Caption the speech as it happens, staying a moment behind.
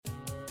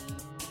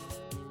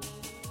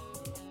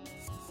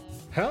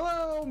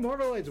Hello,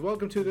 Marvelites!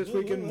 Welcome to This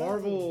Week in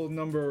Marvel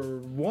number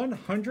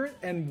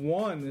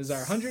 101. This is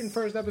our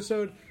 101st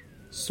episode,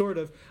 sort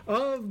of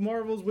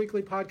Marvel's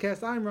weekly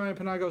podcast. I'm Ryan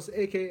Panagos,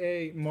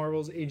 a.k.a.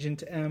 Marvel's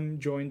Agent M,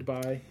 joined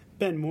by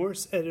Ben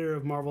Morse, editor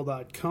of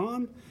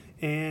Marvel.com,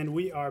 and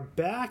we are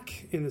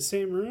back in the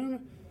same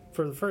room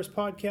for the first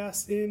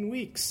podcast in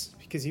weeks,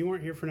 because you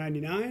weren't here for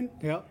 99,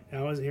 Yep. and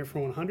I wasn't here for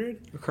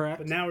 100. Correct.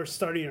 But now we're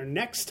starting our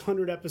next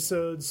 100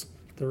 episodes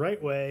the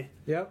right way.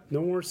 Yep.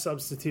 No more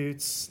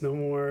substitutes, no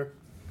more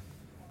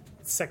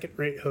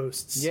second-rate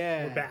hosts.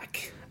 Yeah. We're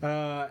back.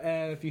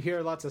 And if you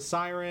hear lots of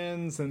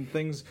sirens and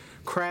things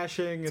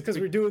crashing, It's because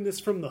we're doing this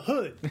from the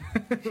hood.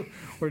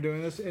 We're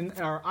doing this in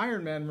our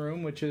Iron Man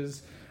room, which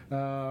is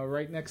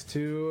right next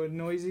to a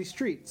noisy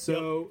street.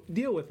 So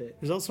deal with it.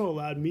 There's also a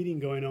loud meeting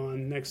going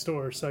on next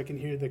door, so I can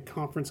hear the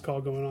conference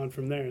call going on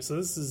from there. So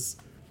this is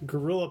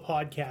guerrilla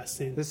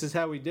podcasting. This is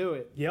how we do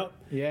it. Yep.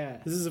 Yeah.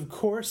 This is, of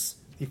course,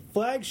 the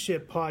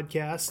flagship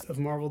podcast of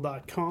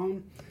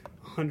Marvel.com.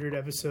 100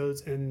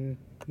 episodes and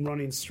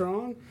running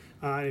strong.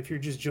 And if you're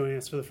just joining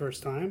us for the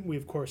first time, we,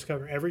 of course,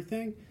 cover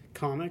everything.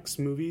 Comics,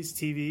 movies,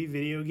 TV,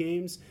 video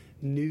games,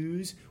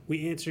 news.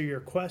 We answer your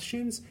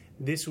questions.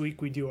 This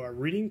week we do our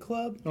reading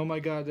club. Oh my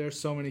God, there's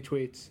so many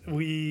tweets.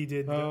 We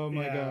did.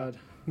 God.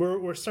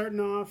 We're starting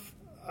off.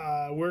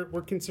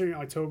 We're considering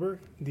October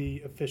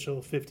the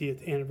official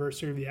 50th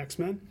anniversary of the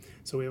X-Men,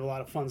 so we have a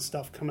lot of fun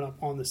stuff coming up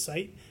on the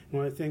site. And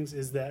one of the things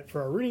is that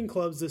for our reading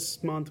clubs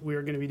this month, we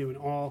are going to be doing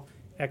all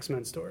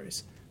X-Men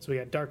stories. So we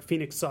got Dark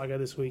Phoenix Saga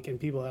this week, and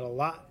people had a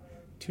lot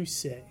to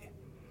say.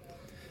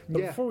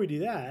 But before we do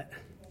that,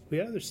 we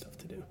got other stuff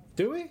to do.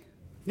 Do we?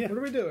 Yeah. What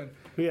are we doing?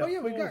 Yeah. Oh yeah,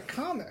 we've got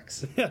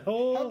comics. Yeah.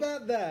 How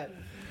about that?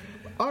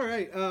 All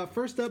right,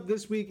 first up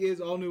this week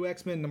is All New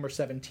X-Men number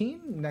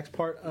 17, next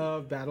part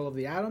of Battle of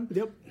the Atom.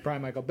 Yep.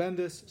 Brian Michael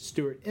Bendis,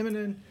 Stuart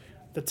Immonen.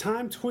 The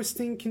time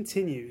twisting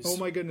continues. Oh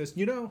my goodness.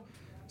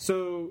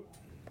 So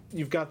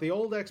you've got the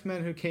old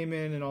X-Men who came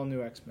in All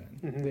New X-Men.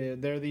 Mm-hmm.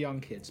 They're the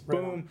young kids.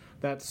 Right Boom. on.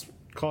 That's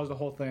caused the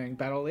whole thing.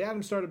 Battle of the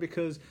Atom started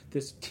because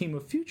this team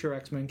of future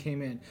X-Men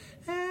came in.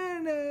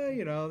 And,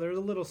 they're a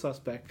little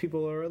suspect.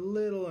 People are a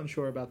little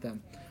unsure about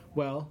them.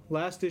 Well,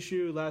 last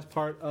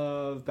part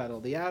of Battle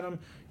of the Atom,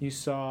 you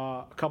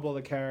saw a couple of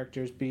the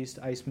characters, Beast,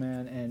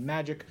 Iceman, and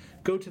Magic,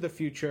 go to the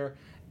future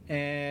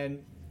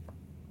and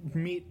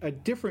meet a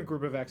different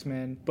group of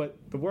X-Men, but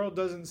the world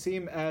doesn't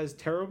seem as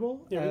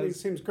terrible Everything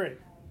seems great.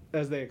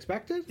 as they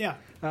expected. Yeah.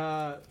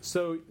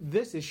 So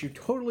this issue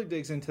totally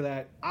digs into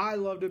that. I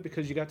loved it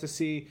because you got to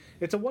see,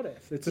 it's a what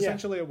if. It's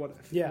essentially a what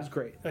if. Yeah. It was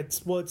great.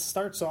 It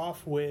starts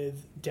off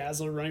with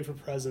Dazzler running for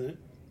president,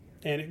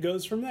 and it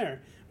goes from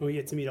there. And we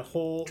get to meet a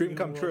whole Dream new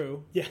come world.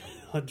 true. Yeah,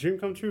 a dream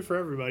come true for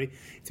everybody.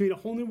 To meet a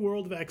whole new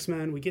world of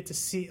X-Men. We get to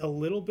see a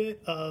little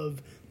bit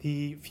of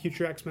the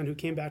future X-Men who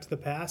came back to the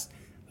past,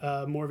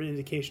 more of an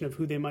indication of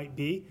who they might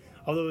be.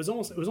 Although it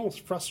was almost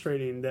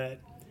frustrating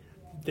that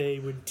they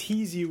would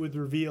tease you with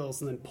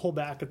reveals and then pull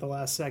back at the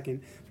last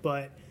second.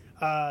 But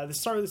the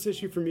start of this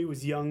issue for me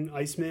was young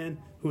Iceman,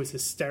 who was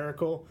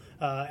hysterical,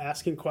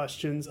 asking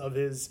questions of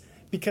his...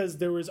 Because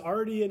there was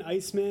already an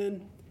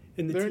Iceman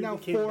in the There are team now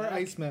that came 4 back.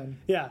 Icemen.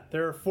 Yeah,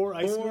 there are 4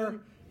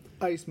 Icemen.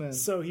 4 Icemen.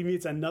 So he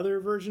meets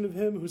another version of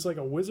him who's like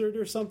a wizard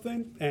or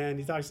something, and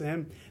he talks to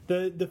him.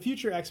 The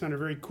future X-Men are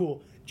very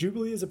cool.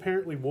 Jubilee is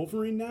apparently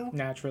Wolverine now.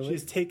 Naturally.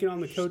 She's taken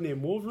on the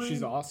codename Wolverine.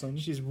 She's awesome.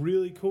 She's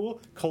really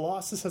cool.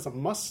 Colossus has a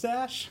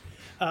mustache.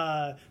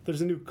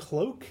 There's a new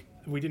cloak.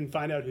 We didn't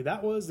find out who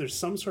that was. There's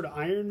some sort of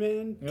Iron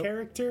Man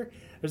character.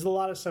 There's a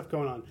lot of stuff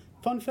going on.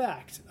 Fun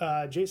fact,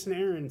 Jason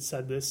Aaron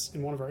said this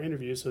in one of our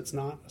interviews, so it's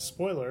not a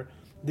spoiler.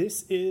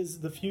 This is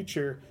the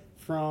future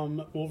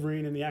from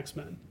Wolverine and the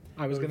X-Men.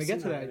 I was going to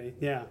get to that.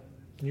 Yeah.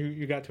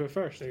 You got to it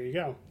first. There you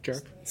go.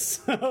 Jerk.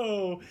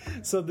 So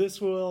this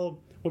we'll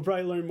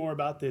probably learn more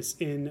about this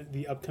in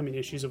the upcoming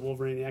issues of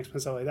Wolverine and the X-Men,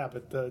 stuff like that.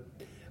 But the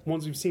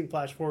ones we've seen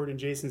flash forward in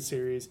Jason's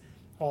series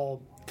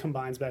all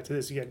combines back to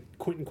this. You got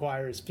Quentin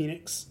Quire as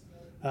Phoenix.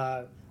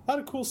 A lot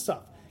of cool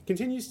stuff.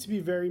 Continues to be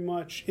very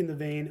much in the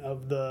vein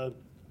of the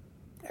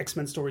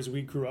X-Men stories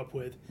we grew up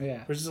with.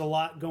 Yeah. There's just a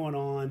lot going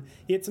on.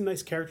 You had some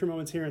nice character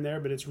moments here and there,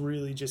 but it's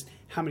really just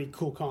how many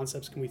cool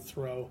concepts can we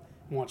throw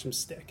and watch them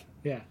stick.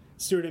 Yeah.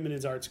 Stuart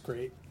Immonen's art's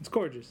great. It's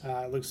gorgeous.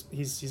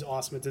 He's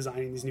awesome at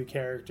designing these new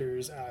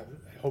characters. I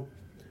hope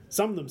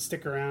some of them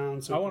stick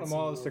around. So I want them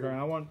all to stick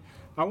around.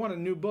 I want a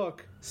new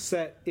book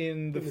set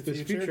in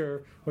this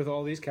future with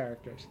all these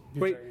characters.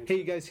 Wait, hey,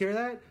 you guys hear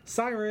that?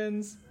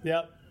 Sirens!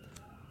 Yep.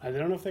 I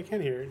don't know if they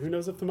can hear it. Who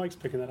knows if the mic's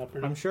picking that up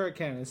or not. I'm sure it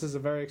can. This is a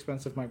very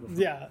expensive microphone.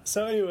 Yeah.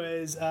 So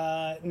anyways,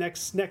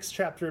 next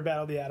chapter of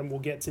Battle of the Atom, we'll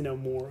get to know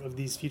more of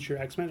these future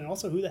X-Men and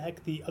also who the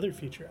heck the other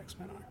future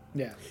X-Men are.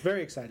 Yeah,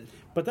 very excited.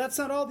 But that's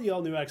not all the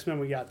all-new X-Men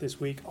we got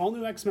this week.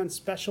 All-new X-Men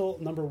Special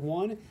number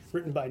 1,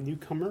 written by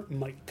newcomer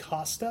Mike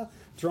Costa,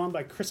 drawn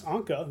by Chris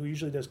Anka, who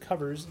usually does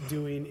covers,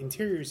 doing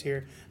interiors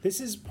here.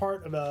 This is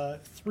part of a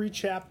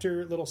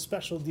 3-chapter little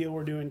special deal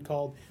we're doing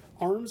called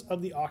Arms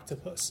of the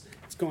Octopus.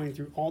 It's going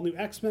through all new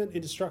X-Men,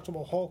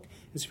 Indestructible Hulk,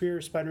 and Superior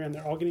Spider-Man.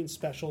 They're all getting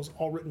specials,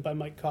 all written by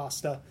Mike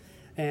Costa.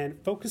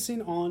 and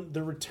focusing on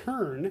the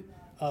return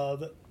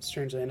of,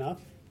 strangely enough,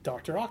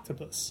 Dr.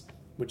 Octopus,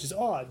 which is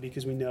odd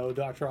because we know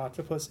Dr.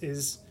 Octopus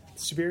is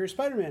Superior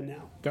Spider-Man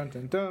now. Dun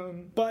dun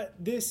dun. But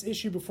this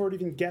issue, before it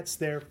even gets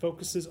there,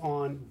 focuses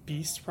on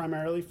Beast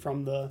primarily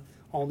from the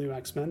all-new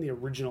X-Men, the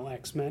original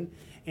X-Men,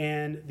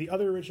 and the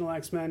other original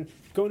X-Men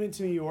going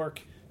into New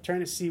York,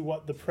 trying to see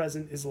what the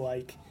present is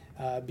like,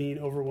 being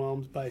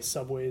overwhelmed by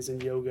subways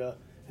and yoga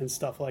and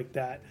stuff like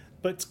that.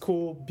 But it's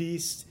cool.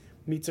 Beast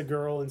meets a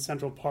girl in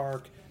Central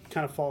Park,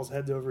 kind of falls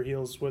head over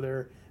heels with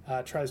her,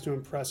 tries to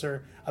impress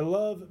her. I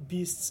love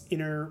Beast's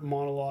inner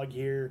monologue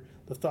here,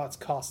 the thoughts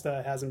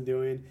Costa has him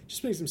doing.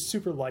 Just makes him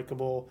super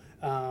likable.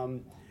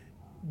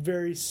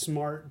 Very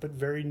smart, but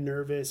very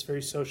nervous,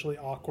 very socially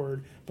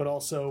awkward, but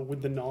also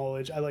with the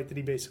knowledge. I like that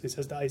he basically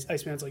says to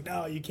Iceman's like,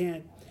 no, you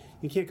can't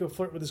go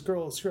flirt with this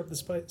girl, screw up the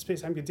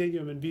space-time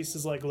continuum. And Beast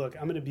is like, look,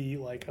 I'm going to be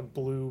like a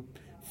blue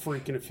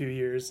freak in a few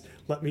years.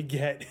 Let me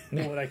get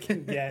what I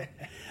can get.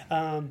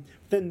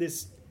 Then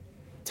this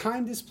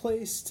time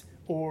displaced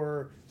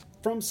or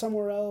from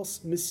somewhere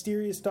else,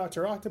 mysterious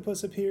Dr.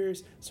 Octopus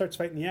appears, starts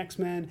fighting the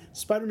X-Men.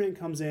 Spider-Man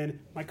comes in.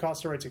 Mike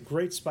Costa writes a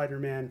great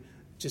Spider-Man,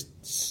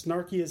 just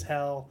snarky as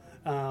hell.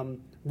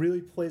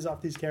 Really plays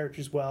off these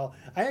characters well.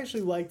 I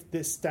actually liked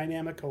this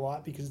dynamic a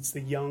lot because it's the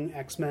young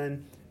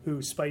X-Men who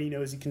Spidey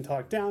knows he can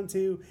talk down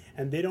to,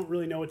 and they don't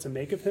really know what to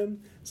make of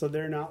him. So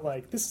they're not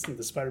like, this isn't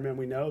the Spider-Man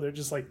we know. They're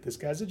just like, this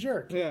guy's a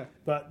jerk. Yeah.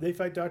 But they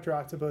fight Dr.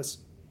 Octopus,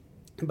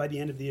 and by the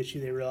end of the issue,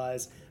 they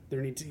realize they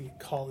need to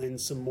call in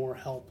some more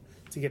help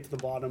to get to the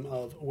bottom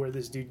of where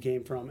this dude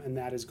came from, and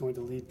that is going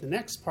to lead the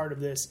next part of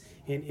this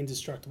in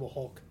Indestructible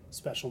Hulk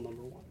Special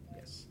Number 1.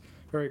 Yes.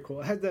 Very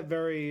cool. It had that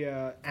very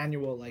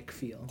annual-like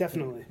feel.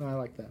 Definitely. I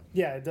like that.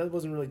 Yeah, it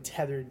wasn't really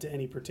tethered to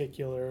any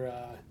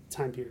particular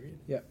time period.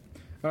 Yep.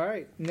 All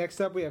right.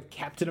 Next up, we have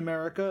Captain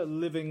America,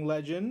 Living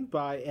Legend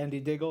by Andy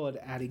Diggle and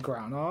Adi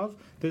Granov.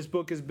 This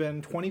book has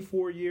been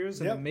 24 years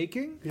in the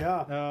making.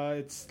 Yeah.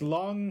 It's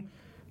long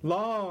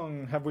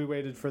have we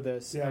waited for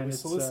this. Yeah, and we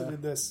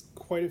solicited this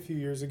quite a few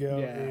years ago,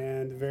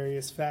 and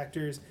various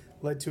factors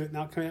led to it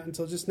not coming out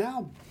until just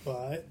now.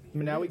 But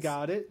now we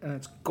got it, and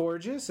it's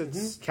gorgeous.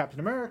 It's Captain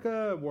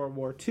America, World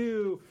War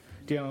II,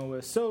 dealing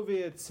with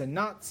Soviets and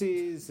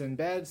Nazis and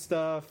bad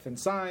stuff and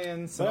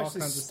science and all kinds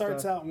of stuff. It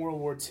starts out in World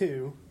War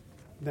II,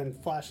 then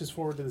flashes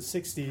forward to the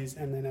 60s,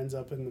 and then ends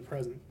up in the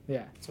present.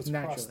 Yeah, so it's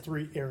across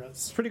 3 eras.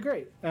 It's pretty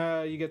great.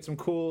 You get some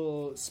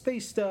cool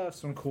space stuff,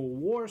 some cool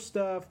war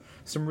stuff,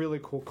 some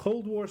really cool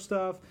Cold War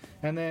stuff,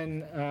 and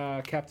then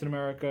Captain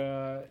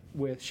America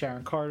with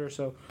Sharon Carter.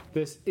 So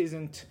this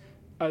isn't...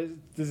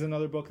 this is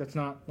another book that's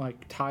not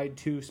like tied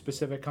to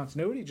specific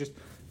continuity. Just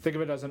think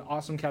of it as an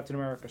awesome Captain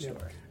America story.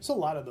 Yeah. There's a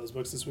lot of those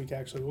books this week,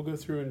 actually. We'll go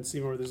through and see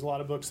more. There's a lot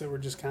of books that were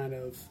just kind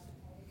of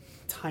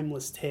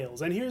timeless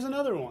tales. And here's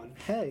another one.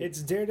 Hey.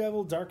 It's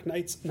Daredevil Dark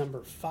Knights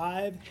number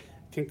 5,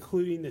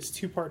 concluding this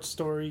 2-part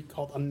story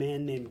called A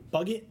Man Named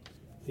Buggett.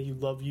 You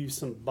love you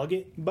some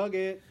Buggett.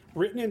 Buggett.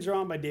 Written and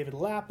drawn by David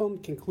Lapham,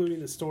 concluding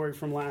the story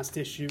from last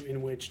issue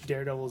in which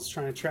Daredevil is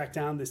trying to track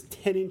down this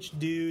 10-inch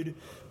dude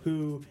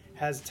who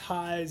has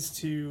ties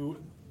to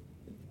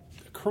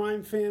a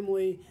crime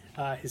family.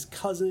 His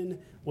cousin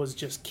was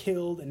just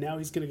killed, and now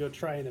he's going to go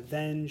try and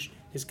avenge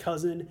his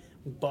cousin.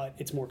 But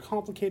it's more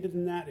complicated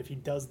than that. If he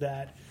does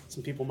that,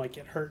 some people might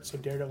get hurt. So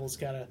Daredevil's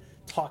got to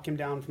talk him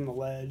down from the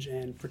ledge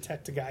and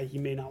protect a guy he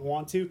may not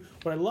want to.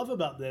 What I love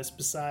about this,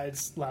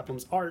 besides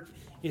Lapham's art,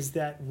 is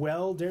that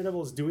while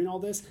Daredevil is doing all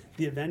this,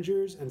 the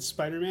Avengers and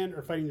Spider-Man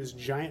are fighting this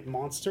giant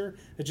monster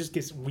that just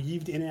gets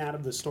weaved in and out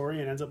of the story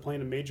and ends up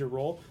playing a major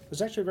role.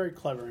 It's actually very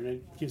clever, and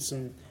it gives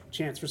some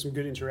chance for some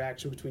good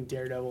interaction between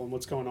Daredevil and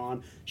what's going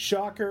on.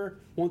 Shocker,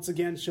 once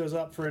again, shows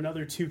up for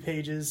another 2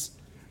 pages.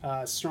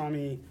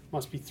 Strami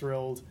must be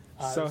thrilled.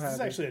 This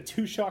is actually a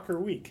 2 Shocker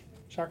week.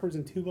 Shocker was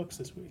in 2 books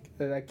this week.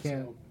 I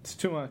can't. So, it's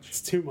too much.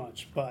 It's too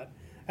much, but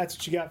that's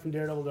what you got from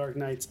Daredevil Dark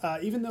Knights.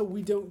 Even though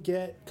we don't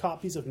get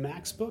copies of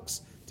Max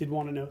books, did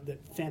want to note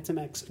that Phantom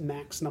X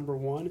Max number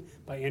 1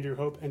 by Andrew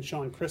Hope and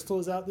Sean Crystal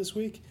is out this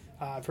week.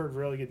 I've heard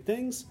really good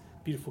things.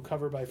 Beautiful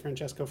cover by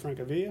Francesco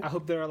Francavilla. I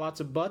hope there are lots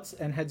of butts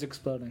and heads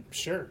exploding.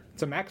 Sure.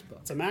 It's a Max book.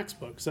 It's a Max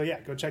book. So yeah,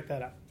 go check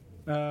that out.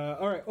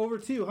 All right, over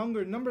to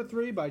Hunger number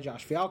 3 by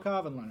Josh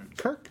Fialkov and Leonard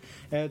Kirk.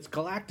 It's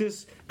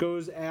Galactus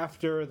goes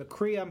after the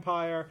Kree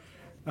Empire.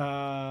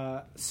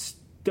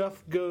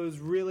 Stuff goes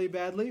really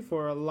badly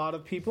for a lot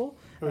of people.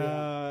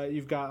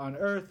 You've got on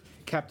Earth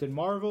Captain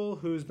Marvel,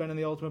 who's been in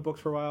the Ultimate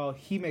books for a while.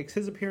 He makes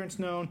his appearance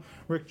known.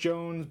 Rick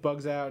Jones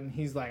bugs out, and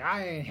he's like,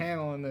 I ain't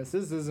handling this.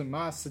 This isn't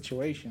my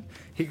situation.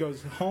 He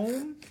goes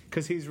home,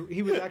 because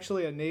he was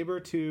actually a neighbor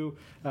to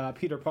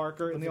Peter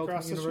Parker in the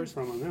Ultimate Universe.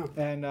 From him,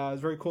 yeah. And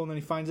it's very cool. And then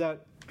he finds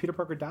out Peter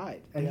Parker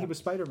died, and he was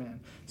Spider-Man.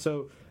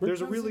 So Rick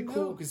there's a Johnson, really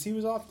cool because he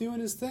was off doing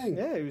his thing.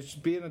 Yeah, he was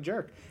just being a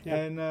jerk,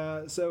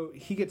 and so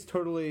he gets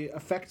totally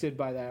affected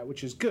by that,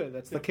 which is good.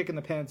 That's the kick in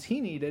the pants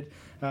he needed.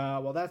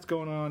 While that's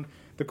going on,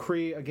 the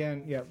Kree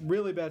again,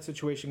 really bad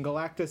situation.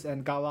 Galactus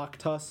and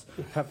Galactus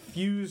have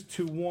fused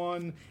to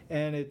one,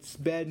 and it's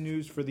bad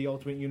news for the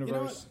Ultimate Universe.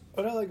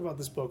 You know what I like about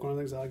this book, one of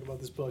the things I like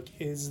about this book,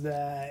 is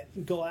that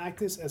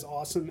Galactus, as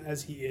awesome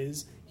as he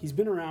is, he's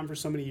been around for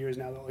so many years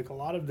now that, like a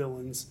lot of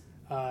villains,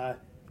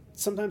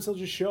 sometimes he'll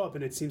just show up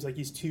and it seems like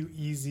he's too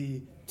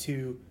easy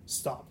to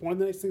stop. One of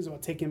the nice things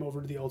about taking him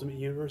over to the Ultimate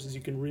Universe is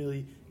you can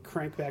really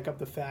crank back up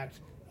the fact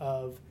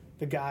of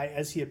the guy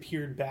as he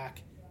appeared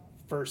back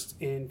first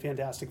in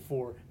Fantastic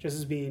Four, just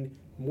as being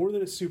more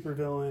than a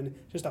supervillain,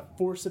 just a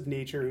force of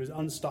nature who's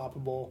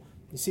unstoppable.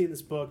 You see in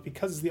this book,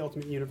 because it's the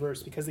Ultimate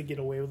Universe, because they get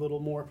away with a little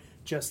more,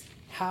 just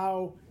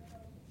how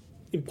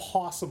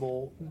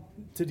impossible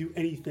to do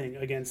anything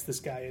against this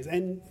guy is.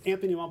 And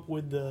amping him up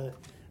with the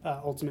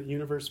Ultimate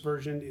Universe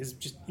version is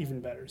just even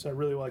better. So I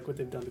really like what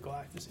they've done to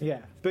Galactus. Yeah,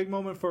 big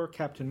moment for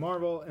Captain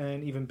Marvel,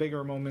 and even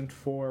bigger moment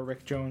for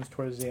Rick Jones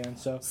towards the end.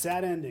 So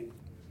sad ending.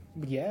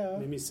 Yeah.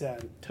 Made me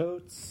sad.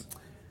 Totes.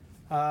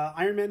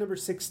 Iron Man number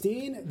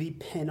 16, the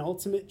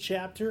penultimate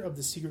chapter of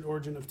The Secret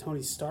Origin of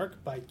Tony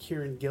Stark by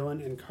Kieran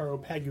Gillen and Caro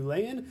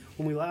Pagulayan.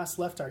 When we last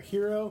left our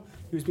hero,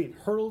 he was being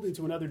hurled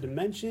into another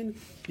dimension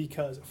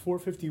because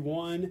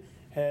 451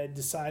 had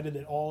decided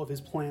that all of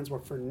his plans were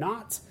for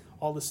naught.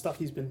 All the stuff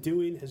he's been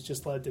doing has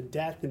just led to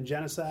death and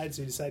genocide,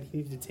 so he decided he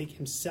needed to take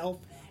himself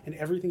and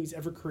everything he's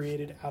ever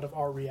created out of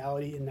our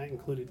reality, and that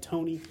included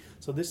Tony.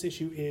 So this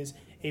issue is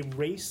a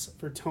race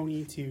for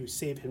Tony to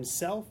save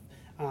himself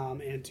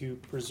and to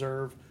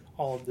preserve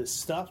all of this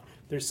stuff.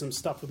 There's some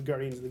stuff with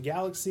Guardians of the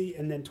Galaxy,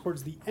 and then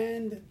towards the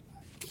end,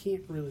 I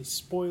can't really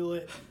spoil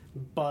it,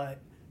 but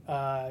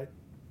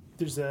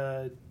there's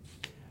a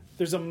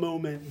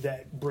moment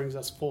that brings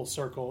us full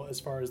circle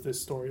as far as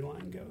this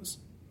storyline goes.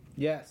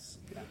 Yes.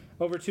 Yeah.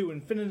 Over to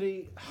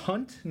Infinity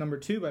Hunt, number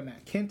 2 by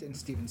Matt Kindt and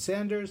Steven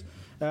Sanders.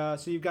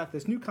 So you've got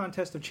this new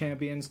contest of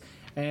champions,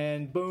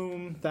 and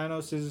boom,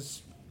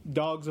 Thanos'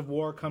 dogs of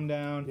war come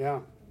down.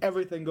 Yeah.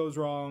 Everything goes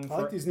wrong. I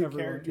like these new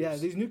characters. Yeah,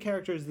 these new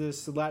characters,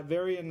 this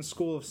Latvian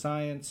School of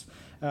Science.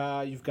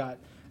 You've got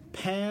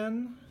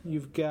Pan.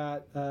 You've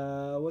got,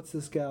 what's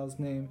this gal's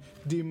name?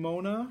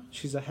 Demona.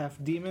 She's a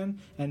half-demon.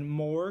 And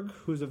Morg,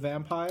 who's a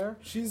vampire.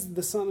 She's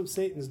the son of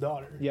Satan's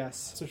daughter.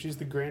 Yes. So she's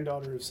the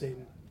granddaughter of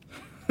Satan.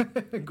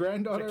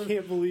 Granddaughter. I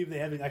can't believe they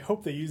haven't. I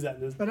hope they use that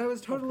in this. And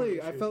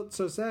I felt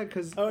so sad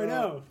because. Oh, I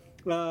know.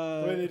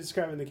 The way they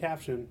describe it in the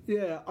caption.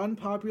 Yeah,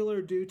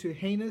 unpopular due to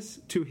hideous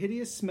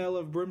smell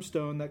of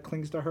brimstone that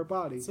clings to her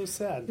body. So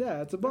sad.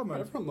 Yeah, it's a bummer.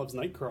 Everyone loves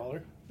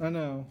Nightcrawler. I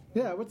know.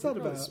 Yeah, what's that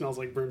about? It smells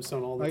like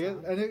brimstone all the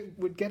time. And it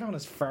would get on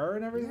his fur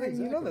and everything. Yeah,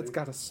 exactly. You know that's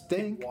got to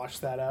stink. Can't wash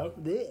that out.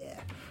 Yeah.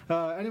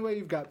 Anyway,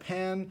 you've got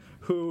Pan,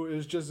 who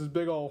is just this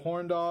big old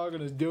horn dog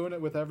and is doing it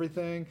with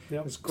everything.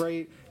 Yep. It's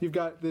great. You've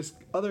got the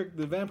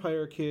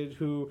vampire kid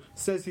who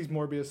says he's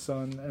Morbius'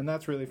 son, and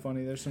that's really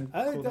funny. There's some.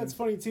 I think that's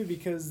funny too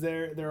because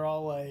they're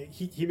all like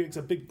he makes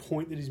a big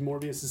point that he's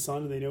Morbius' son,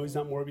 and they know he's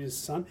not Morbius'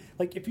 son.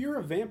 Like if you're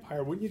a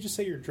vampire, wouldn't you just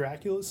say you're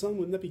Dracula's son?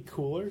 Wouldn't that be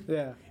cooler?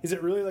 Yeah. Is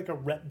it really like a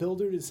rep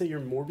builder to say you're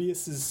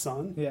Morbius'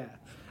 son? Yeah.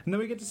 And then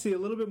we get to see a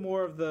little bit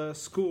more of the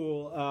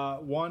school.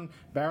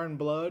 Baron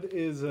Blood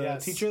is a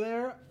teacher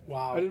there.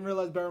 Wow. I didn't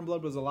realize Baron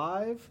Blood was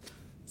alive.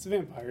 It's a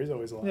vampire. He's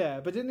always alive. Yeah,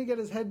 but didn't he get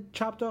his head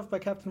chopped off by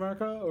Captain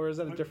America? Or is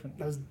that a different...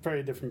 That was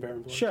very different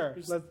Baron Blood. Sure.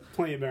 There's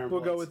plenty of Baron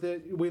Bloods. We'll go with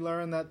it. We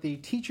learn that the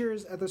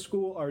teachers at the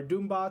school are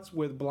Doombots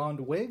with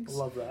blonde wigs. I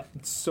love that.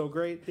 It's so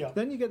great. Yeah.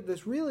 Then you get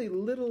this really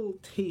little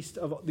taste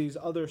of these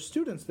other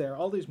students there,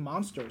 all these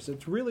monsters.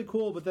 It's really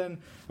cool, but then,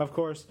 of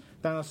course,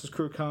 Thanos'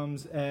 crew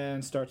comes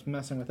and starts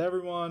messing with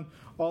everyone.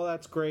 All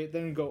that's great.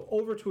 Then we go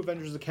over to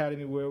Avengers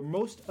Academy where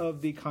most of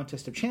the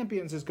Contest of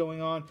Champions is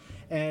going on,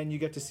 and you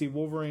get to see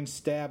Wolverine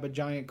stab a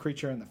giant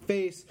creature in the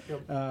face.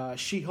 Yep.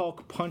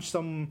 She-Hulk punch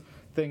some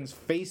thing's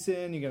face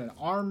in. You get an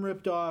arm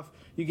ripped off.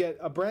 You get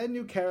a brand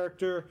new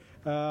character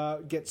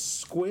get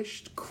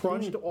squished,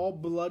 crunched, all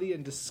bloody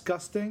and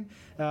disgusting.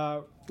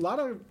 A lot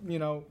of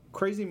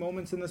crazy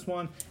moments in this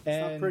one. And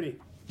it's not pretty.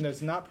 No,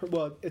 it's not.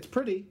 Well, it's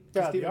pretty.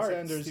 Yeah, Steven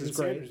Sanders is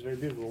great. Sanders, very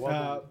beautiful.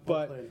 Well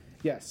but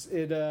yes,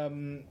 it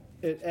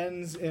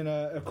ends in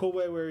a cool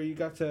way where you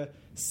got to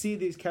see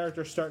these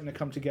characters starting to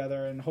come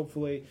together, and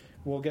hopefully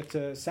we'll get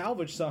to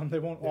salvage some. They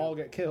won't all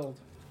get killed.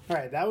 All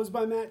right, that was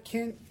by Matt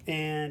Kindt,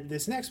 and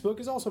this next book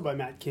is also by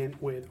Matt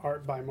Kindt with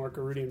art by Mark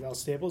Arudi and Val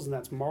Staples, and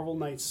that's Marvel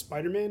Knights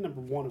Spider-Man,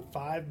 number 1 of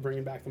 5,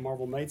 bringing back the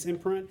Marvel Knights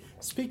imprint.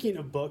 Speaking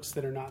of books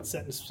that are not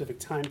set in a specific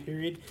time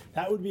period,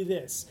 that would be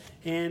this.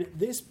 And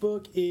this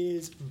book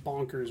is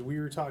bonkers. We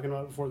were talking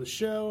about it before the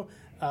show.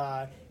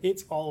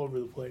 It's all over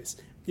the place.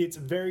 It's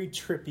very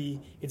trippy.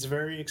 It's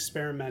very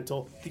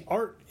experimental. The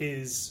art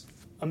is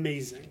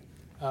amazing.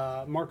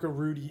 Mark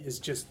Arudi is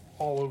just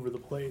all over the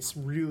place,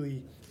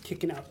 really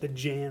kicking out the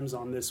jams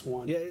on this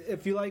one. Yeah,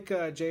 if you like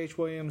J.H.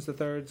 Williams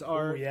III's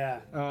art,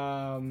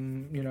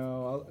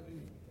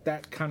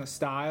 that kind of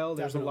style,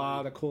 there's Definitely. a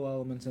lot of cool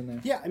elements in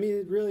there. Yeah, I mean,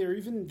 it really, or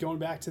even going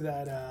back to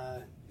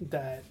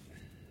that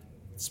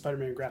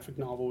Spider-Man graphic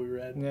novel we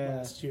read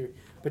last year,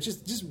 but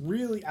just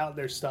really out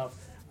there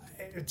stuff.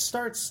 It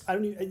starts. I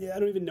don't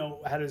even know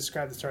how to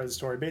describe the start of the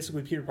story.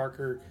 Basically, Peter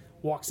Parker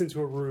walks into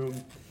a room,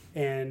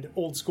 and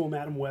old school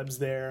Madam Web's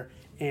there,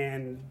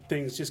 and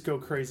things just go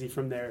crazy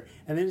from there.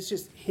 And then it's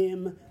just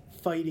him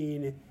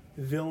fighting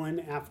villain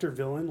after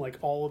villain, like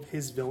all of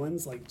his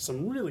villains, like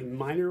some really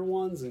minor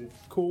ones and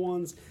cool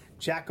ones.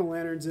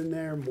 Jack-o'-lantern's in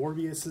there,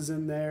 Morbius is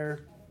in there,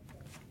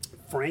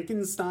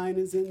 Frankenstein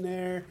is in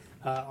there,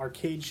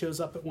 Arcade shows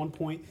up at one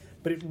point,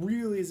 but it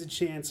really is a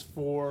chance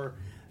for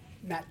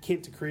Matt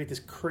Kindt to create this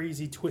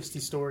crazy, twisty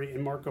story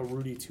and Marco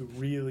Rudy to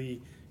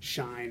really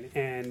shine.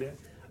 And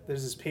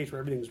there's this page where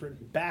everything's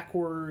written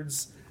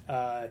backwards.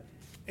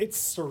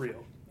 It's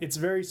surreal. It's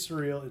very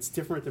surreal. It's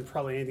different than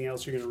probably anything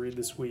else you're going to read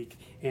this week.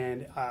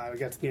 And I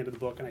got to the end of the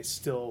book, and I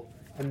still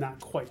am not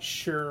quite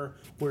sure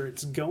where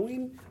it's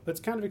going, but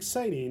it's kind of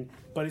exciting.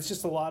 But it's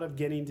just a lot of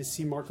getting to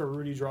see Marco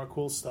Rudy draw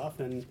cool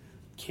stuff and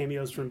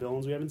cameos from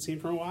villains we haven't seen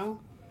for a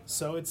while.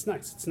 So it's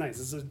nice. It's nice.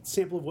 It's a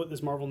sample of what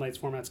this Marvel Knights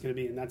format's going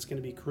to be, and that's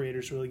going to be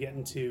creators really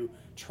getting to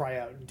try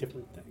out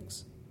different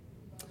things.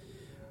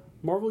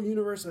 Marvel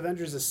Universe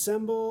Avengers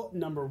Assemble,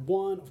 number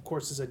 1, of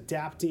course, is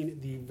adapting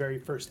the very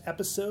first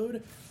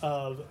episode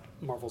of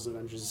Marvel's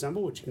Avengers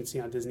Assemble, which you can see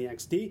on Disney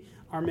XD.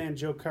 Our man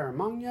Joe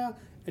Caramagna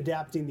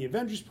adapting the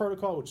Avengers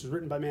Protocol, which is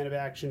written by Man of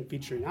Action,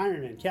 featuring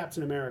Iron Man,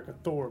 Captain America,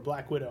 Thor,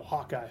 Black Widow,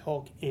 Hawkeye,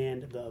 Hulk,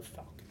 and the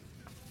Falcon.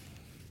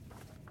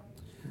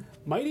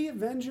 Mighty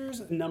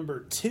Avengers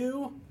number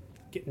 2,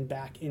 getting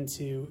back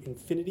into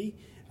Infinity.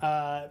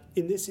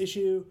 In this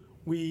issue,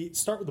 we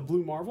start with the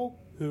Blue Marvel,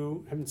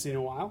 who I haven't seen in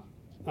a while.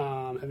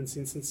 Haven't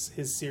seen since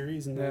his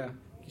series, and then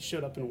he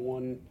showed up in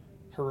one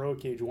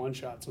Heroic Age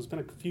one-shot, so it's been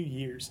a few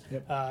years.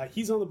 Yep.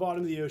 He's on the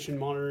bottom of the ocean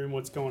monitoring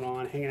what's going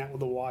on, hanging out with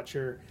the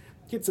Watcher.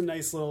 Gets a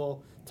nice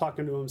little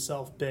talking to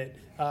himself bit.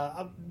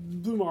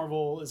 Blue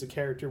Marvel is a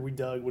character we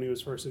dug when he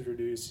was first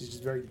introduced. He's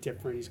just very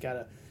different. He's got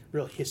a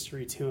real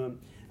history to him.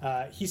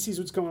 He sees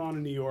what's going on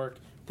in New York.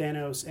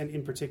 Thanos, and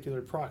in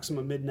particular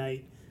Proxima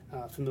Midnight,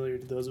 familiar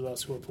to those of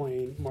us who are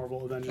playing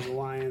Marvel Avengers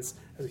Alliance,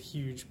 as a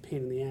huge pain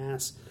in the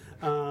ass.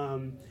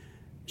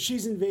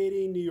 She's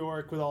invading New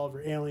York with all of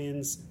her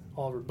aliens,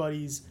 all of her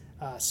buddies.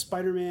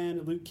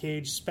 Spider-Man, Luke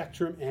Cage,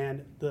 Spectrum,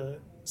 and the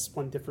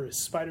splendiferous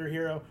Spider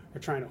Hero are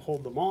trying to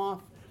hold them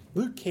off.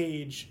 Luke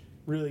Cage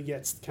really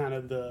gets kind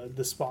of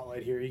the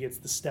spotlight here. He gets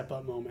the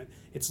step-up moment.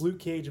 It's Luke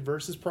Cage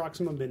versus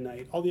Proxima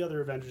Midnight. All the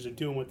other Avengers are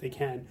doing what they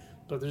can,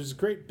 but there's a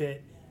great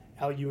bit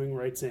Al Ewing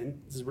writes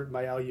in. This is written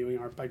by Al Ewing,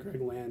 art by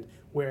Greg Land,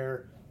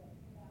 where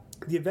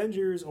the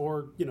Avengers,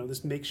 or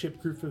this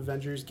makeshift group of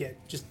Avengers,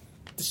 get just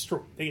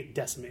destroyed. They get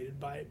decimated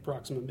by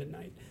Proxima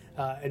Midnight.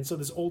 And so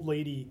this old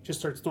lady just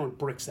starts throwing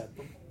bricks at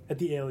them, at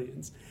the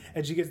aliens.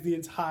 And she gets the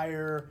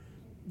entire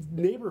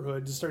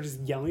neighborhood to start just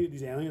yelling at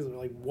these aliens, and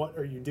they're like, what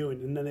are you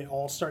doing? And then they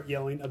all start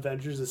yelling,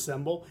 Avengers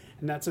Assemble,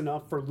 and that's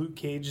enough for Luke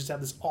Cage just to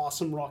have this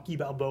awesome Rocky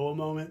Balboa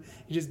moment.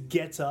 He just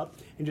gets up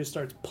and just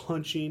starts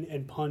punching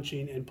and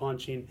punching and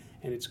punching,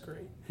 and it's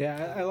great.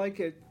 Yeah, I like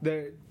it.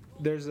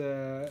 There's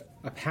a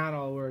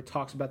panel where it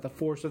talks about the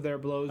force of their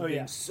blows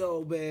being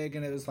so big,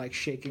 and it was like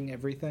shaking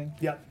everything.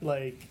 Yep,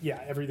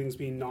 everything's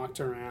being knocked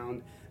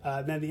around.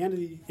 Then at the end of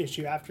the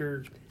issue,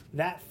 after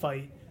that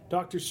fight,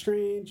 Doctor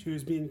Strange,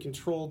 who's being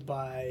controlled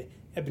by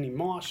Ebony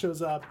Maw,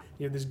 shows up.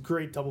 You have this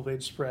great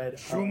double-page spread.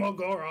 Shuma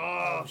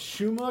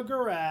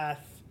Gorath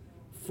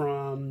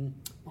from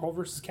Marvel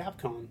vs.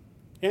 Capcom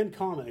and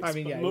comics. I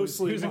mean, but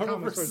mostly Marvel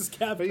vs.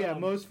 Capcom. But yeah,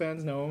 most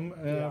fans know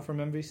him from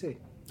MVC.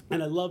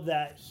 And I love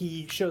that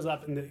he shows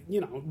up, and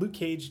Luke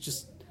Cage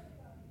just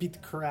beat the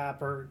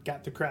crap, or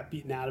got the crap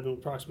beaten out of him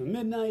with Proxima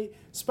Midnight.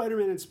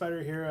 Spider-Man and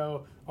Spider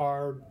Hero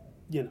are,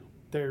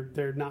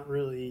 they're not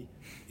really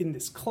in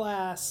this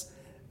class.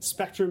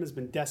 Spectrum has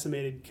been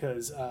decimated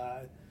because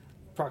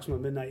Proxima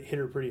Midnight hit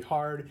her pretty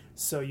hard.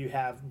 So you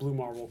have Blue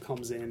Marvel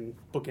comes in,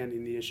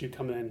 bookending the issue,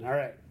 coming in. All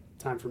right,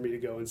 time for me to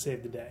go and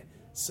save the day.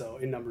 So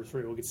in number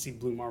 3, we'll get to see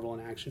Blue Marvel in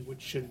action,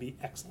 which should be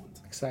excellent.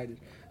 Excited.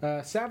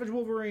 Savage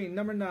Wolverine,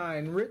 number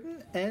 9,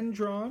 written and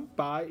drawn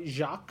by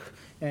Jacques,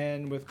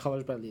 and with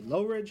colors by Lee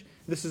Lowridge.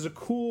 This is a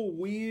cool,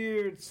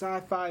 weird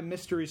sci-fi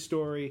mystery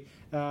story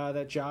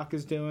that Jacques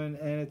is doing,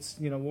 and it's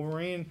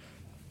Wolverine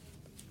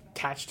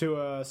attached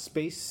to a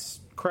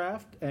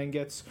spacecraft and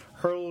gets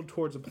hurled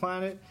towards a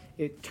planet.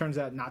 It turns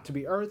out not to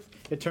be Earth.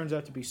 It turns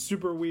out to be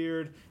super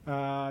weird.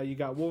 You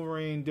got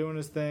Wolverine doing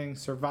his thing,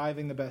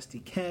 surviving the best he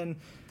can.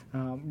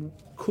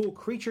 Cool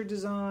creature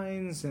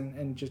designs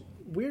and just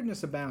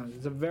weirdness abounds.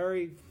 It's a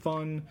very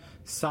fun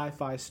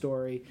sci-fi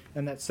story,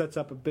 and that sets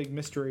up a big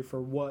mystery for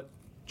what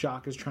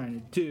Jock is trying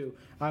to do.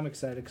 I'm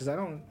excited because I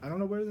don't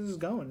know where this is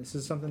going. This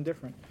is something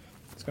different.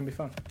 It's gonna be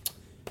fun.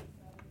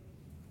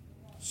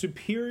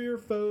 Superior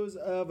Foes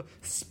of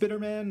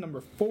Spider-Man,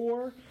 number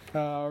 4,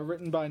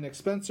 written by Nick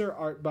Spencer,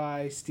 art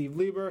by Steve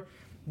Lieber.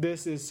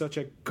 this is such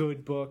a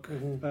good book.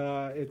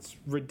 It's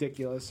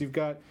ridiculous. You've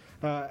got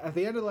at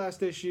the end of the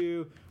last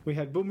issue, we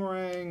had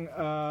Boomerang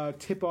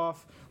tip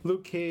off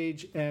Luke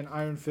Cage and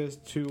Iron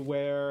Fist to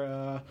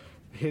where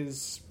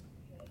his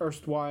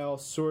erstwhile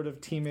sort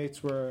of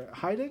teammates were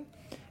hiding.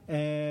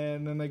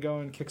 And then they go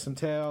and kick some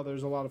tail.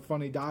 There's a lot of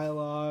funny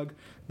dialogue.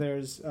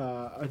 There's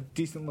a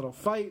decent little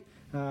fight.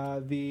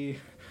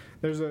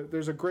 There's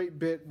a great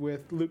bit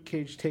with Luke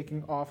Cage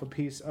taking off a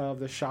piece of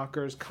the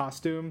Shocker's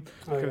costume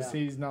because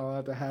he's not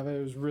allowed to have it.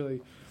 It was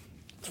really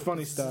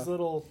funny stuff. His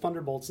little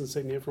Thunderbolts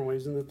insignia from when he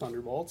was in the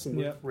Thunderbolts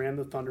and ran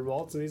the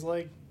Thunderbolts, and he's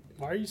like,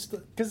 "Why are you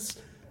still?" Because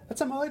that's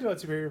something I liked about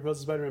Superior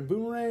vs. Spider-Man.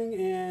 Boomerang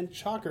and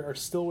Shocker are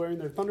still wearing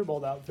their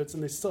Thunderbolt outfits,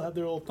 and they still have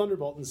their little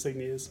Thunderbolt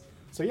insignias.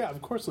 So yeah,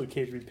 of course Luke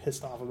Cage would be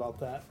pissed off about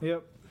that.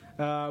 Yep.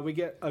 We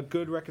get a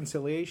good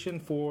reconciliation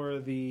for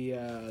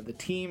the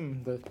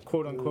team, the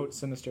quote-unquote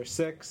Sinister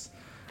Six.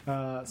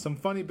 Some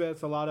funny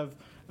bits, a lot of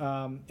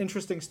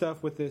interesting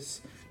stuff with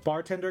this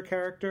bartender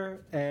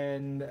character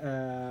and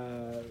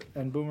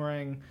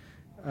Boomerang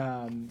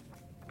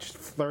just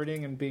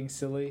flirting and being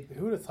silly.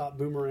 Who would have thought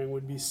Boomerang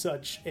would be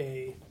such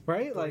a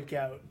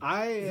breakout?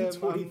 I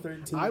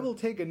will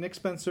take a Nick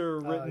Spencer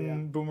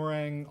written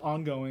Boomerang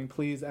ongoing,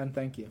 please and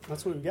thank you.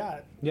 That's what we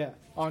got. Yeah,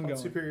 ongoing.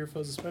 Superior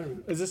Foes of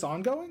Spider-Man. Is this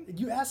ongoing?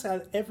 You ask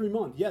that every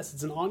month. Yes,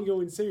 it's an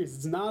ongoing series.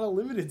 It's not a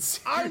limited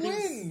series. I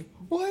win.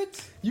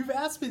 What? You've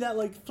asked me that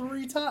like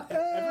 3 times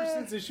ever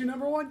since issue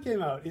number 1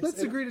 came out.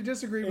 Let's agree to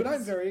disagree, but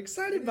I'm very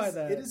excited by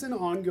that. It is an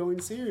ongoing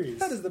series.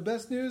 That is the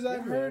best news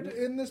I've heard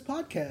in this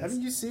podcast.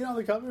 Haven't you seen on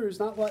the cover? It's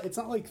not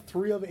like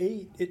 3 of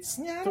 8. It's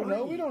I don't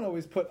know. We don't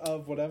always put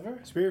of whatever.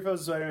 Superior Foes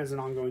of Spider-Man is an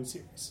ongoing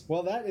series.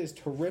 Well, that is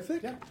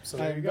terrific. Yeah, so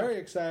I'm very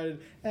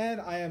excited, and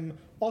I am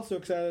also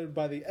excited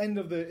by the end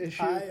of the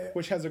issue,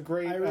 which has a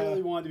great. I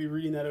really wanted to be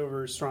reading that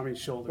over Strami's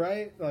shoulder,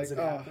 right? Like,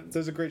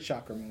 there's a great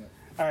Shocker moment.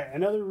 All right,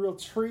 another real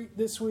treat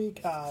this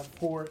week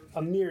for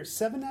a mere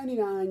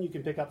 $7.99. You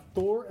can pick up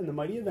Thor and the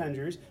Mighty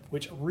Avengers,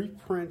 which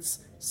reprints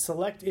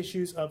select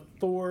issues of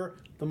Thor,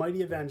 the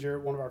Mighty Avenger,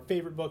 one of our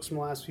favorite books from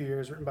the last few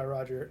years, written by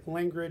Roger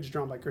Langridge,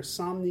 drawn by Chris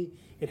Samnee.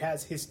 It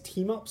has his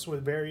team-ups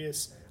with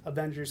various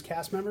Avengers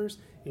cast members,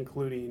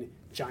 including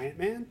Giant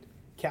Man,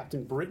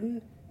 Captain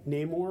Britain,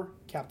 Namor,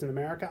 Captain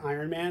America,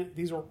 Iron Man.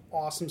 These are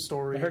awesome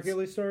stories. The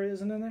Hercules story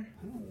isn't in there?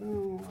 I don't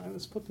know. I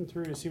was flipping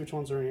through to see which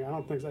ones are in here. I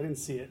don't think so. I didn't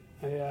see it.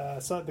 I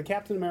saw the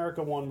Captain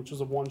America one, which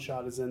was a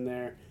one-shot, is in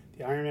there.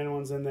 The Iron Man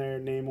one's in there.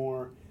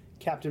 Namor,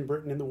 Captain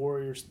Britain and the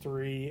Warriors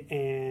 3,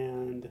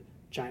 and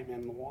Giant Man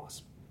and the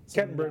Wasp.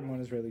 So Captain Britain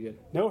one is really good.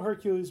 No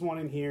Hercules one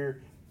in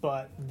here,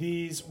 but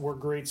these were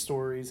great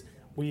stories.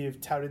 We have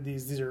touted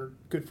these. These are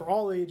good for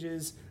all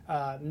ages,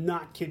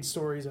 not kid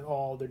stories at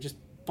all. They're just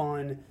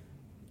fun,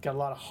 got a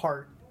lot of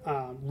heart,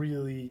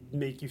 really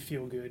make you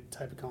feel good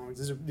type of comics.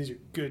 These are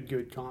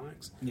good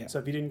comics. Yeah. So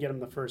if you didn't get them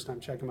the first time,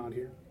 check them out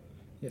here.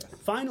 Yeah.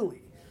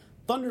 Finally,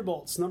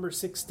 Thunderbolts number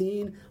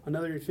 16,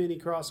 another Infinity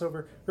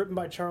crossover, written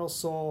by Charles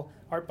Soule,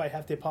 art by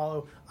Hefty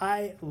Apollo.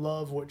 I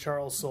love what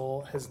Charles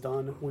Soule has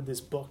done with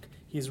this book.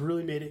 He's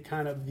really made it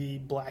kind of the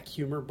black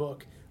humor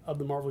book of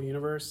the Marvel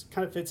Universe.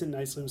 Kind of fits in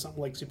nicely with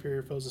something like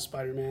Superior Foes of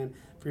Spider-Man,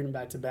 Freedom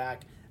Back to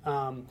Back.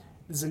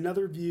 There's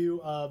another view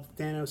of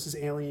Thanos'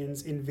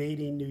 aliens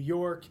invading New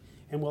York,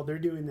 and while they're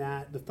doing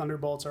that, the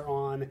Thunderbolts are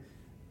on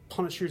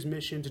Punisher's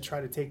mission to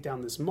try to take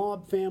down this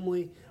mob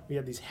family. We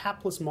have these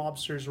hapless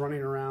mobsters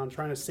running around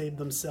trying to save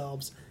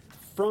themselves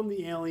from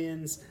the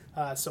aliens,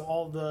 so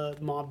all the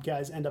mob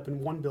guys end up in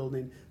one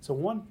building. So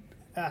one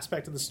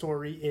aspect of the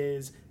story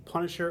is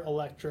Punisher,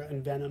 Elektra,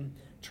 and Venom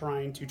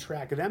trying to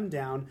track them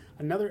down.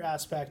 Another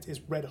aspect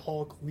is Red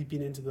Hulk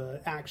leaping into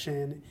the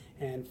action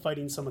and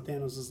fighting some of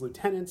Thanos'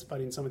 lieutenants,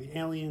 fighting some of the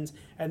aliens.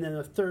 And then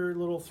the third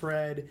little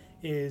thread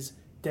is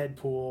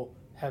Deadpool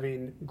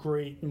having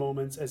great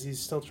moments as he's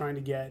still trying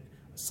to get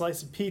a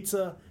slice of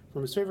pizza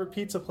from his favorite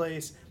pizza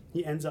place.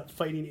 He ends up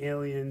fighting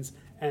aliens,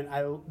 and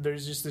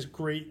there's just this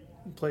great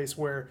place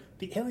where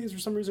the aliens for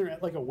some reason are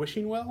at like a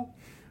wishing well.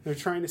 They're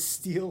trying to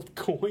steal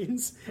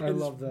coins. I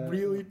love that.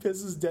 Really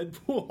pisses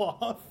Deadpool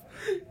off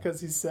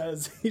because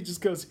he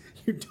just goes,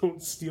 "You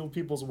don't steal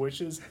people's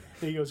wishes,"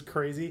 and he goes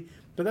crazy.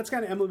 But that's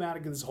kind of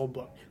emblematic of this whole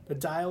book. The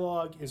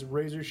dialogue is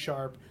razor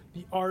sharp.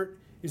 The art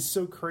is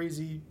so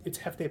crazy. It's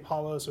Hefty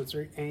Apollo, so it's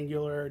very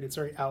angular and it's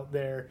very out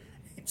there.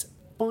 It's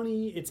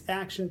funny. It's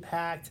action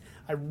packed.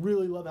 I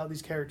really love how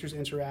these characters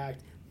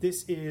interact.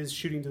 This is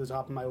shooting to the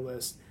top of my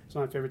list. It's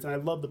one of my favorites, and I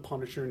love the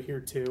Punisher in here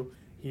too.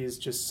 He is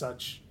just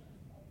such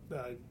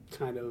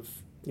kind of,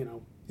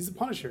 he's a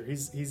Punisher.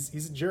 He's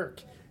a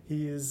jerk.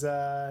 He is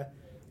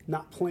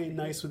not playing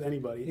nice with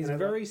anybody. He's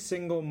very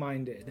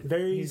single-minded.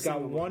 He's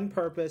got one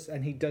purpose,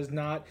 and he does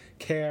not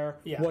care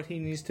what he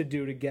needs to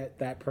do to get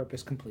that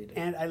purpose completed.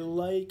 And I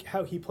like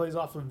how he plays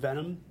off of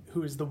Venom,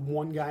 who is the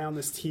one guy on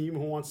this team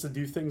who wants to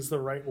do things the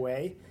right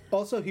way.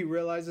 Also, he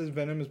realizes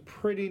Venom is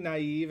pretty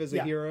naive as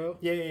a hero.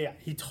 Yeah.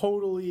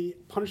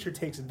 Punisher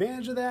takes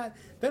advantage of that.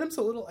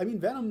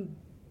 Venom,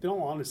 in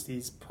all honesty,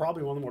 is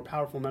probably one of the more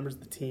powerful members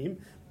of the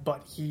team,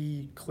 but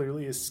he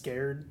clearly is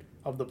scared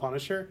of the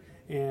Punisher,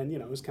 and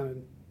it was kind of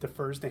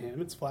defers to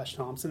him. It's Flash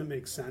Thompson. It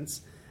makes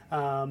sense.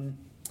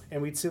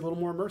 And we'd see a little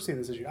more mercy in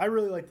this issue. I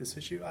really like this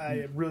issue.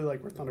 I really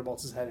like where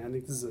Thunderbolts is heading. I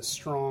think this is a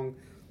strong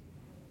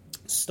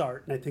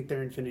start, and I think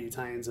their Infinity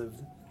tie-ins have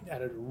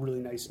added a really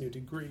nice new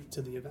degree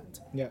to the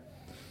event. Yeah.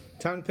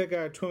 Time to pick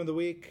our Twin of the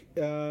Week.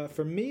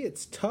 For me,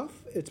 it's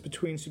tough. It's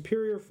between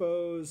Superior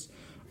Foes,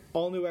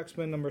 All New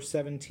X-Men number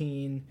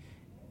 17,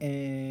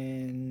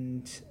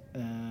 and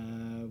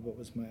what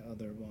was my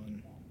other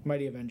one?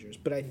 Mighty Avengers.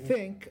 But I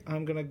think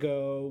I'm going to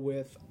go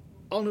with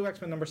All New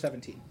X-Men number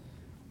 17.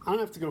 I don't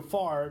have to go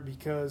far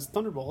because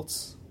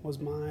Thunderbolts was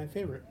my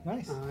favorite.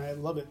 Nice. I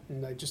love it,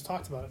 and I just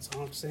talked about it, so I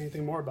don't have to say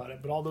anything more about it.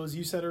 But all those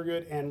you said are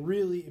good, and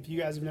really, if you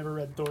guys have never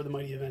read Thor the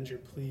Mighty Avenger,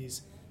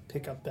 please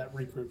pick up that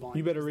reprint volume.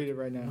 You better read it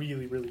right now.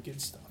 Really, really good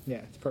stuff. Yeah,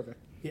 it's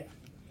perfect. Yeah.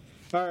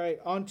 All right,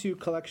 on to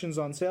collections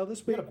on sale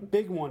this We week. got a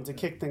big one to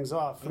kick things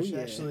off. We should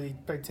yeah. actually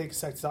take a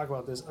sec to talk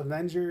about this.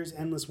 Avengers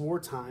Endless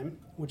Wartime,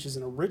 which is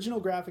an original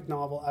graphic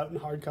novel out in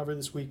hardcover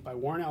this week by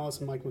Warren Ellis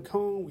and Mike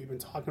McCone. We've been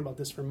talking about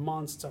this for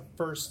months. It's our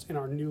first in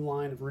our new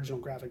line of original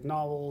graphic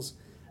novels.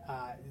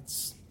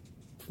 It's,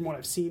 from what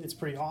I've seen, it's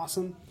pretty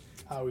awesome.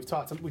 We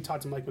talked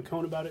to Mike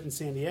McCone about it in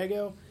San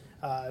Diego.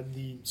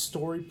 The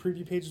story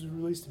preview pages we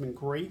released have been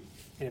great,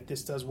 and if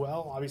this does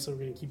well, obviously we're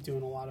going to keep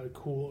doing a lot of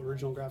cool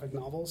original graphic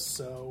novels,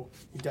 so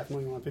you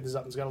definitely want to pick this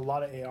up. It's got a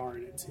lot of AR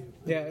in it, too.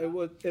 Yeah,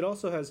 it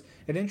also has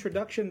an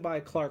introduction by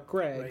Clark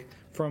Gregg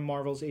from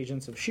Marvel's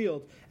Agents of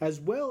S.H.I.E.L.D.,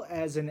 as well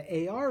as an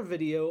AR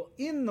video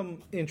in the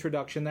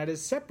introduction that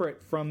is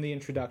separate from the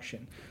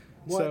introduction.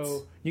 What?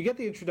 So you get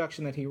the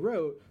introduction that he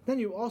wrote, then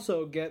you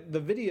also get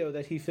the video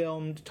that he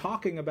filmed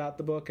talking about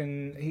the book,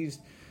 and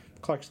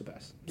Clark's the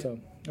best. Yeah. So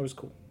it was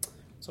cool.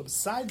 So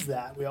besides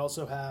that, we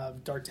also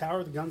have Dark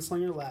Tower, The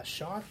Gunslinger, Last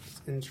Shot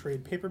in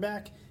trade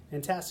paperback,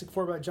 Fantastic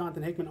Four by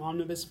Jonathan Hickman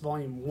Omnibus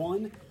Volume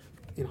 1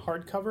 in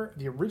hardcover,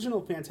 the original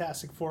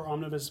Fantastic Four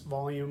Omnibus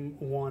Volume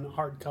 1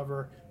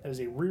 hardcover that is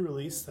a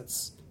re-release.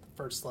 That's the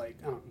first,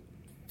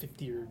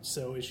 50 or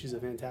so issues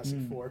of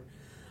Fantastic Four.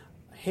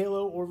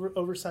 Halo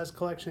Oversized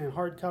Collection in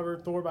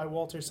hardcover, Thor by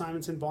Walter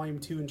Simonson Volume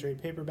 2 in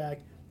trade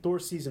paperback, Thor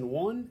Season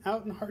 1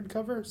 out in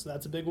hardcover, so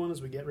that's a big one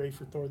as we get ready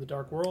for Thor the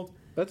Dark World.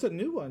 That's a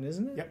new one,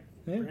 isn't it? Yep.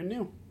 Yeah.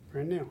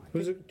 Brand new.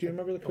 Who's it? Do you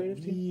remember the creative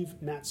team? I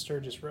believe Matt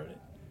Sturgis wrote it.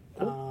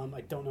 Cool.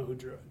 I don't know who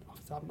drew it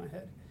off the top of my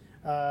head.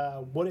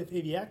 What If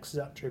AVX is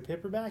out in trade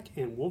paperback,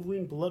 and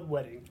Wolverine Blood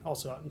Wedding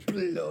also out in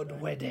trade Blood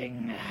paperback.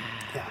 Wedding.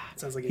 Yeah,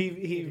 sounds like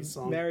he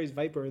song. marries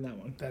Viper in that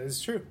one. That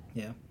is true.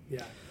 Yeah.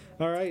 Yeah.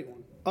 All right.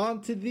 On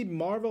to the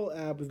Marvel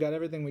app. We've got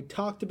everything we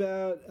talked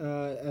about,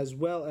 as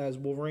well as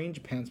Wolverine,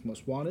 Japan's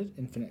Most Wanted,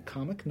 Infinite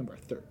Comic, number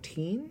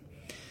 13.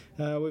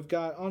 We've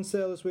got on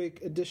sale this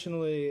week,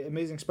 additionally,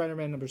 Amazing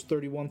Spider-Man numbers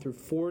 31 through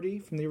 40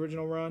 from the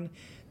original run,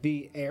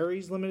 the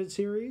Ares limited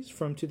series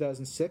from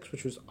 2006,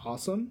 which was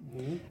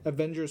awesome,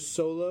 Avengers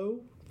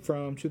Solo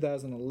from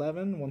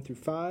 2011, 1 through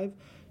 5,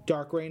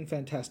 Dark Reign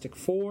Fantastic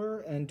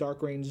Four, and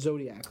Dark Reign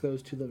Zodiac,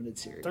 those two limited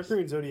series. Dark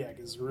Reign Zodiac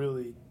is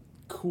really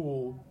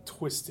cool,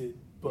 twisted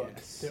book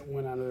that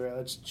went out of there.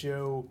 That's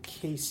Joe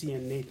Casey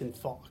and Nathan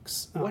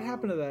Fox. What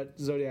happened to that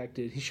Zodiac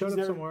dude? He showed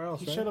up somewhere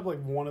else, He right? showed up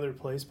one other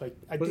place. But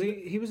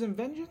he was in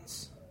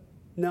Vengeance?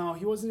 No,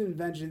 he wasn't in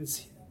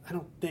Vengeance. I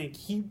don't think.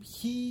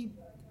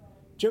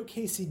 Joe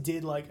Casey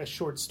did a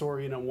short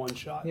story in a one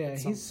shot. Yeah,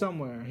 he's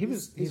somewhere.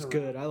 He's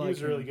good. I like him. He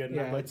was really good.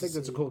 Yeah, I think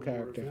that's a cool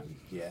character.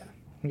 Yeah.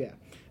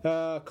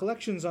 Yeah.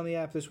 Collections on the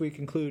app this week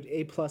include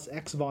A Plus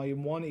X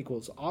Volume 1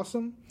 equals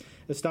Awesome,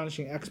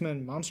 Astonishing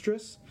X-Men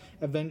Monstrous,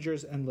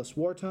 Avengers Endless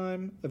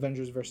Wartime,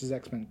 Avengers vs.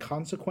 X-Men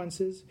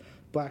Consequences,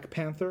 Black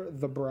Panther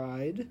The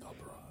Bride,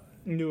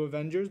 New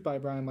Avengers by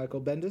Brian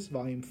Michael Bendis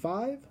Volume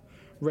 5,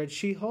 Red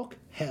She-Hulk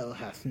Hell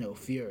Hath No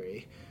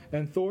Fury,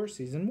 and Thor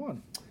Season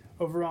 1.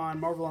 Over on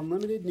Marvel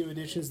Unlimited, new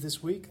editions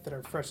this week that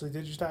are freshly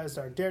digitized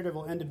are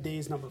Daredevil End of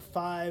Days number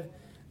 5,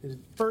 the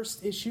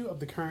first issue of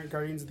the current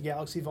Guardians of the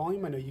Galaxy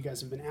volume. I know you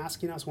guys have been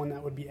asking us when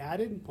that would be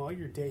added. Well,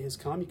 your day has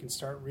come. You can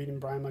start reading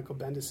Brian Michael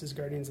Bendis'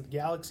 Guardians of the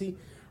Galaxy.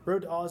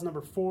 Road to Oz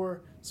number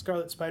 4,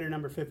 Scarlet Spider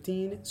number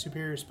 15,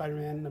 Superior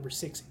Spider-Man number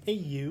 6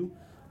 AU,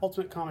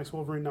 Ultimate Comics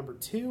Wolverine number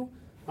 2,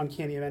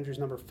 Uncanny Avengers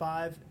number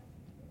 5,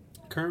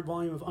 current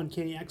volume of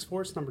Uncanny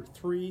X-Force number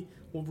 3,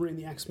 Wolverine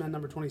the X-Men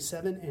number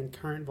 27, and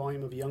current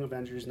volume of Young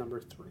Avengers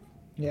number 3.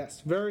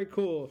 Yes, very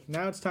cool.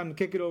 Now it's time to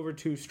kick it over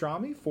to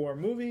Strami for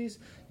movies,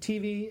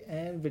 TV,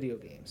 and video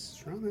games.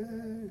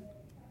 Strami.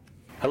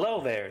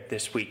 Hello there,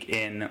 this week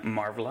in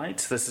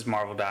Marvelites. This is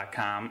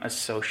Marvel.com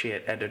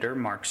Associate Editor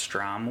Mark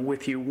Strom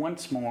with you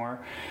once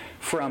more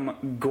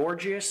from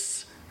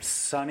gorgeous,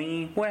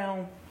 sunny,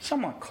 well,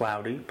 somewhat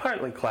cloudy,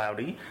 partly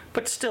cloudy,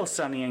 but still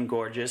sunny and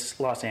gorgeous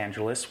Los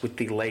Angeles with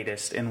the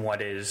latest in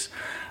what is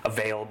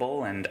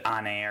available and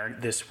on air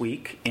this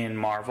week in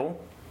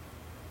Marvel.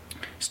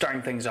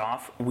 Starting things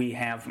off, we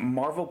have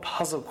Marvel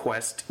Puzzle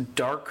Quest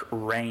Dark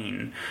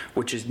Reign,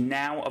 which is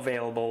now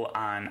available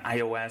on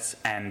iOS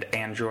and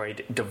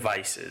Android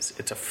devices.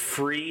 It's a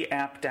free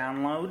app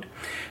download,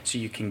 so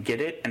you can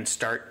get it and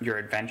start your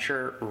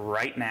adventure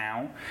right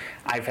now.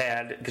 I've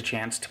had the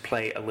chance to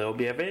play a little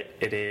bit of it.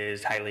 It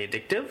is highly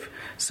addictive,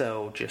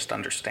 so just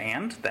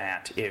understand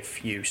that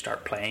if you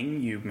start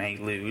playing, you may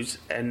lose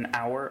an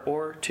hour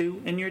or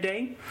two in your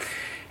day.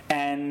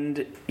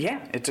 And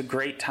yeah, it's a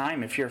great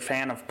time if you're a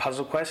fan of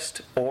Puzzle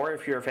Quest, or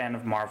if you're a fan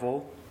of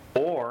Marvel,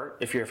 or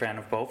if you're a fan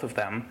of both of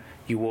them,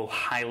 you will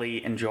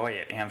highly enjoy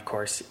it. And of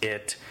course,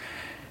 it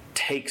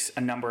takes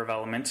a number of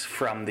elements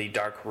from the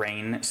Dark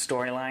Reign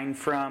storyline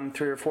from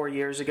 3 or 4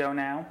 years ago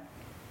now.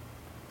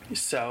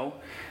 So,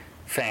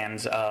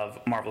 fans of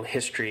Marvel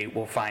history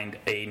will find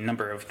a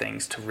number of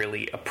things to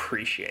really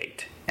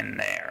appreciate in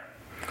there.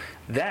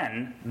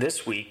 Then,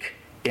 this week,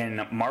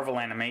 in Marvel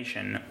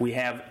Animation, we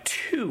have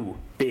 2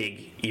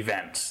 big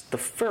events. The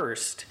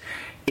first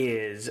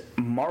is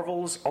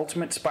Marvel's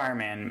Ultimate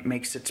Spider-Man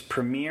makes its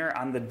premiere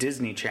on the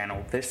Disney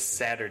Channel this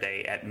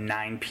Saturday at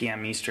 9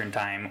 p.m. Eastern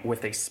Time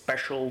with a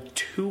special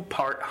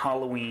 2-part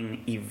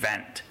Halloween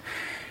event.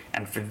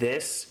 And for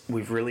this,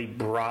 we've really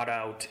brought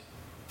out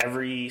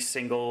every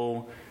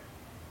single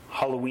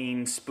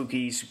Halloween,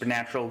 spooky,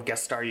 supernatural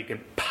guest star you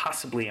can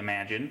possibly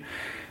imagine.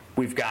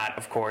 We've got,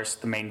 of course,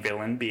 the main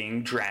villain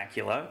being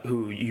Dracula,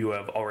 who you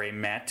have already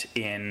met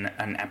in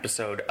an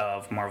episode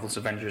of Marvel's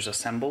Avengers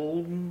Assemble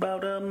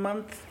about a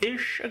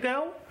month-ish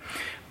ago.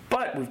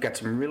 But we've got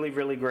some really,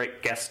 really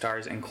great guest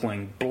stars,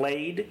 including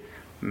Blade,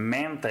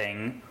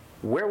 Man-Thing,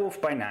 Werewolf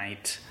by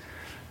Night,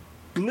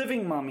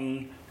 Living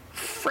Mummy,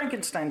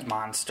 Frankenstein's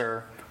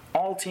Monster,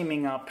 all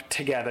teaming up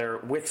together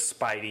with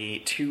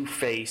Spidey to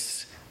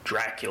face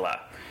Dracula.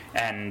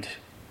 And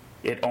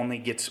it only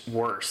gets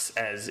worse,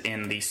 as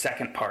in the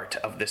second part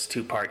of this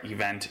 2-part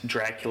event,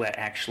 Dracula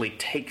actually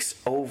takes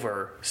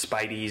over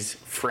Spidey's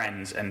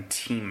friends and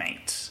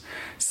teammates.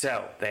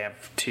 So, they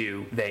have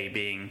they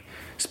being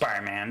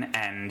Spider-Man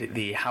and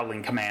the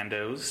Howling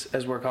Commandos,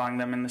 as we're calling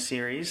them in the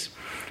series,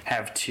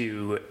 have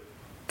to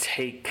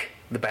take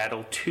the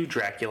battle to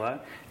Dracula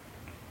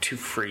to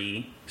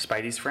free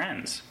Spidey's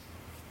friends.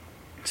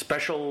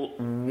 Special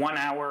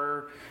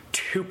 1-hour,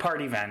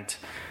 2-part event,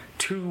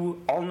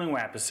 2 all-new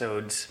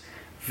episodes.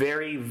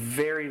 Very,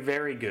 very,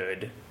 very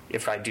good,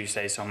 if I do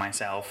say so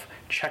myself.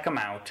 Check them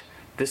out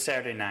this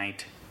Saturday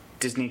night,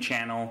 Disney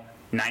Channel,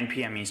 9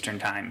 p.m. Eastern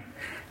Time.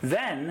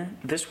 Then,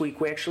 this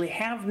week, we actually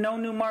have no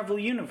new Marvel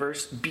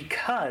Universe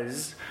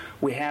because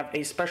we have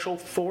a special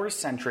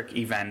Thor-centric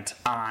event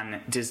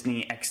on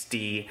Disney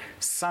XD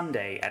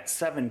Sunday at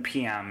 7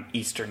 p.m.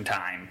 Eastern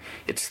Time.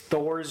 It's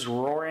Thor's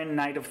Roaring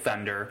Night of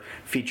Thunder,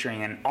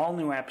 featuring an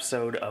all-new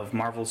episode of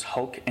Marvel's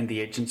Hulk and the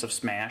Agents of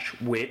Smash,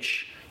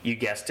 which, you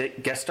guessed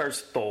it, guest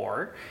stars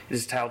Thor. It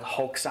is titled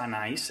Hulk's on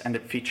Ice, and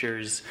it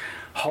features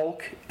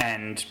Hulk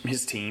and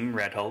his team,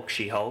 Red Hulk,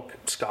 She-Hulk,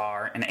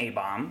 Scar, and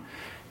A-Bomb,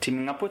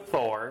 teaming up with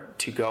Thor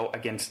to go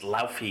against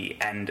Laufey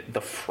and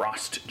the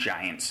Frost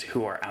Giants,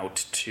 who are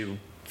out to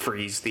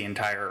freeze the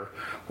entire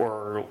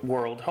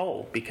world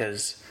whole,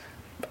 because,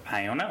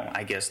 I don't know,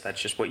 I guess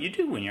that's just what you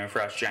do when you're a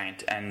Frost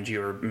Giant, and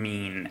you're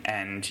mean,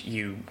 and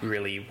you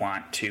really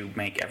want to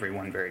make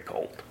everyone very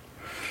cold.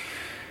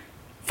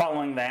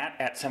 Following that,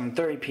 at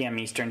 7:30 p.m.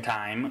 Eastern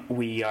Time,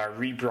 we are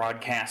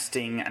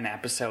rebroadcasting an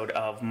episode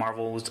of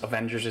Marvel's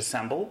Avengers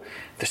Assemble,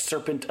 The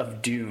Serpent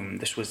of Doom.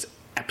 This was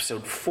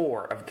episode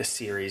 4 of the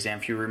series,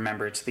 and if you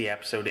remember, it's the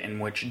episode in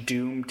which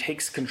Doom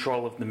takes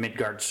control of the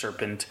Midgard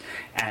Serpent,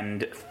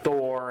 and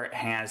Thor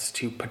has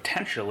to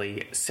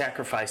potentially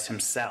sacrifice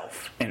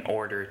himself in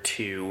order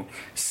to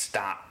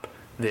stop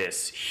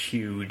this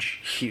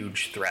huge,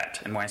 huge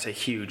threat. And when I say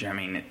huge, I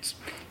mean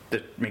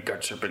the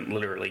Midgard Serpent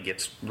literally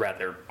gets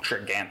rather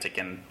gigantic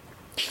and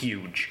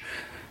huge.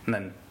 And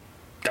then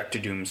Dr.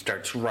 Doom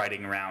starts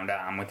riding around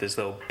with his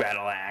little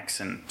battle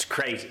axe, and it's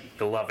crazy.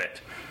 You'll love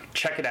it.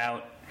 Check it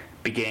out,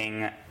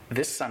 beginning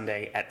this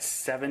Sunday at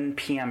 7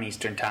 p.m.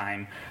 Eastern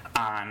Time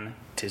on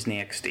Disney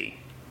XD.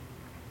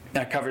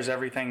 That covers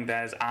everything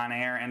that is on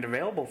air and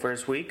available for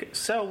this week.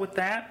 So with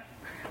that,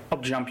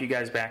 I'll jump you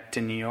guys back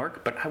to New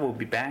York, but I will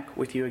be back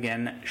with you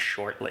again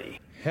shortly.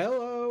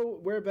 Hello,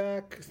 we're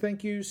back.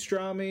 Thank you,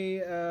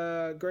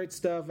 Strami. Great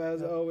stuff,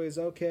 as always.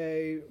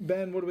 Okay,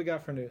 Ben, what do we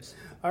got for news?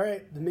 All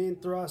right, the main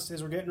thrust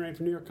is we're getting ready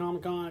for New York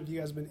Comic Con. If you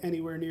guys have been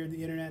anywhere near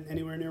the internet,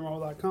 anywhere near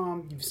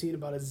Marvel.com, you've seen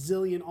about a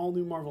zillion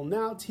all-new Marvel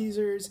Now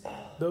teasers.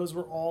 Those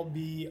will all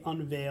be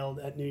unveiled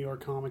at New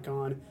York Comic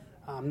Con.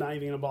 I'm not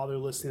even going to bother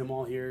listing them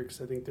all here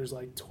because I think there's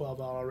like 12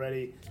 out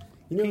already.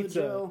 You know Pizza.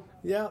 the drill.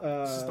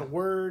 Yeah, it's just a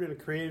word and a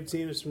creative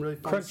team. There's some really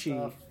fun Crunchy.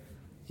 stuff.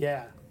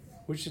 Yeah,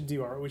 we should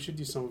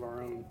do some of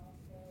our own.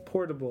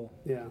 Portable.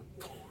 Yeah,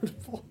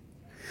 portable.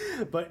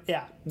 But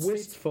yeah,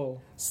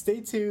 Wistful.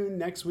 Stay tuned.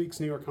 Next week's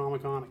New York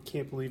Comic Con. I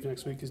can't believe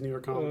next week is New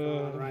York Comic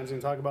Con. Ryan's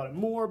going to talk about it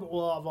more, but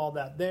we'll have all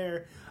that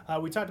there.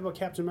 We talked about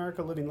Captain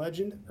America: Living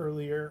Legend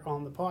earlier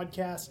on the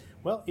podcast.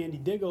 Well, Andy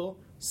Diggle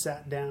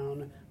sat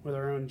down with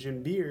our own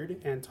Jim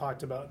Beard and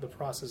talked about the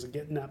process of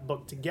getting that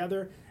book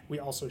together. We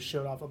also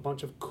showed off a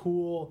bunch of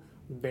cool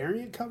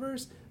variant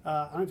covers.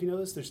 I don't know if you know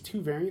this, there's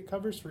 2 variant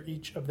covers for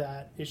each of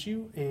that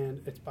issue,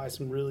 and it's by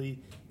some really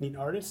neat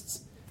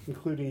artists,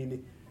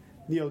 including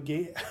Neil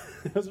Gaiman.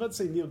 I was about to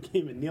say Neil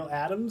Gaiman. Neil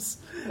Adams.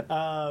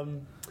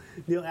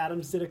 Neil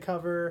Adams did a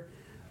cover.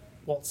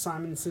 Walt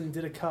Simonson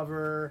did a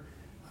cover.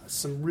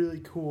 Some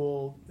really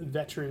cool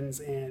veterans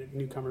and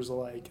newcomers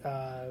alike.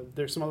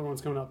 There's some other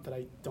ones coming up that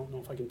I don't know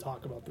if I can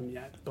talk about them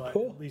yet, but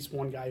cool. At least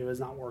one guy who has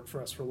not worked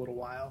for us for a little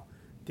while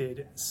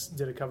did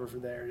a cover for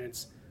there, and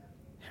it's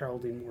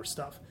heralding more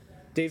stuff.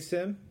 Dave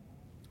Sim?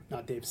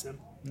 Not Dave Sim.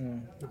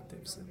 Not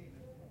Dave Sim.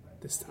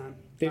 This time.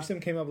 Dave Sim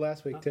came up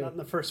last week, too. Not in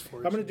the first 4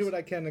 I'm going to do issues. what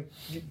I can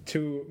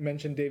to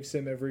mention Dave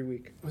Sim every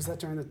week. Was that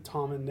during the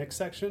Tom and Nick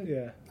section?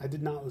 Yeah. I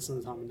did not listen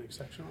to the Tom and Nick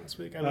section last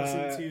week. I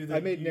listened to the... I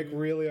made Nick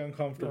really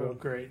uncomfortable. Oh,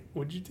 great.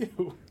 What'd you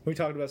do? We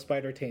talked about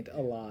Spider Taint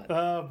a lot.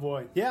 Oh,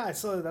 boy. Yeah, I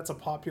saw that's a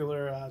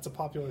popular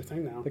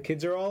thing now. The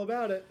kids are all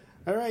about it.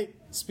 All right.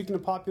 Speaking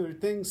of popular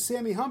things,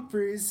 Sammy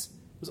Humphries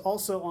was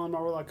also on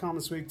Marvel.com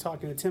this week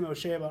talking to Tim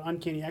O'Shea about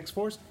Uncanny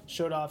X-Force.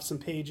 Showed off some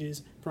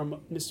pages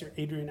from Mr.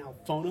 Adrian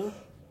Alfona.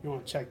 You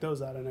want to check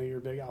those out. I know you're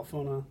a big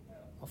Alfona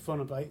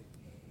fight.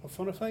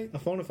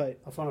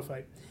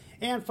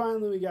 And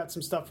finally, we got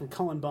some stuff from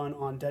Cullen Bunn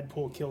on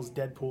Deadpool Kills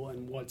Deadpool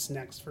and what's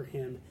next for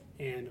him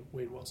and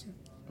Wade Wilson.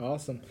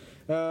 Awesome.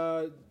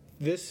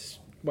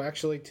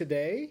 Actually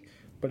today,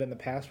 but in the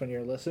past when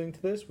you're listening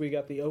to this, we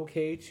got the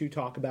okay to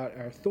talk about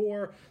our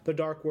Thor, The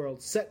Dark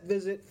World set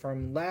visit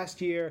from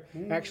last year.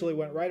 Actually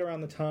went right around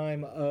the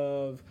time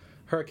of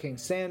Hurricane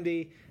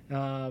Sandy.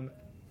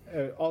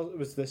 It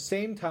was the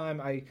same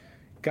time I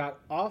got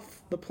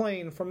off the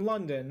plane from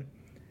London,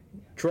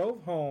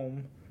 drove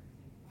home,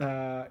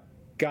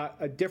 got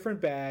a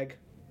different bag,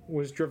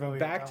 was driven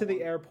back to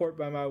the airport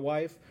by my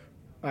wife.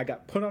 I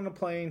got put on a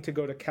plane to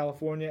go to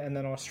California and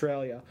then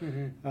Australia.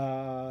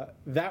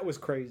 That was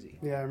crazy.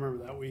 Yeah, I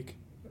remember that week.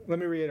 Let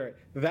me reiterate.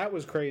 That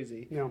was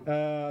crazy. Yeah.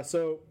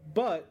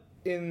 But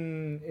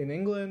in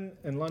England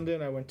and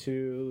London, I went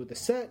to the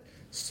set,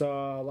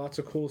 saw lots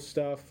of cool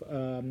stuff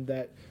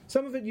that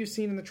some of it you've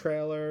seen in the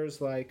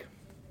trailers, like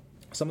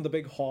some of the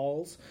big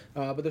halls,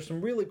 but there's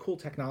some really cool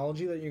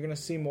technology that you're going to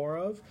see more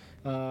of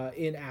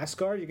in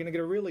Asgard. You're going to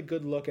get a really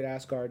good look at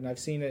Asgard, and I've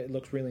seen it. It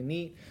looks really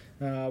neat.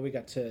 We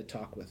got to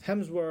talk with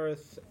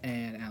Hemsworth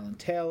and Alan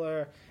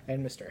Taylor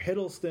and Mr.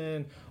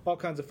 Hiddleston, all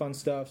kinds of fun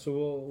stuff.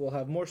 So we'll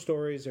have more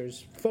stories.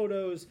 There's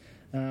photos.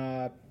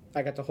 I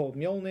got to hold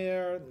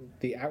Mjolnir,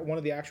 one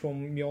of the actual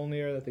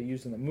Mjolnir that they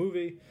used in the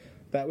movie.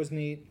 That was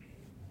neat.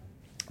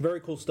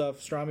 Very cool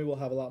stuff. Strami will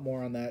have a lot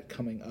more on that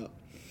coming up.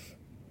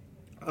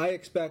 I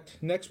expect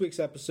next week's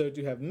episode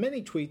to have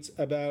many tweets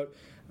about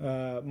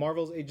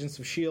Marvel's Agents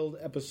of S.H.I.E.L.D.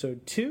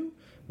 Episode 2,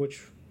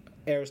 which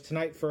airs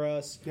tonight for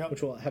us,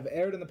 which will have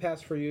aired in the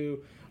past for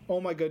you.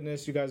 Oh my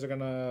goodness, you guys are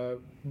going to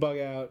bug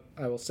out.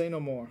 I will say no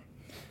more.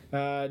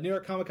 New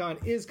York Comic Con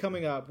is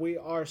coming up. We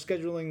are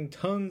scheduling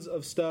tons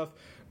of stuff.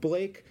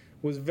 Blake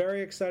was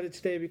very excited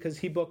today because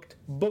he booked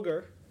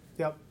Booger.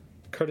 Yep.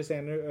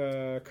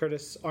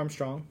 Curtis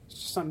Armstrong. It's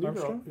just on New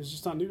Girl. It was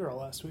just on New Girl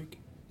last week.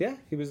 Yeah,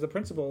 he was the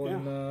principal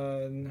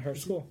in her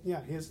school.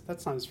 Yeah,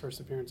 that's not his first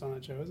appearance on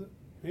that show, is it?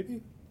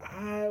 Maybe?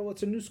 Well,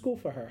 it's a new school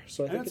for her,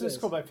 so I think it's a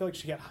school, but I feel like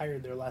she got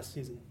hired there last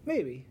season.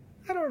 Maybe.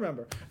 I don't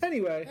remember.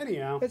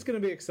 Anyhow. It's going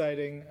to be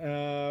exciting.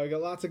 We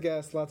got lots of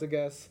guests,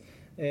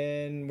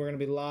 and we're going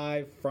to be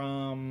live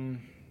from,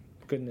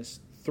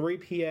 3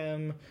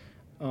 p.m.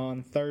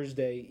 on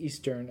Thursday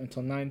Eastern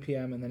until 9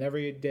 p.m., and then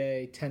every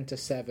day 10 to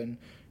 7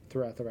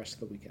 throughout the rest of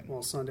the weekend.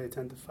 Well, Sunday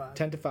 10 to 5.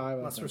 10 to 5.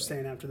 Unless we're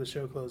staying after the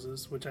show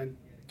closes, which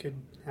could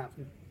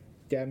happen.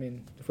 Yeah, I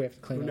mean, if we have to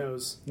clean Who up. Who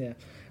knows? Yeah.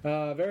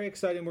 Very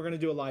exciting. We're going to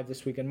do a live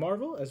this week in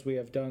Marvel, as we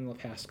have done the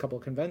past couple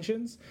of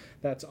conventions.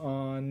 That's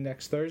on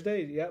next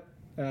Thursday. Yep.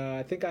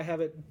 I think I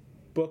have it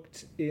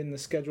booked in the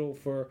schedule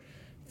for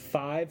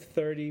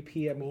 5:30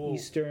 p.m.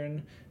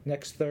 Eastern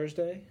next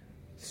Thursday.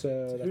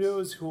 So who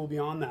knows who will be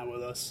on that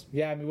with us?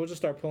 Yeah, I mean, we'll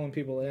just start pulling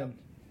people in.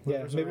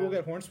 Yeah, maybe we'll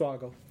get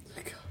Hornswoggle.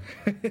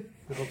 I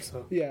hope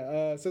so.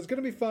 Yeah, so it's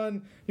going to be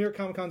fun. New York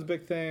Comic Con's a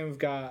big thing. We've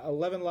got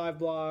 11 live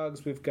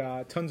blogs. We've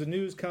got tons of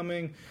news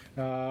coming.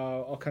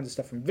 All kinds of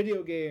stuff from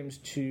video games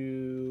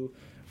to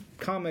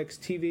comics,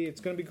 TV. It's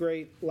going to be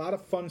great. A lot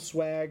of fun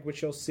swag,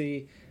 which you'll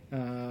see.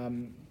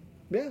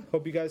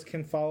 Hope you guys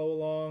can follow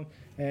along.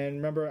 And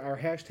remember, our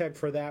hashtag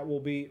for that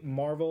will be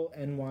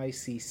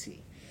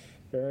MarvelNYCC.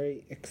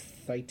 Very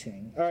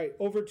exciting. All right,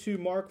 over to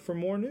Mark for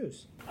more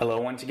news.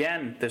 Hello once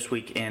again. This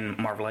week in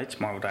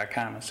Marvelites,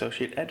 Marvel.com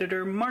associate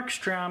editor Mark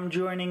Strom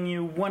joining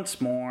you once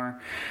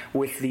more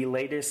with the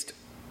latest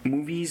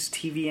movies,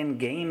 TV, and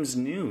games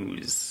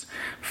news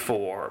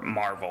for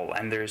Marvel.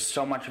 And there's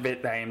so much of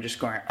it that I am just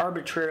going to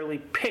arbitrarily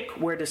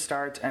pick where to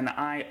start, and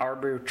I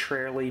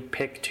arbitrarily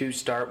pick to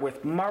start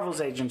with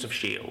Marvel's Agents of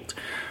S.H.I.E.L.D.,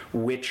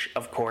 which,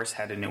 of course,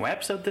 had a new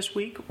episode this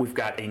week. We've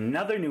got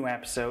another new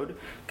episode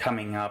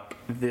coming up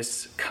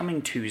this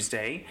coming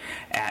Tuesday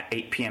at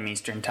 8 p.m.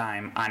 Eastern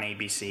Time on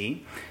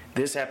ABC.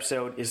 This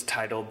episode is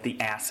titled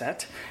The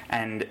Asset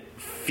and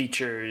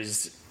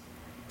features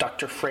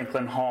Dr.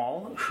 Franklin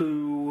Hall,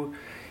 who,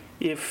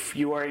 if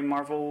you are a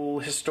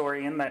Marvel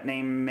historian, that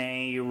name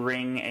may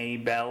ring a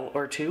bell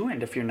or two,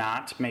 and if you're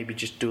not, maybe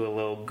just do a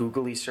little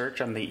googly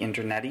search on the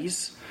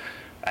interneties.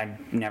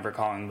 I'm never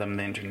calling them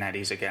the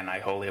interneties again. I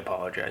wholly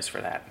apologize for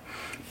that.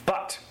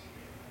 But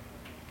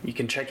you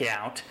can check it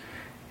out.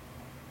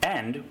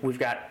 And we've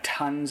got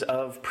tons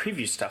of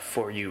preview stuff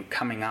for you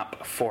coming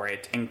up for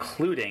it,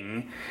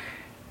 including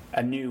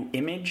a new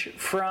image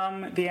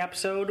from the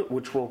episode,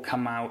 which will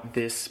come out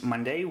this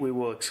Monday. We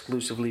will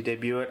exclusively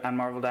debut it on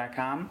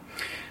Marvel.com.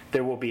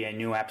 There will be a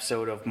new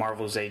episode of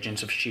Marvel's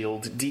Agents of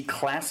S.H.I.E.L.D.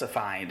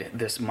 Declassified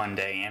this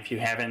Monday. And if you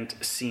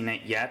haven't seen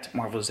it yet,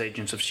 Marvel's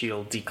Agents of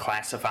S.H.I.E.L.D.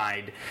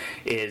 Declassified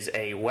is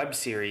a web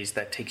series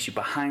that takes you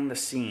behind the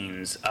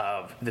scenes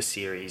of the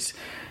series.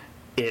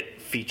 It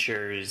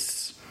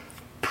features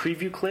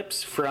preview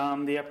clips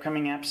from the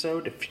upcoming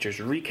episode. It features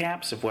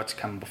recaps of what's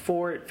come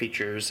before. It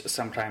features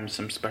sometimes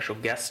some special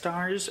guest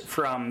stars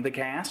from the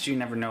cast. You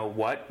never know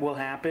what will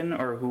happen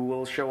or who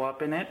will show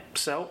up in it.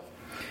 So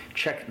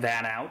check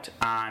that out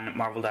on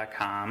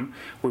Marvel.com.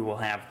 We will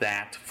have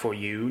that for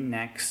you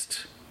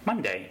next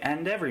Monday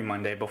and every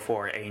Monday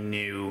before a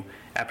new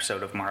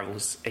episode of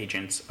Marvel's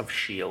Agents of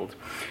S.H.I.E.L.D.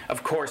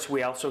 Of course,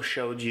 we also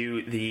showed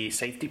you the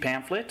safety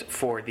pamphlet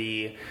for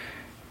the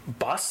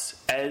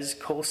bus, as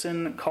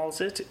Coulson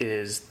calls it,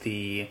 is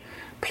the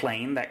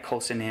plane that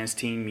Coulson and his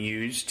team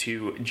used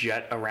to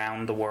jet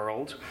around the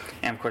world.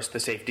 And of course,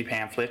 the safety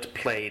pamphlet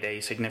played a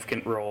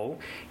significant role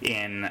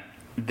in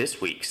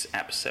this week's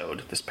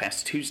episode, this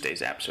past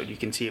Tuesday's episode. You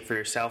can see it for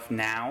yourself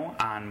now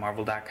on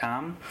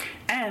Marvel.com.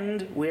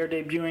 And we're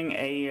debuting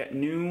a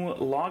new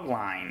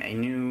logline, a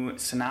new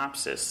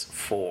synopsis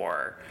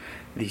for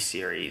the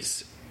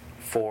series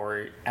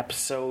for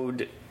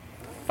episode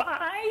 5,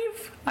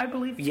 I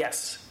believe.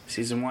 Yes,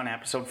 Season 1,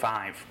 Episode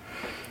 5.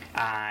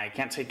 I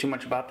can't say too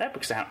much about that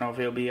because I don't know if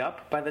it'll be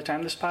up by the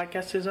time this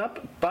podcast is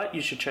up, but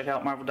you should check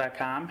out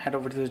Marvel.com, head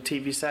over to the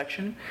TV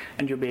section,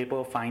 and you'll be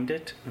able to find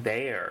it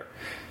there.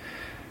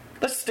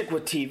 Let's stick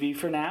with TV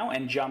for now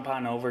and jump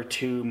on over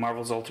to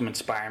Marvel's Ultimate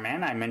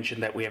Spider-Man. I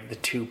mentioned that we have the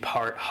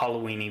 2-part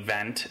Halloween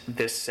event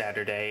this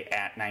Saturday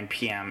at 9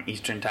 p.m.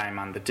 Eastern Time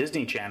on the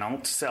Disney Channel.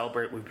 To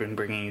celebrate, we've been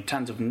bringing you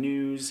tons of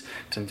news,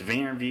 tons of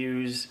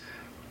interviews,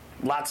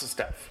 lots of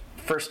stuff.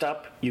 First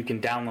up, you can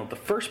download the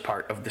first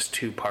part of this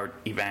 2-part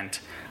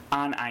event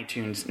on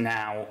iTunes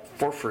now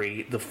for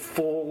free. The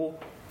full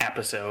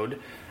episode,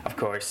 of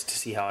course, to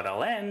see how it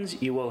all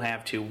ends, you will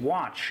have to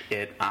watch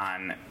it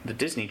on the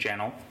Disney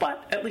Channel,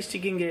 but at least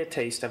you can get a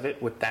taste of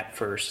it with that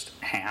first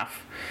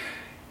half.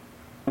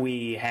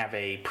 We have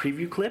a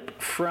preview clip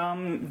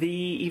from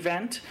the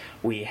event.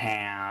 We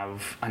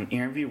have an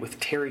interview with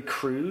Terry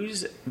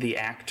Crews, the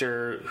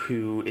actor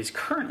who is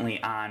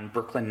currently on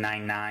Brooklyn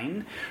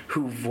Nine-Nine,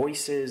 who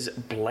voices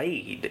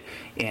Blade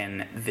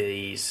in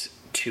these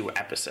 2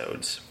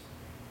 episodes.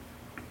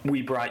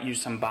 We brought you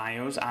some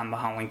bios on the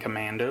Howling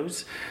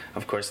Commandos.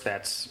 Of course,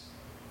 that's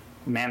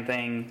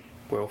Man-Thing,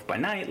 Werewolf by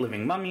Night,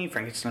 Living Mummy,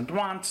 Frankenstein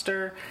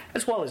Monster,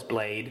 as well as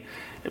Blade.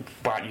 It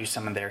brought you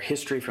some of their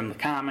history from the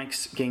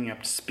comics, getting you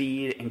up to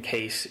speed in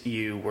case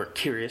you were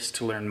curious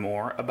to learn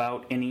more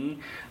about any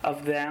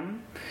of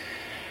them.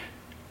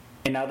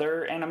 In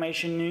other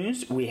animation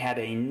news, we had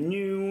a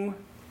new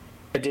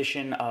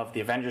edition of the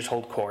Avengers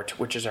Hold Court,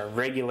 which is our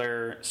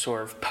regular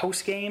sort of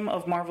post-game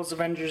of Marvel's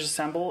Avengers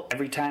Assemble.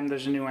 Every time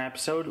there's a new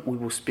episode, we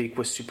will speak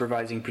with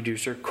supervising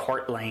producer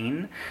Court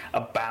Lane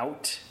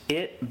about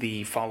it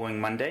the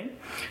following Monday.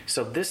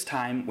 So this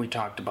time, we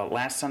talked about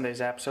last Sunday's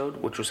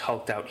episode, which was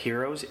Hulked Out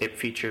Heroes. It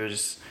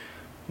features,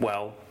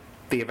 well,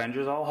 the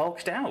Avengers all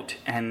hulked out,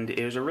 and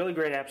it was a really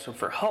great episode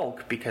for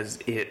Hulk because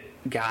it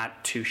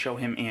got to show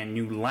him in a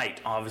new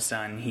light. All of a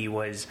sudden, he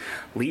was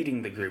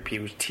leading the group. He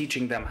was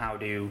teaching them how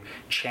to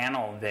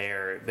channel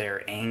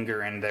their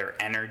anger and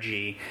their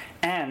energy,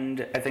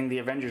 and I think the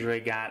Avengers really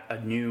got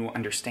a new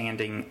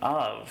understanding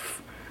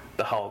of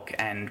the Hulk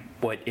and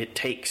what it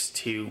takes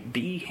to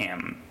be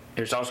him.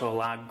 There's also a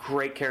lot of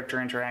great character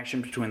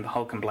interaction between the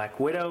Hulk and Black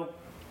Widow.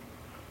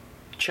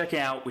 Check it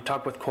out. We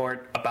talked with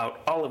Court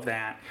about all of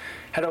that.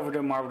 Head over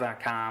to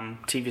Marvel.com,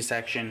 TV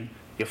section.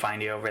 You'll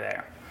find it over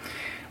there.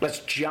 Let's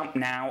jump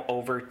now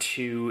over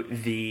to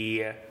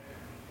the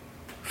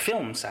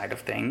film side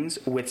of things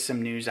with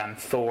some news on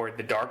Thor: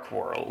 The Dark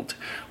World.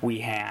 We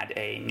had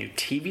a new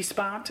TV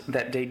spot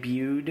that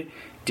debuted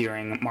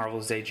during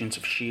Marvel's Agents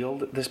of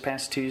S.H.I.E.L.D. this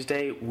past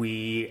Tuesday.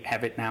 We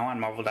have it now on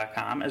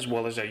Marvel.com as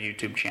well as our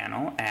YouTube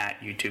channel at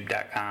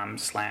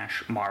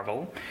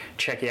youtube.com/Marvel.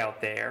 Check it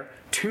out there.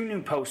 2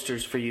 new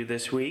posters for you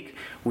this week.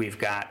 We've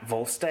got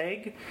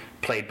Volstagg,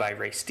 played by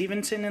Ray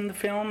Stevenson in the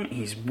film.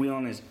 He's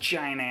wielding his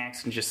giant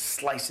axe and just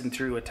slicing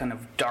through a ton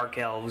of dark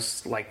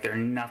elves like they're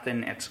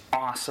nothing. It's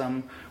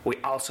awesome. We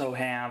also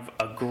have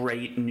a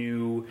great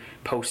new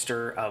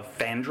poster of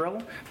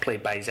Fandral,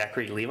 played by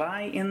Zachary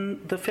Levi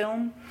in the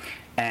film.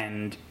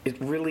 And it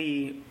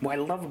really, what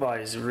I love about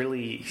it is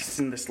really, he's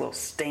in this little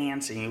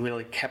stance and he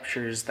really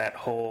captures that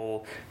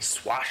whole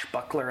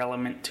swashbuckler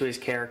element to his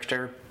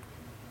character.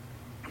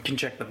 You can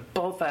check them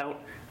both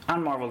out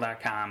on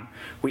Marvel.com.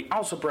 We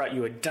also brought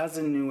you a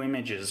dozen new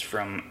images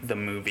from the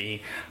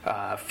movie,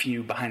 a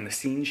few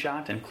behind-the-scenes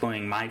shots,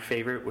 including my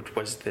favorite, which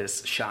was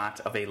this shot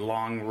of a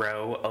long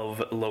row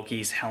of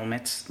Loki's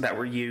helmets that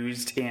were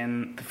used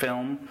in the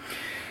film,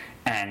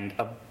 and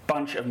a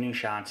bunch of new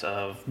shots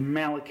of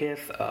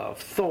Malekith, of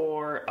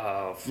Thor,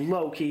 of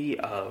Loki,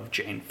 of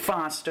Jane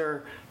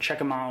Foster. Check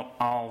them out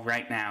all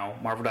right now,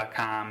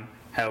 Marvel.com.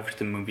 Head over to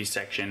the movie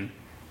section.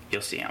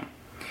 You'll see them.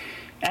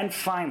 And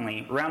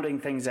finally, rounding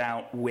things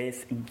out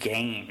with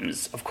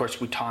games. Of course,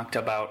 we talked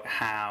about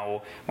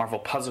how Marvel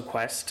Puzzle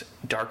Quest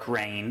Dark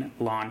Reign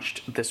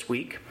launched this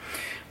week.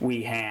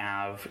 We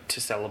have,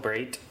 to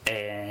celebrate,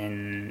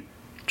 a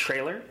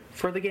trailer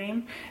for the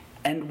game.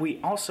 And we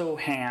also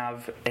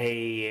have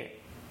a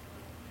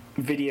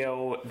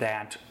video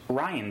that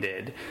Ryan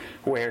did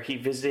where he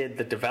visited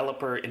the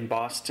developer in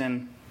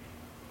Boston.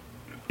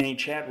 And he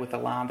chatted with a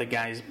lot of the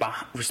guys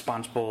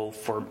responsible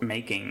for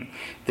making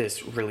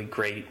this really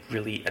great,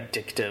 really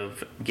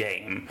addictive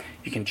game.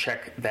 You can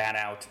check that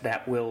out.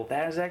 That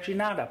is actually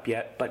not up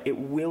yet, but it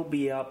will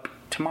be up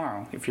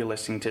tomorrow. If you're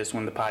listening to this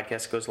when the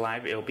podcast goes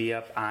live, it'll be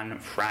up on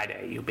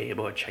Friday. You'll be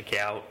able to check it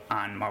out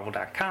on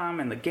Marvel.com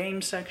in the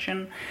game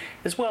section,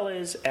 as well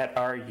as at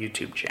our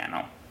YouTube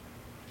channel.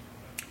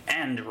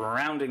 And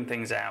rounding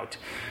things out,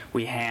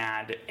 we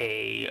had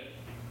a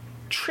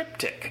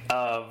triptych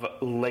of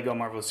Lego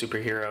Marvel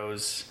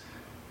Superheroes.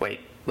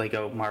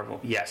 Lego Marvel.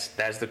 Yes,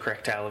 that's the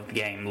correct title of the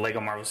game. Lego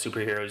Marvel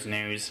Superheroes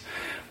news.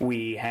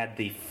 We had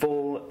the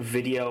full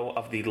video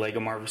of the Lego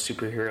Marvel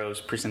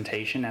Superheroes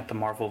presentation at the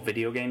Marvel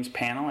Video Games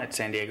panel at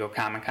San Diego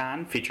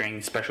Comic-Con,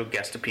 featuring special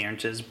guest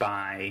appearances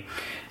by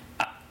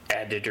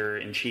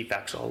Editor-in-Chief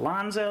Axel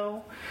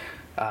Alonso,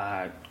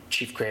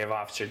 Chief Creative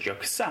Officer Joe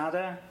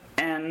Quesada,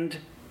 and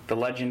the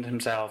legend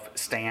himself,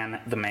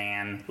 Stan the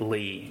Man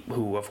Lee,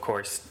 who, of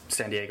course,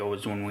 San Diego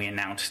was when we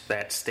announced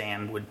that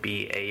Stan would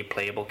be a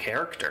playable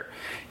character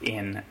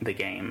in the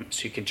game.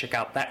 So you can check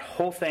out that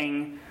whole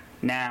thing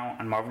now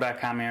on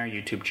Marvel.com and our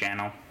YouTube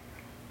channel.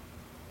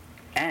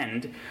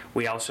 And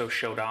we also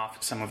showed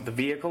off some of the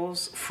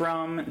vehicles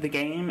from the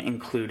game,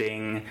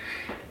 including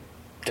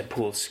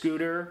Deadpool's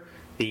scooter,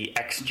 the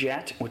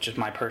X-Jet, which is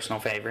my personal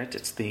favorite.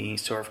 It's the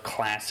sort of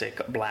classic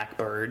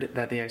Blackbird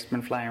that the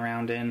X-Men fly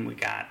around in. We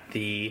got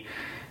the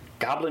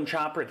Goblin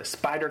Chopper, the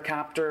Spider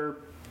Copter.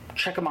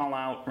 Check them all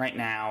out right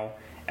now,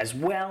 as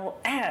well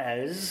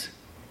as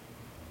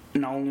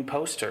an all-new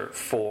poster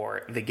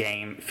for the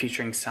game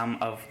featuring some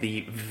of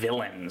the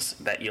villains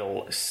that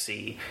you'll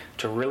see.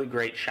 It's a really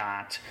great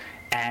shot.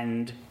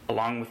 And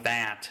along with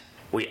that,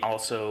 we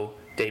also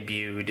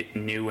debuted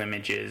new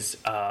images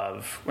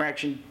of...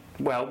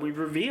 we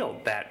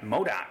revealed that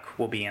MODOK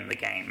will be in the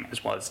game,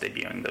 as well as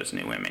debuting those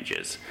new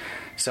images.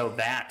 So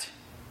that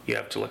you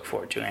have to look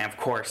forward to. And of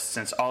course,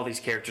 since all these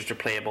characters are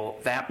playable,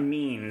 that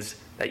means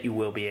that you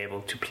will be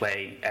able to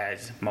play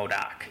as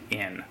MODOK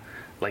in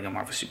LEGO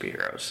Marvel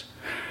Superheroes.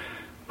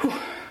 Whew.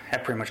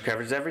 That pretty much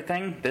covers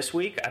everything this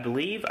week, I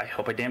believe. I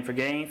hope I didn't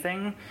forget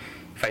anything.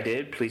 If I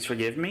did, please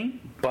forgive me.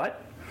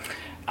 But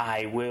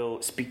I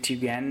will speak to you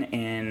again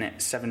in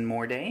 7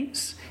 more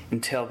days.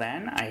 Until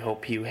then, I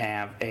hope you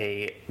have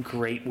a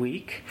great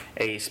week,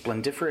 a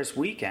splendiferous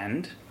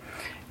weekend,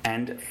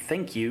 and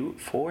thank you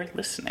for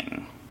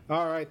listening.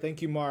 All right,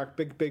 thank you, Mark.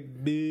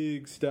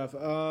 Big stuff.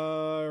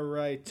 All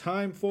right,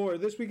 time for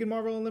This Week in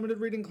Marvel Unlimited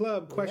Reading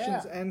Club,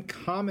 questions and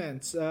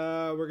comments.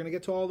 We're going to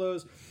get to all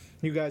those.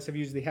 You guys have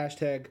used the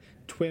hashtag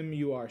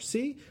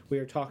TWIMURC. We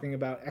are talking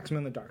about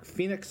X-Men the Dark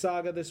Phoenix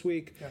saga this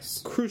week.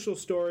 Yes. Crucial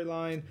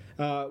storyline.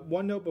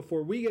 One note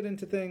before we get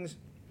into things.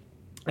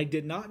 I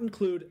did not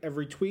include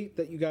every tweet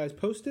that you guys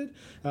posted.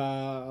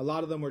 A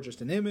lot of them were just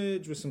an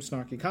image with some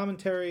snarky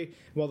commentary.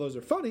 While those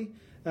are funny,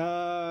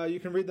 you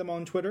can read them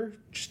on Twitter.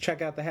 Just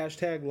check out the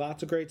hashtag.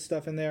 Lots of great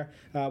stuff in there.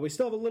 We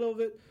still have a little of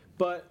it,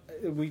 but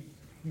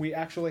we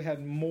actually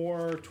had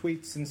more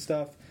tweets and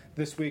stuff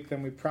this week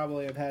than we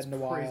probably have had in a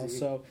while.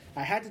 So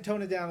I had to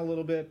tone it down a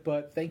little bit,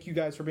 but thank you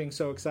guys for being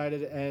so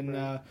excited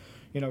and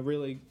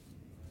really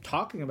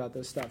talking about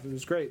this stuff. It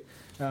was great.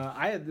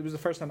 It was the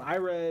first time I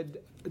read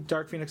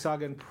Dark Phoenix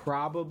Saga in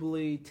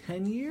probably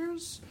 10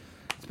 years.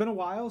 It's been a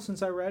while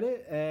since I read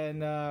it,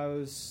 and it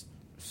was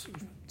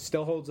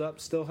still holds up,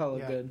 still hella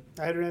good.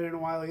 I hadn't read it in a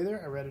while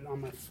either. I read it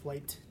on my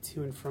flight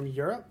to and from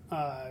Europe,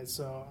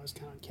 so I was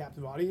kind of a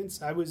captive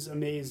audience. I was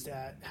amazed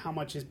at how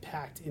much is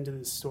packed into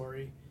this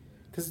story,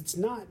 because it's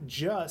not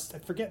just, I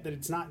forget that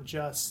it's not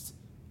just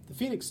the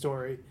Phoenix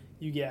story.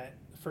 You get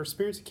the first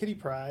appearance of Kitty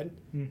Pryde,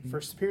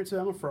 first appearance of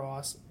Emma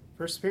Frost,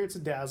 first appearance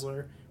of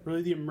Dazzler,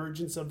 really the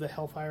emergence of the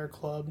Hellfire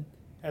Club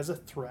as a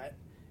threat,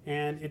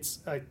 and it's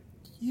a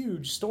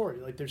huge story.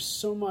 Like, there's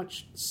so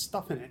much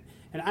stuff in it.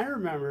 And I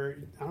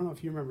remember, I don't know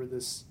if you remember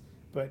this,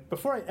 but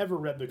before I ever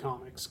read the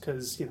comics,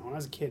 because, you know, when I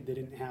was a kid, they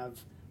didn't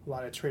have a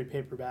lot of trade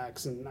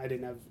paperbacks, and I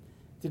didn't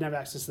have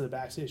access to the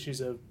back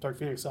issues of Dark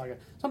Phoenix Saga.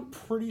 So I'm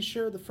pretty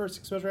sure the first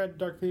exposure I had to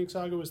Dark Phoenix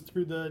Saga was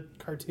through the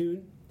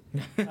cartoon,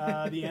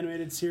 the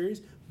animated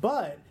series.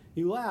 But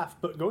you laugh,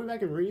 but going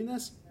back and reading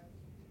this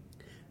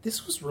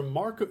was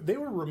remarkable. They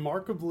were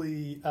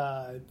remarkably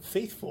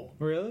faithful.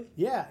 Really?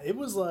 Yeah, it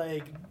was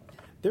like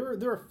there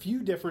were a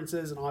few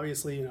differences, and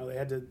obviously, you know, they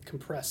had to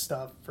compress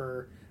stuff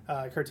for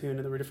cartoon, and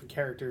there were different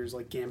characters,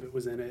 like Gambit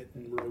was in it,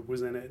 and Rogue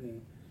was in it,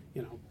 and,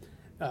 you know,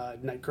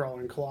 Nightcrawler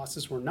and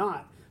Colossus were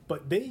not.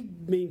 But they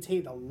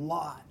maintained a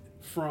lot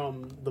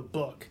from the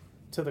book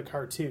to the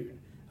cartoon,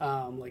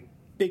 like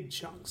big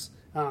chunks.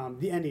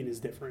 The ending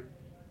is different,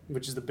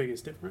 which is the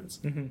biggest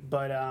difference. Mm-hmm.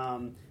 But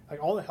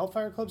like all the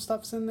Hellfire Club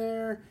stuff's in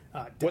there.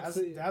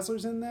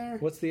 Dazzler's in there.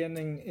 What's the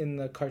ending in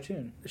the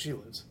cartoon? She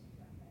lives.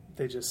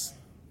 They just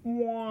she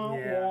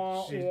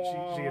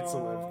gets to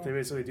live. They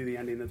basically do the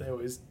ending that they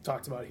always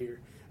talked about here.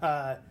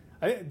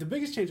 The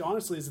biggest change,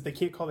 honestly, is that they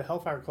can't call the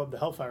Hellfire Club the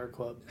Hellfire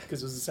Club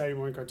because it was a Saturday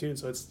morning cartoon,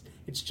 so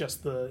it's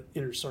just the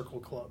Inner Circle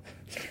Club.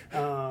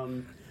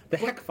 The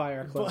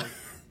Heckfire Club.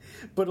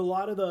 But a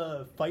lot of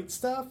the fight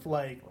stuff,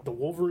 like the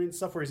Wolverine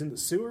stuff where he's in the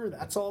sewer,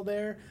 that's all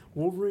there.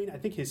 Wolverine, I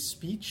think his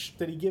speech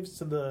that he gives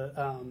to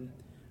the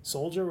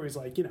soldier where he's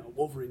like, you know,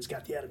 Wolverine's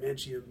got the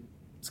adamantium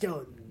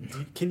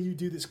skeleton. Can you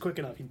do this quick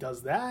enough? He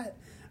does that.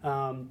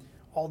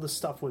 All the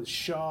stuff with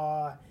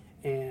Shaw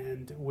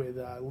and with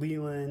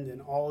Leland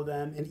and all of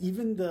them. And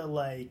even the,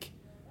 like,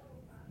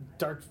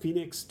 Dark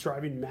Phoenix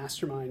driving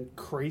Mastermind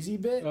crazy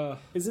bit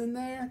is in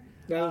there.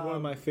 That was one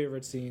of my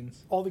favorite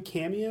scenes. All the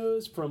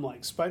cameos from,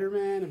 like,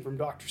 Spider-Man and from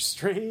Doctor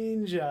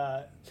Strange.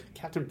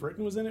 Captain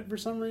Britain was in it for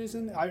some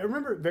reason. I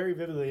remember it very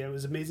vividly. It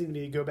was amazing to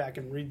me to go back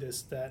and read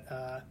this.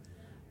 That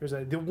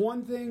the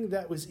one thing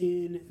that was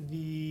in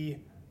the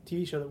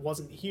TV show that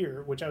wasn't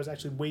here, which I was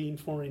actually waiting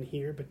for in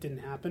here but didn't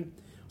happen,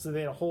 was that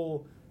they had a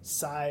whole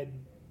side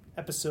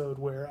episode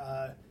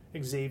where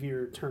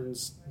Xavier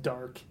turns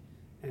dark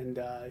and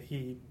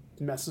he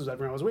messes with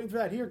everyone. I was waiting for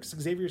that here because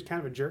Xavier's kind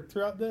of a jerk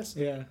throughout this.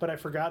 Yeah. But I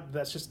forgot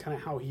that's just kind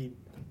of how he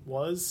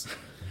was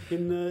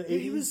in the 80s.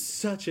 He was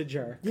such a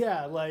jerk.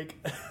 Yeah, like,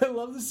 I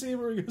love the scene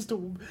where he goes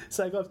to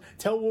Cyclops,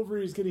 tell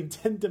Wolverine he's getting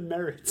 10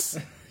 demerits.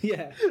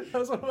 Yeah. That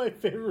was one of my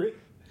favorite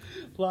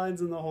lines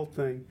in the whole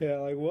thing. Yeah,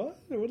 like, what?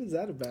 What is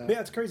that about?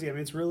 Yeah, it's crazy. I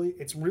mean,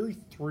 it's really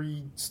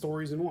three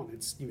stories in one.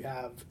 You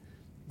have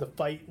the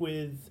fight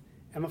with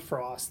Emma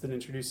Frost that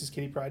introduces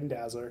Kitty Pryde and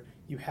Dazzler.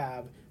 You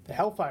have the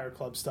Hellfire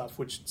Club stuff,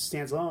 which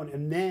stands alone,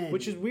 and then...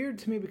 Which is weird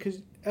to me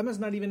because Emma's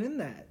not even in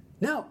that.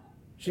 No,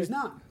 she's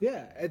not.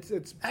 Yeah,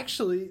 it's...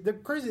 Actually, the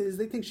crazy is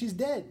they think she's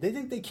dead. They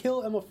think they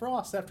kill Emma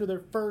Frost after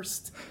their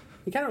first...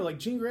 They kind of like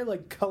Jean Grey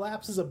like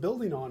collapses a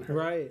building on her.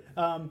 Right.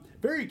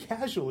 Very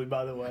casually,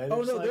 by the way.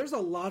 Oh, no, there's a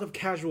lot of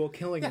casual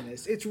killing in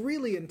this. It's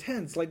really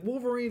intense. Like,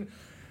 Wolverine...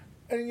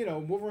 And, you know,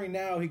 Wolverine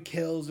now, he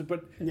kills,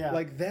 but,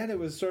 like, then it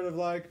was sort of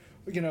like,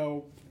 you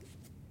know...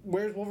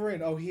 Where's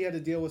Wolverine? Oh, he had to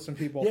deal with some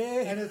people.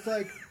 Yeah. And it's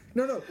like,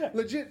 no,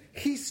 legit,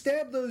 he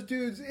stabbed those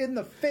dudes in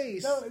the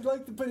face. No,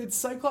 like, but it's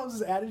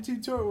Cyclops'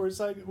 attitude to it,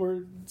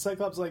 where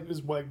Cyclops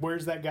is like,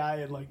 where's that guy?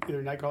 And like,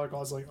 either Nightcrawler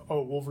calls like,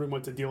 oh, Wolverine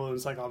went to deal with him.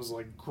 And Cyclops is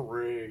like,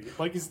 great.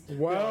 Like he's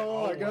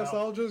I guess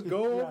I'll just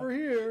go over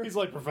here. He's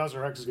like,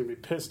 Professor X is gonna be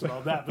pissed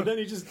about that, but then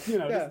he just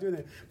just doing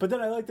it. But then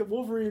I like that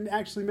Wolverine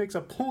actually makes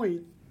a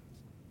point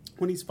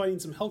when he's fighting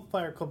some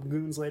Hellfire Club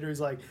goons later.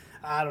 He's like,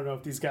 I don't know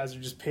if these guys are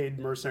just paid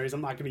mercenaries.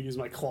 I'm not going to use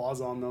my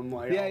claws on them.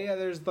 Like,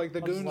 there's like the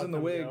goons and the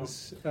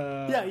wigs.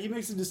 He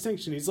makes a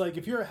distinction. He's like,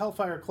 if you're a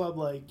Hellfire Club,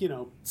 like,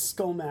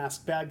 skull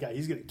mask bad guy,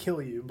 he's going to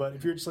kill you. But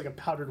if you're just like a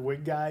powdered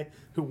wig guy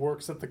who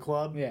works at the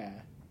club,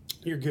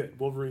 you're good.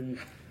 Wolverine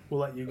will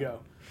let you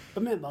go.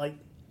 But man, like,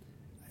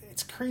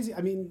 it's crazy.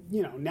 I mean,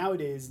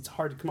 nowadays it's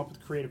hard to come up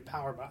with creative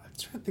power. But I'm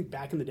trying to think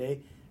back in the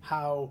day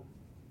how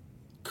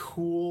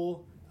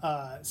cool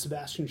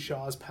Sebastian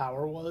Shaw's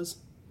power was.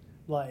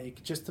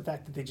 Like, just the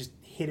fact that they just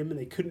hit him and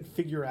they couldn't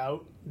figure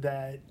out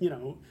that,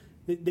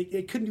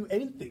 they couldn't do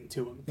anything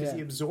to him because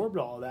he absorbed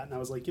all of that. And I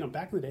was like,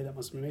 back in the day, that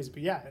must have been amazing.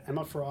 But yeah,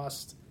 Emma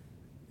Frost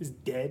is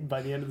dead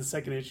by the end of the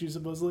second issue,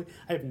 supposedly.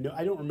 I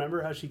don't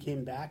remember how she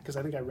came back because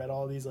I think I read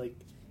all these, like,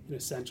 in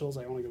Essentials.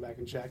 I want to go back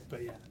and check,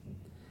 but yeah.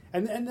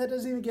 And that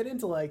doesn't even get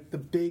into, like, the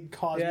big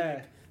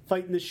cosmic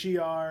fighting the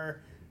Shi'ar,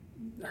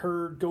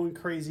 her going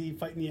crazy,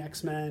 fighting the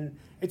X-Men.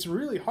 It's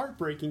really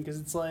heartbreaking because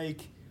it's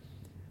like,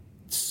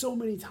 so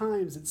many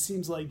times it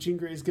seems like Jean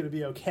Grey is going to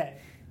be okay.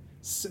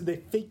 So they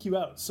fake you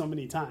out so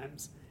many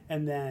times,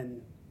 and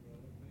then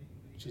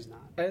she's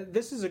not.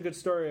 This is a good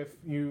story if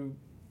you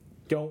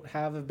don't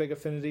have a big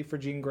affinity for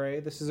Jean Grey.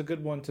 This is a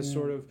good one to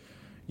sort of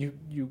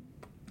you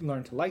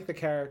learn to like the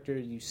character.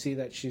 You see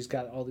that she's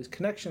got all these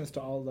connections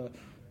to all the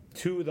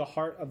to the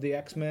heart of the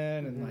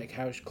X-Men and like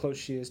how close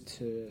she is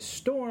to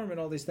Storm and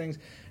all these things,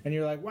 and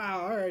you're like,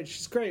 wow, all right,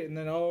 she's great, and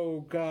then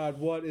oh god,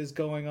 what is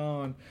going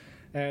on?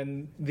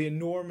 And the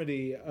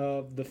enormity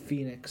of the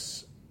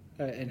Phoenix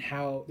and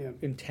how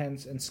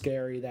intense and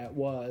scary that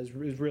was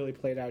is really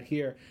played out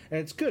here. And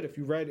it's good if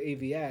you read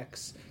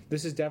AVX.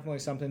 This is definitely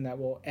something that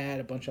will add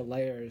a bunch of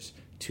layers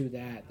to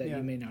that you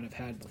may not have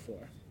had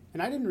before.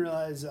 And I didn't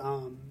realize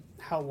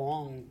how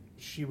long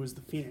she was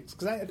the Phoenix,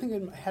 because I think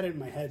I had it in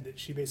my head that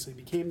she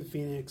basically became the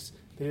Phoenix.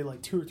 They did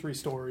like 2 or 3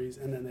 stories,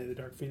 and then they did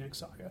the Dark Phoenix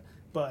saga.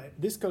 But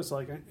this goes to,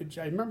 like,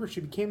 I remember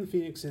she became the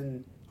Phoenix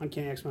in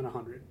Uncanny X-Men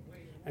 100.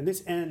 And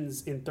this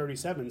ends in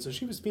 37, so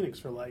she was Phoenix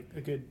for like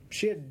a good...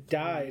 She had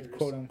died,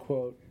 quote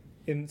unquote,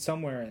 in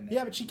somewhere in there.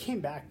 Yeah, but she came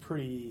back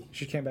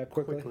She came back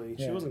quickly.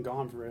 Yeah. She wasn't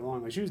gone for very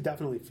long. Like, she was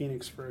definitely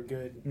Phoenix for a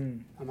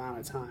good amount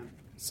of time.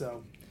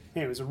 So,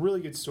 anyway, it was a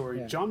really good story.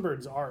 Yeah. John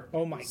Byrd's art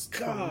was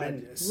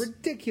tremendous.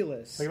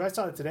 Ridiculous. Like, if I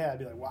saw it today, I'd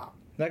be like, wow,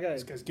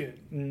 this guy's good.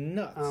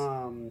 Nuts.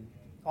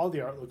 All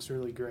the art looks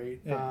really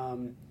great. Yeah.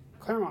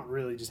 Claremont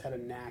really just had a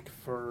knack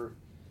for...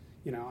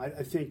 You know,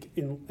 I think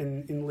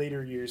in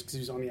later years, because he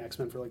was on the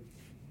X-Men for like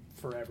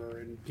forever,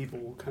 and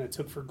people kind of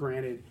took for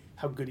granted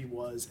how good he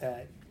was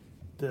at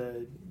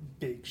the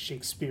big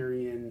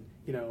Shakespearean,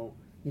 you know,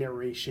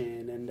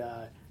 narration and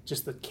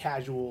just the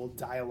casual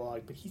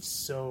dialogue. But he's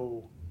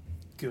so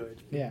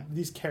good. Yeah,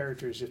 these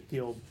characters just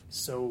feel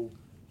so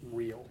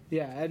real.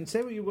 Yeah, and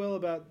say what you will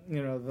about,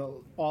 you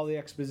know, all the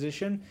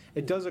exposition,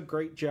 it does a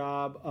great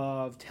job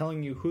of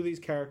telling you who these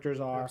characters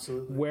are,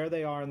 Absolutely. Where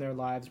they are in their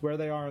lives, where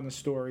they are in the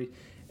story.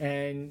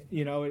 And,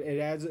 you know, it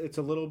adds, it's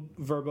a little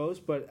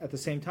verbose, but at the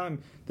same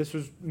time, this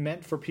was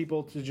meant for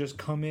people to just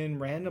come in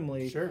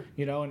randomly, Sure.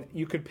 You know, and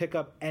you could pick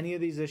up any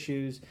of these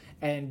issues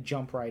and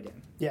jump right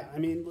in. Yeah, I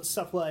mean,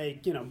 stuff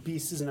like, you know,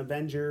 Beast is an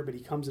Avenger, but he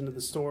comes into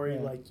the story,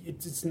 like,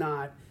 it's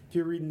not, if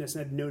you're reading this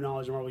and had no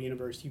knowledge of Marvel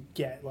Universe, you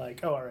get,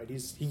 like, oh, all right,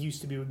 he used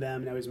to be with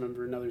them, now he's a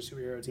member of another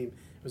superhero team.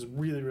 It was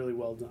really, really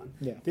well done.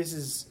 Yeah. This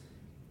is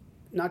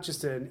not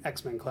just an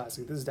X-Men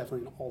classic, this is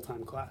definitely an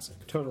all-time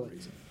classic. Totally.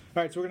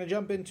 All right, so we're going to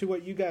jump into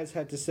what you guys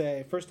had to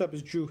say. First up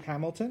is Drew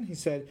Hamilton. He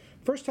said,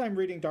 first time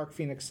reading Dark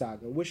Phoenix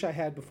Saga. Wish I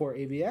had before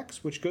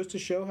AVX, which goes to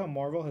show how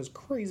Marvel has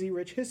crazy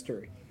rich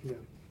history. Yeah.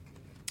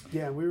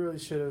 Yeah, we really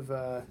should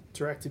have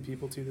directed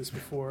people to this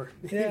before.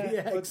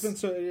 Yeah, well,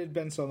 it had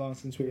been so long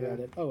since we read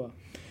it. Oh,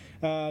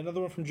 well. Another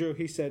one from Drew.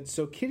 He said,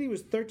 so Kitty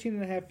was 13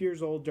 and a half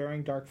years old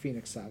during Dark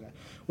Phoenix Saga.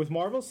 With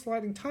Marvel's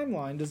sliding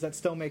timeline, does that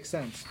still make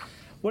sense?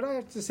 What I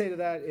have to say to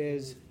that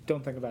is,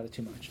 don't think about it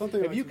too much.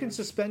 If you can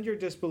suspend your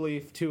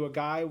disbelief to a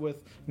guy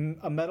with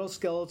a metal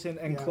skeleton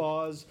and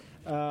claws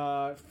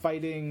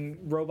fighting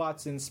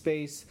robots in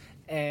space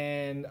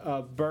and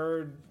a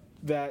bird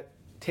that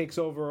takes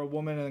over a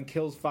woman and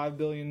kills 5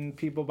 billion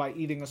people by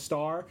eating a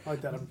star. I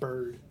like that, a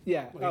bird.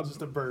 Yeah. Like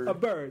just a bird. A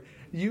bird.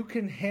 You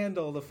can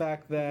handle the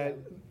fact that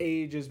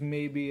age is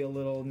maybe a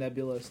little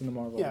nebulous in the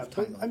Marvel timeline.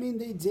 But, I mean,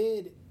 they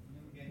did...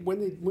 When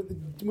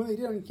they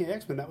did Uncanny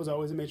X-Men, that was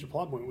always a major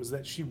plot point, was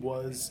that she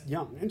was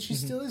young. And she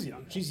still is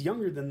young. She's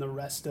younger than the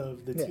rest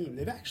of the team.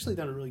 They've actually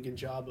done a really good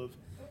job of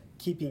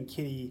keeping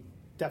Kitty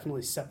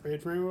definitely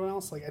separated from everyone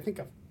else. Like, I think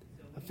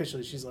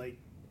officially she's like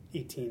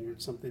 18 or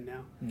something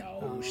now.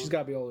 No, she's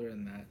got to be older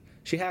than that.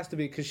 She has to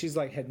be, because she's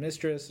like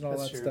headmistress and all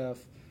that stuff.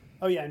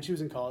 Oh, yeah, and she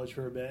was in college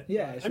for a bit.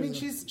 Yeah. I mean,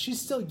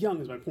 she's still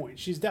young is my point.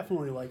 She's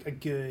definitely like a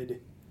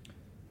good...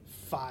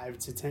 5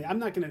 to 10. I'm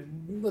not gonna.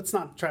 Let's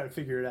not try to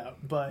figure it out.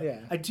 But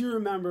I do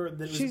remember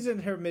that she's in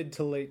her mid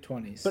to late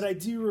 20s. But I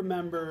do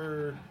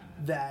remember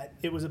that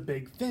it was a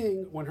big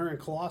thing when her and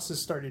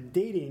Colossus started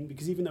dating,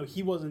 because even though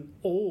he wasn't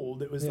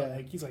old, it was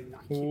like he's like, no,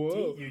 I can't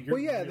date you. You're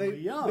really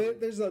young.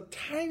 There's a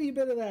tiny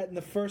bit of that in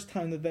the first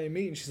time that they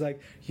meet, and she's like,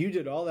 "You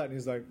did all that," and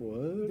he's like,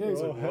 "What?" Yeah, he's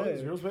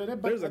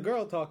there's a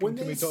girl talking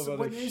to me.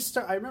 When they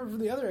start, I remember from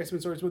the other X-Men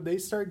stories, when they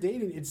start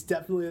dating, it's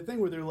definitely a thing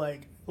where they're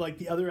like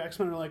the other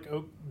X-Men are like,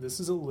 "Oh, this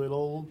is a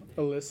little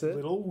illicit, a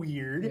little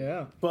weird."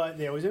 Yeah, but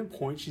they always make a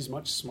point. She's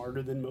much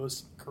smarter than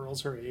most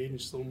girls her age, and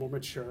she's a little more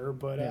mature.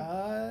 But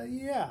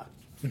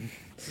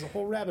this is a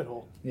whole rabbit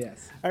hole.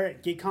 Yes. All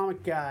right, Gay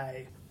Comic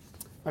Guy.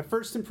 My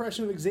first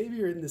impression of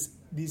Xavier in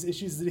these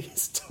issues is that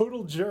he's a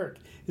total jerk.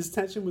 His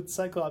tension with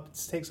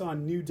Cyclops takes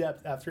on new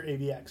depth after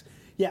AVX.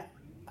 Yeah,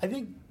 I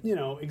think,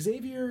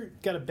 Xavier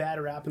got a bad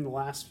rap in the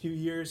last few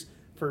years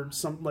for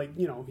some,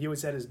 he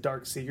always had his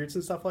dark secrets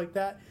and stuff like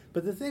that.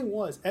 But the thing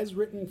was, as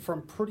written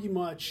from pretty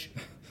much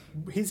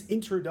his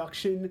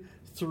introduction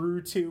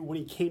through to when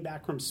he came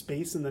back from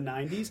space in the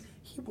 90s,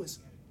 he was...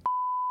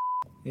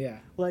 Yeah.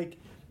 Like...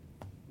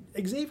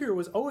 Xavier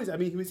was always, I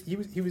mean, he was, he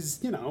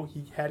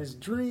had his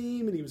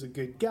dream and he was a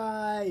good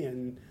guy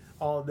and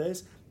all of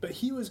this, but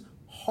he was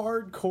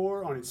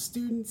hardcore on his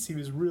students. He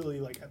was really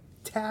like a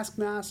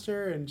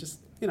taskmaster and just,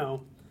 a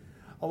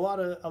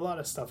lot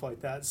of stuff like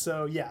that.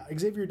 So yeah,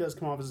 Xavier does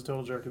come off as a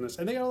total jerk in this,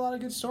 and they got a lot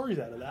of good stories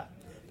out of that.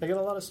 They got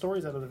a lot of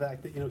stories out of the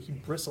fact that, he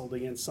bristled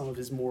against some of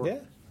his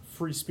more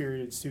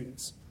free-spirited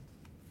students.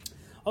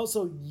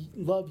 Also,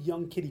 love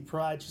young Kitty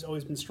Pryde. She's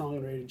always been strong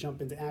and ready to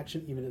jump into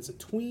action, even as a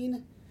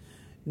tween.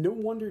 No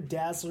wonder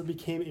Dazzler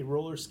became a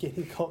roller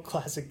skating cult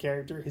classic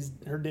character.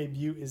 Her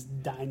debut is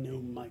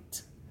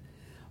Dynamite.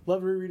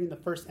 Love rereading the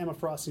first Emma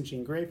Frost and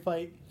Jean Grey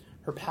fight.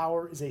 Her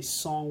power is a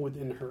song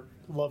within her.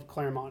 Love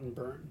Claremont and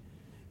Byrne.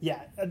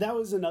 Yeah, that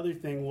was another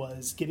thing,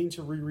 was getting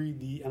to reread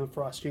the Emma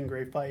Frost Jean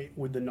Grey fight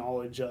with the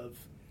knowledge of,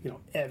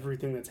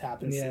 everything that's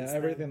happened since then.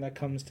 Everything that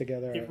comes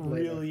together. It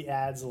really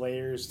adds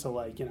layers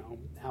to,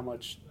 how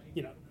much,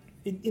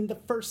 in the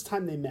first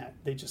time they met,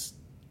 they just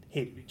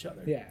hated each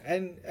other. Yeah,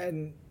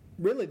 and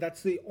really,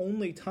 that's the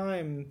only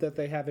time that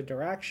they have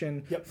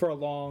interaction for a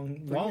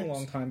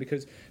long time,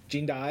 because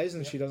Jean dies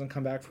and she doesn't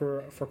come back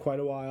for quite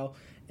a while,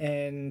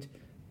 and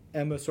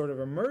Emma sort of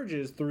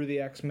emerges through the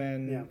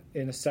X-Men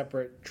in a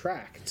separate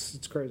track.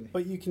 It's crazy.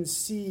 But you can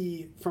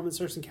see from this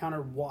first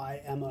encounter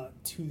why Emma,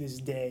 to this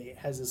day,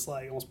 has this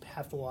almost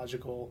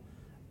pathological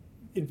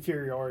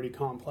inferiority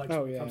complex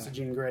when it comes to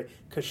Jean Grey,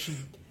 because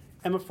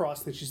Emma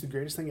Frost thinks she's the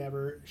greatest thing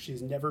ever.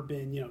 She's never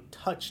been,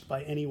 touched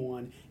by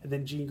anyone. And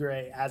then Jean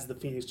Grey, as the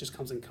Phoenix, just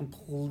comes and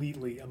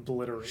completely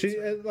obliterates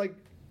her.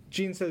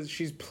 Jean says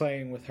she's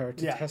playing with her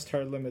to test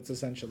her limits,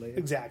 essentially.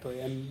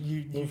 Exactly. And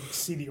you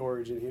see the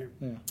origin here.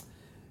 Yeah.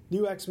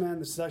 New X-Men,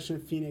 the Seduction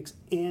of Phoenix,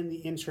 and the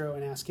intro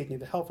and ass-kicking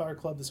of the Hellfire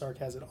Club. This arc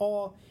has it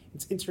all.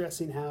 It's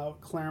interesting how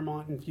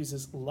Claremont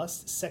infuses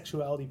lust,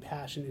 sexuality,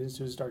 passion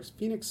into his Dark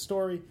Phoenix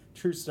story.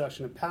 True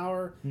seduction of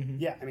power. Mm-hmm.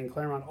 Yeah,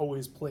 Claremont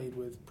always played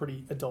with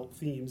pretty adult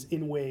themes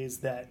in ways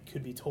that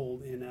could be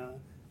told in a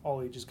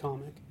all-ages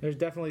comic. There's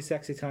definitely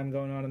sexy time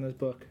going on in this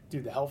book.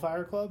 Dude, the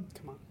Hellfire Club?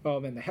 Come on. Oh,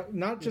 man,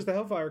 not just the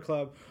Hellfire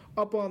Club.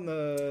 Up on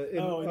the the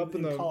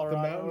mountain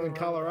in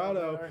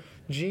Colorado,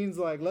 Jean's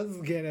like, let's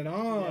get it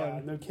on.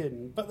 Yeah, no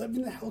kidding. But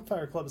the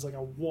Hellfire Club is like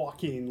a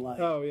walking,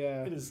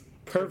 it is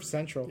Perv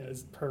Central. Yeah,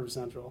 it's Perv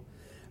Central.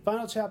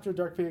 Final chapter of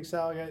Dark Phoenix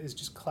Saga is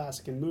just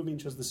classic and moving,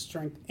 shows the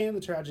strength and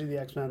the tragedy of the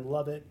X-Men.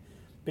 Love it.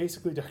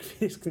 Basically, Dark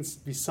Phoenix can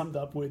be summed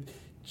up with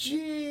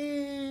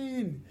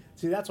Jean.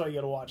 See, that's why you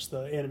got to watch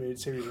the animated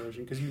series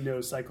version,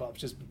 because Cyclops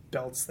just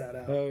belts that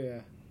out. Oh, yeah.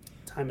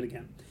 Time and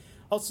again.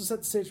 Also set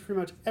the stage for pretty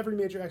much every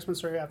major X-Men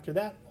story after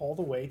that, all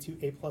the way to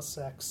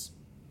A+X,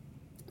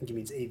 which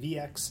means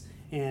AVX,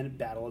 and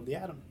Battle of the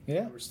Atom.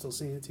 Yeah. And we're still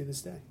seeing it to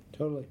this day.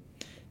 Totally.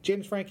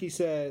 James Frankie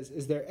says,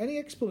 is there any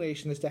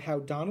explanation as to how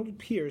Donald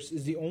Pierce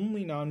is the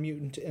only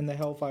non-mutant in the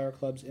Hellfire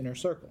Club's inner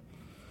circle?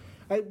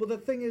 Well, the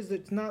thing is,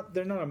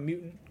 they're not a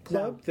mutant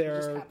club. No, they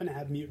just happen to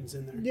have mutants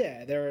in there.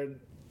 Yeah, they're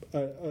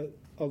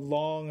a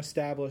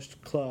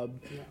long-established club.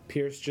 Yeah.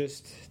 Pierce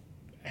just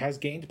has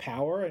gained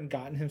power and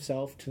gotten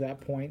himself to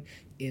that point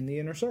in the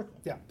inner circle.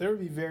 Yeah, there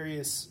would be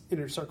various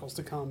inner circles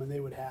to come, and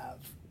they would have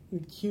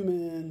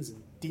humans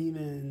and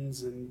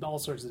demons and all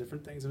sorts of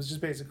different things. It was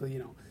just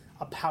basically,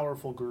 a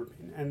powerful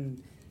grouping.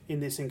 And in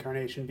this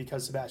incarnation,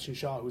 because Sebastian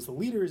Shaw, who's the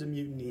leader, is a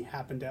mutant, he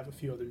happened to have a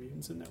few other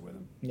mutants in there with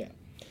him. Yeah.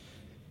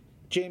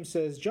 James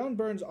says, John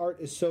Byrne's art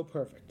is so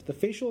perfect. The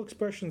facial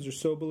expressions are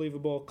so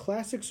believable.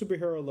 Classic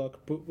superhero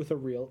look, but with a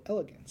real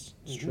elegance.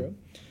 It's true.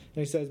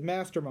 And he says,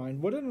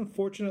 Mastermind, what an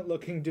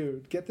unfortunate-looking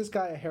dude. Get this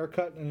guy a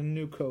haircut and a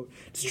new coat.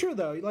 It's true,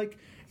 though.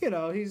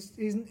 He's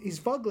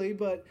fugly,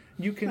 but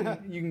you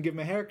can give him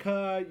a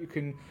haircut. You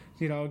can,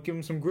 give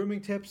him some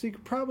grooming tips. He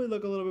could probably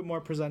look a little bit more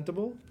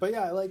presentable. But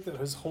yeah, I like that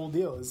his whole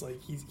deal is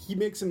he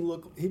makes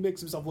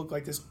himself look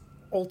like this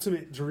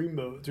ultimate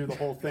dreamboat through the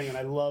whole thing, and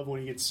I love when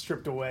he gets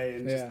stripped away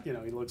and just,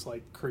 he looks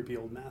like creepy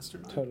old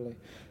Mastermind. Totally.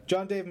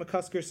 John Dave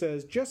McCusker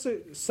says,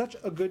 such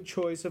a good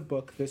choice of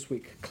book this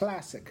week.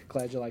 Classic.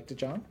 Glad you liked it,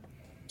 John.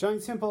 Johnny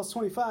Timpulse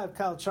 25,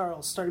 Kyle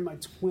Charles, starting my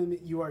twin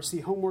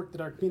URC homework, the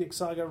Dark Phoenix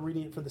Saga,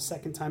 reading it for the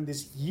second time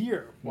this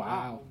year.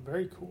 Wow.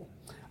 Very cool.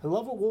 I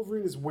love what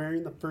Wolverine is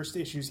wearing the first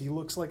issues. He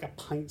looks like a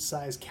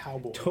pint-sized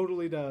cowboy.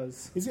 Totally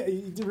does. He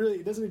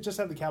doesn't just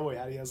have the cowboy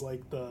hat. He has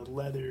the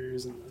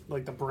leathers and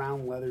the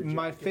brown leather jacket.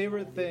 My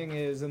favorite thing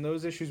is in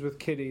those issues with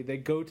Kitty, they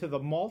go to the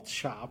malt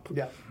shop,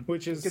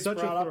 which is such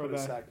a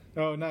throwback.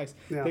 Oh, nice.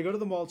 Yeah. They go to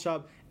the malt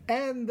shop.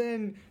 And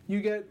then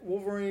you get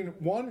Wolverine,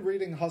 1,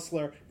 reading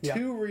Hustler,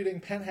 2, reading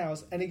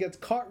Penthouse, and he gets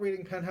caught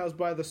reading Penthouse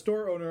by the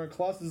store owner, and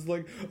Colossus is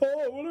like,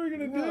 oh, what are we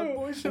going to do? And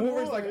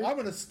Wolverine's like, I'm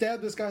going to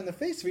stab this guy in the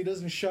face if he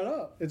doesn't shut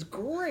up. It's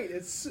great.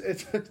 It's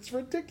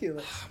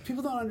ridiculous.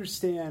 People don't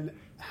understand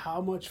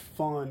how much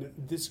fun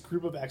this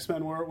group of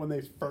X-Men were when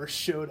they first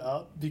showed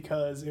up,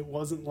 because it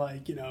wasn't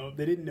like,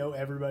 they didn't know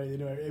everybody.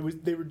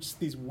 They were just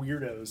these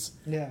weirdos.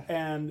 Yeah.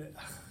 And it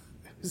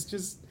was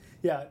just...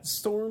 Yeah,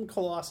 Storm,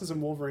 Colossus,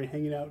 and Wolverine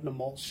hanging out in a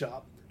malt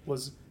shop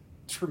was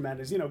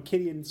tremendous.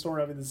 Kitty and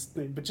Storm having this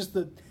thing, but just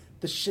the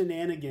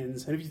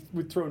shenanigans. And if you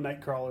would throw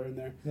Nightcrawler in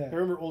there. Yeah. I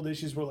remember old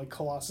issues where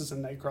Colossus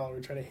and Nightcrawler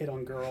would try to hit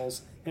on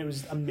girls, and it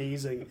was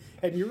amazing.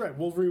 And you're right,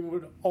 Wolverine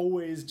would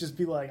always just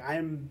be like,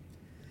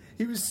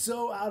 he was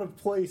so out of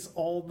place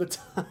all the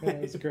time. Yeah,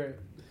 it was great.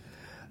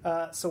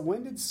 So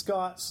when did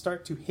Scott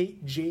start to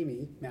hate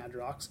Jamie,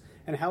 Madrox,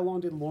 and how long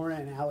did Lorna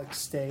and Alex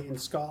stay in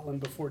Scotland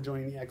before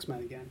joining the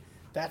X-Men again?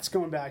 That's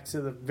going back to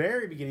the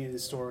very beginning of the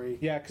story.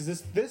 Yeah,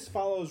 because this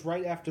follows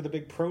right after the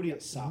big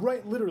Proteus saga.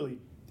 Right, literally,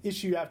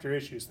 issue after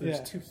issue. So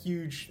there's two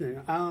huge...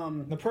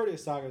 the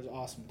Proteus saga is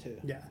awesome, too.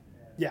 Yeah.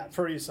 yeah,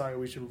 Proteus Saga,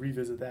 we should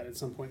revisit that at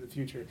some point in the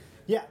future.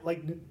 Yeah,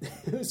 like,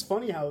 it was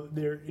funny how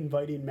they're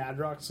inviting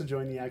Madrox to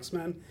join the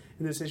X-Men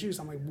in this issue.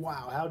 So I'm like,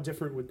 wow, how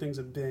different would things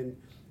have been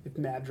if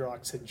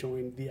Madrox had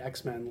joined the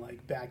X-Men,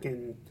 like, back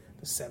in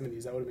the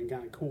 70s? That would have been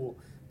kind of cool.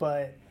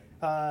 But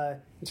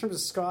in terms of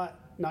Scott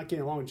not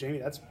getting along with Jamie,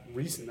 that's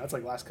recent. That's,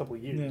 like, last couple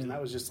of years. And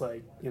that was just,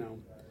 like,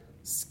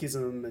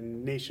 Schism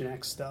and Nation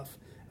X stuff.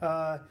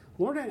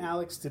 Lorna and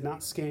Alex did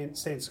not stay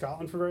in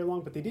Scotland for very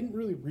long, but they didn't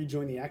really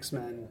rejoin the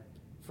X-Men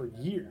for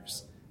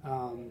years.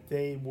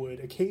 They would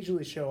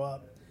occasionally show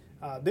up.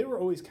 They were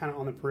always kind of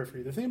on the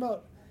periphery. The thing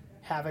about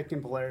Havoc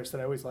and Polaris that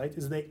I always liked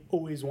is they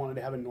always wanted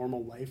to have a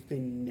normal life. They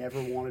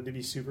never wanted to be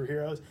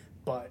superheroes,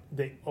 but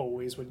they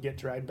always would get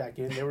dragged back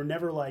in. They were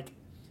never, like,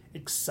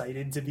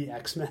 excited to be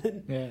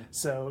X-Men. Yeah.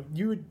 So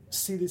you would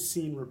see this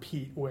scene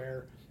repeat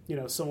where,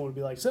 someone would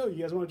be like, so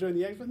you guys want to join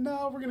the X-Men?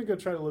 No, we're going to go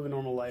try to live a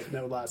normal life. And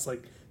that would last,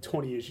 like,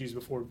 20 issues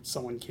before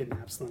someone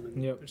kidnaps them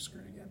and they're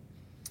screwed again.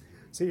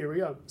 So here we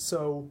go.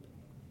 So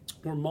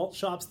were malt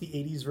shops the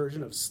 80s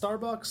version of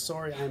Starbucks?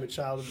 Sorry, I'm a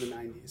child of the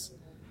 90s.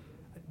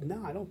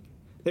 No, I don't.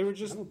 They were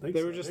just like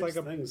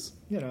things.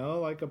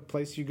 Like a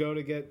place you go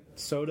to get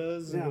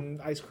sodas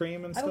and ice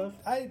cream and stuff.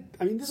 I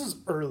mean, this was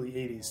early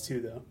 80s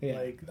too, though. Yeah.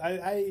 Like,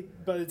 I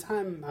by the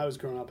time I was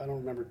growing up, I don't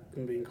remember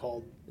them being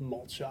called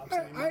malt shops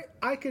anymore.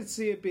 I could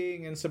see it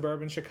being in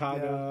suburban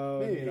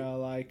Chicago, maybe.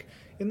 like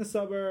in the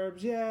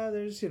suburbs. Yeah,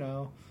 there's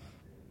the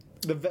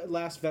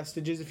last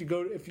vestiges. If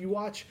you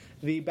watch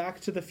the Back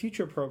to the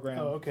Future program,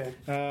 okay,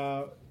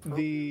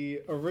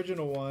 the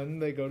original one,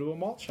 they go to a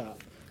malt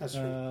shop. That's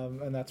true.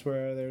 And that's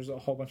where there's a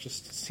whole bunch of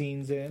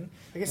scenes in.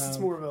 I guess it's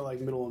more of a, like,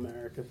 middle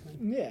America thing.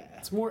 Yeah.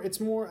 It's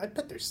more, I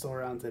bet they're still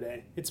around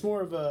today. It's more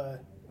of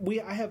a...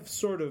 I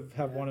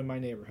have one in my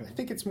neighborhood. I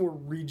think it's more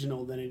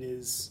regional than it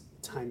is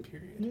time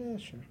period. Yeah,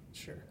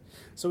 Sure.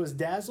 So is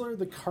Dazzler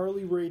the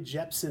Carly Rae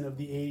Jepsen of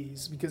the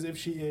 80s? Because if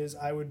she is,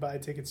 I would buy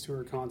tickets to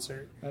her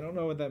concert. I don't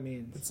know what that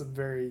means. It's a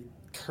very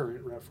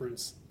current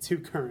reference. Too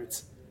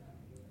current.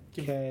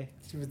 Okay.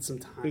 Give it some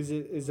time. Is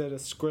it a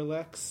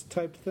Skrillex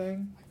type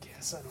thing? I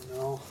guess, I don't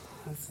know.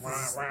 This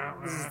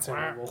is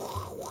terrible.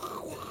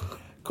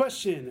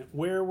 Question: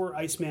 where were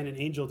Iceman and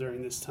Angel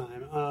during this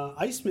time?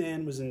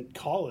 Iceman was in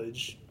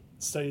college,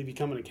 studying to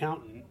become an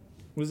accountant.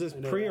 Was this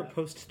pre or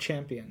post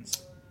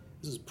Champions?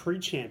 This was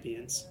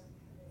pre-Champions.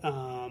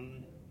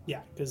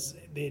 Yeah, because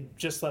they had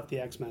just left the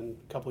X-Men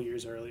a couple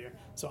years earlier.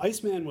 So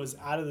Iceman was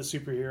out of the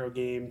superhero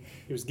game.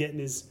 He was getting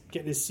his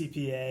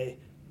CPA,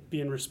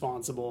 being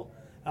responsible.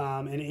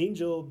 And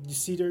Angel, you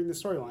see during the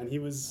storyline, he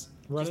was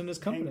running his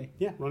company.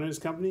 Running his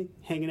company,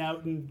 hanging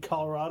out in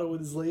Colorado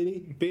with his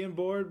lady. Being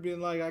bored,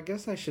 being like, I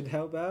guess I should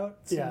help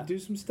out, do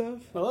some stuff.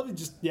 I love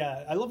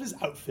his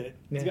outfit.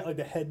 Yeah. He's got, like,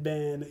 the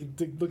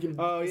headband, looking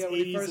when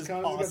he first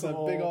comes, he's got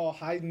the big old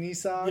high knee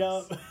socks.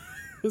 Yep.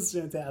 It's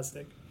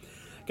fantastic.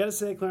 Gotta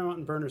say, Claremont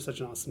and Byrne are such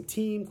an awesome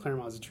team.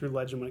 Claremont is a true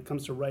legend when it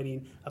comes to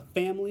writing a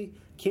family.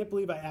 Can't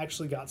believe I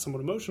actually got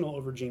somewhat emotional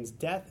over Jean's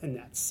death, and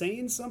that's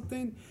saying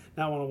something.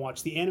 Now I want to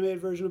watch the animated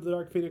version of the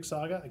Dark Phoenix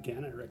Saga.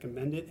 Again, I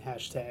recommend it.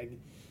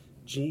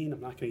 #Jean.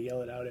 I'm not going to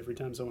yell it out every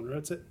time someone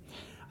writes it.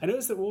 I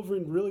noticed that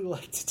Wolverine really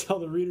liked to tell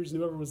the readers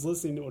and whoever was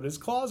listening what his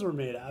claws were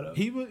made out of.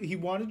 He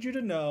wanted you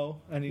to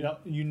know, and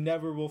you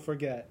never will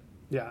forget.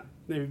 Yeah,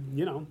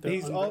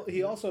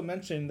 he also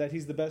mentioned that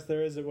he's the best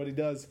there is at what he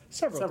does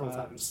several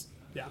times.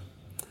 Yeah.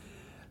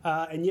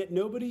 And yet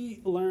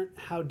nobody learned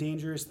how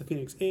dangerous the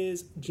Phoenix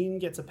is. Jean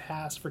gets a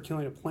pass for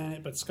killing a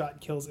planet, but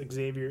Scott kills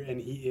Xavier, and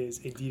he is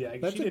a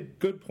D-bag. That's a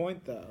good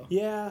point, though.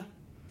 Yeah.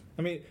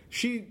 I mean,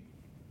 she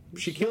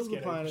kills the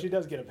planet. She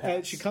does get a pass.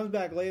 And she comes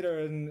back later,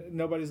 and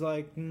nobody's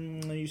like,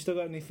 you still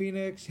got any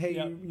Phoenix? Hey,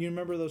 you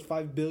remember those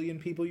 5 billion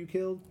people you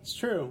killed? It's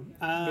true.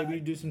 Maybe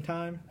you do some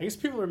time? I guess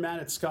people are mad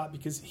at Scott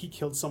because he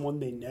killed someone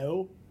they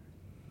know.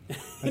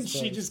 And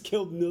she just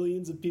killed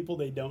millions of people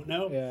they don't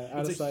know. Yeah,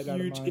 out of sight,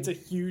 out of mind. It's a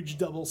huge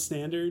double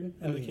standard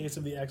in the case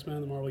of the X-Men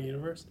in the Marvel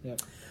Universe. Yeah.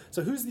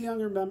 So who's the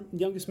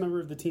youngest member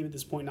of the team at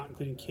this point, not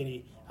including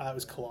Kitty? It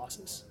was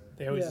Colossus.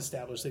 They always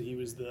established that he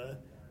was the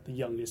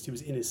youngest. He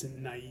was innocent,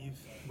 naive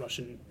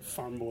Russian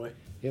farm boy.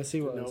 Yes, he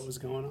was. Didn't know what was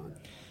going on.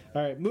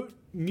 All right,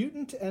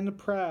 Mutant and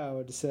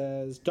Proud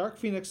says, Dark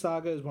Phoenix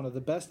Saga is one of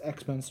the best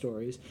X-Men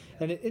stories,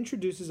 and it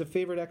introduces a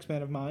favorite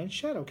X-Men of mine,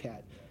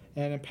 Shadowcat.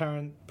 And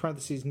in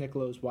parentheses,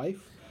 Nicolo's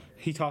wife.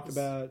 He talked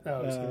about...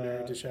 Oh, he's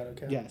married to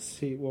Shadowcat? Yes.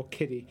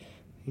 Kitty.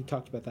 He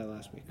talked about that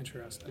last week.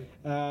 Interesting.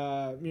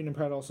 Mutant and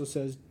Proud also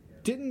says,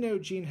 didn't know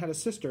Jean had a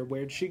sister.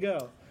 Where'd she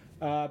go?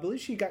 I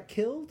believe she got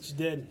killed. She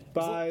did.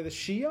 By the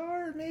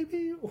Shi'ar,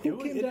 maybe?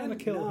 Who came down to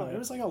kill her? It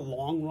was like a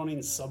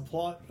long-running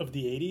subplot of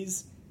the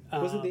 80s.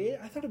 Was it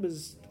the? I thought it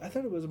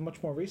was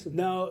much more recent.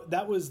 No,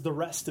 that was the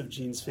rest of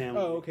Jean's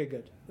family. Oh, okay,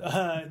 good.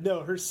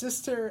 No, her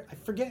sister. I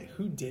forget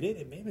who did it.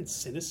 It may have been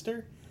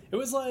Sinister. It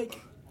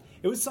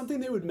was something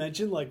they would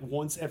mention like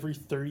once every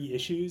 30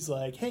 issues.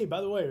 Like, hey, by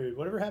the way,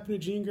 whatever happened to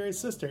Jean Grey's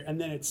sister? And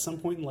then at some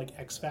point in like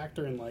X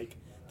Factor in like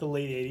the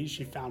late 80s,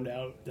 she found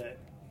out that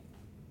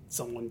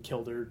someone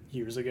killed her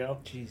years ago.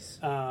 Jeez.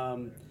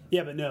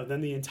 Yeah, but no,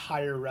 then the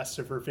entire rest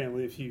of her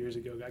family a few years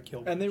ago got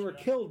killed. And they were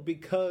killed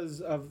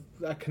because of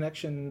a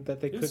connection that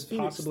they could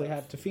possibly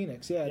have to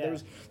Phoenix. Yeah,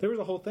 there was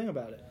a whole thing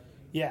about it.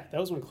 Yeah, that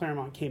was when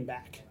Claremont came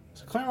back.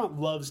 So Claremont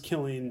loves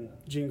killing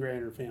Jean Grey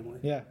and her family.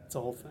 Yeah. It's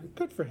a whole thing.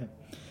 Good for him.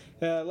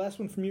 Last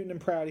one from Mutant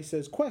and Proud. He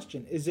says,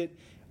 question, is it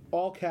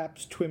all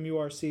caps TWIM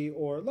URC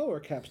or lower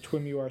caps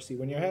TWIM URC?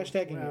 When you're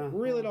hashtagging it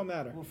really don't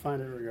matter. We'll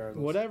find it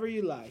regardless. Whatever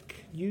you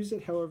like. Use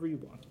it however you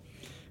want.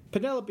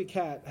 Penelope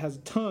Cat has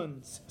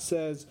tons,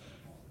 says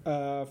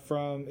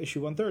from issue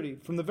 130.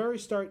 From the very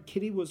start,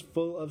 Kitty was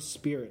full of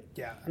spirit.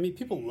 Yeah, I mean,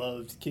 people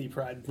loved Kitty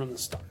Pryde from the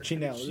start. She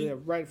nailed it, yeah,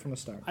 right from the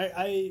start.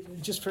 I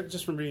just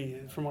from reading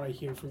it, from what I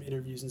hear from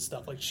interviews and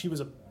stuff, like she was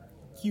a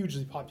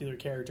hugely popular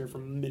character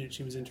from the minute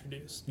she was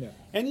introduced. Yeah.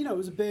 And, you know, it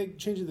was a big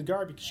change of the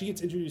guard because she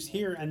gets introduced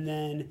here, and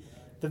then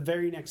the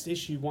very next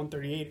issue,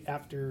 138,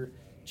 after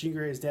Jean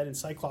Grey is dead and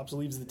Cyclops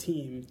leaves the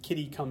team,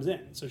 Kitty comes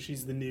in. So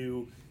she's the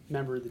new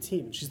member of the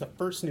team. And she's the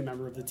first new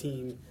member of the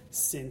team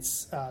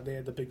since they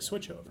had the big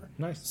switchover.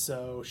 Nice.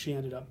 So she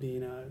ended up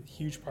being a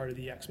huge part of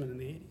the X-Men in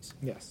the 80s.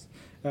 Yes.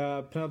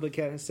 Penelope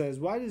Cat says,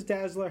 why does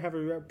Dazzler have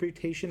a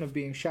reputation of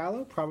being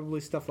shallow?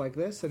 Probably stuff like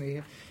this. And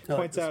he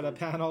points out a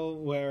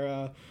panel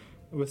where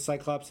with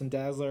Cyclops and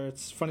Dazzler,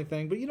 it's a funny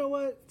thing. But you know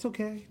what? It's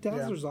okay.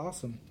 Dazzler's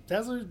awesome.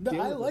 Dazzler,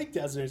 I like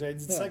Dazzler.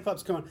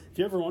 Cyclops going, if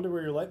you ever wonder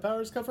where your light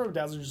powers come from,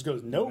 Dazzler just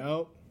goes,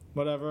 nope.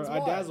 Whatever.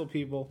 I dazzle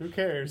people. Who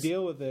cares?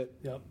 Deal with it.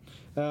 Yep.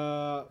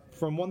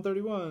 From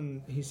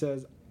 131, he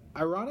says,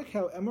 ironic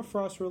how Emma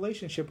Frost's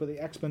relationship with the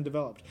X-Men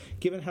developed,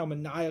 given how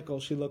maniacal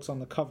she looks on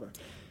the cover.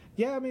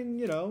 Yeah, I mean,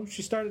 you know,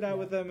 she started out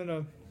with them in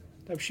a...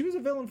 She was a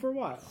villain for a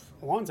while.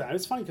 A long time.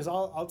 It's funny because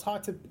I'll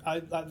talk to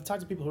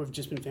people who have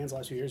just been fans the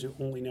last few years who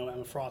only know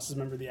Emma Frost as a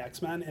member of the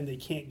X-Men, and they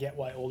can't get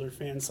why older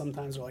fans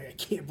sometimes are like, I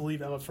can't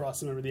believe Emma Frost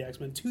is a member of the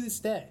X-Men. To this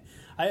day,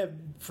 I have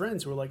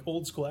friends who are like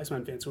old school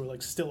X-Men fans who are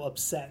like still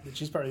upset that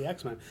she's part of the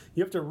X-Men.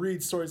 You have to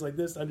read stories like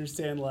this to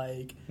understand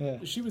like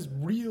she was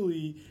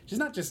really, she's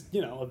not just,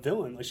 you know, a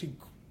villain. Like she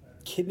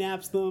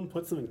kidnaps them,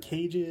 puts them in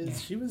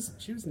cages. She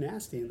was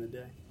nasty in the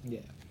day. Yeah.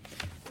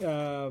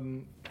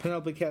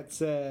 Penelope Cat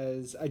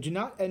says, I do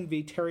not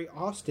envy Terry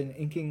Austin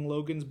inking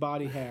Logan's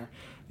body hair.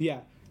 Yeah,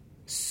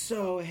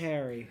 so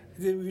hairy.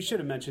 We should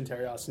have mentioned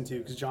Terry Austin too,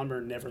 because John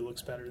Byrne never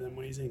looks better than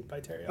when he's inked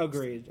by Terry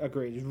Austin.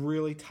 Agreed.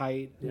 Really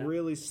tight,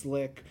 really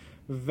slick,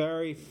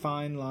 very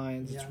fine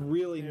lines. It's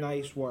really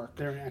nice work.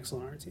 They're an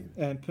excellent art team.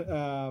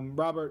 And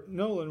Robert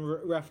Nolan,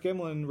 Raph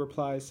Gimlin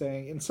replies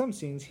saying, in some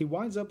scenes, he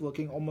winds up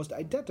looking almost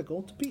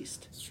identical to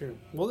Beast. It's true.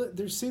 Well,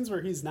 there's scenes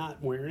where he's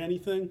not wearing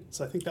anything,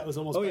 so I think that was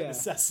almost by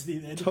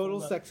necessity. Total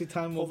sexy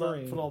time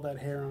Wolverine. Put all that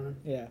hair on him.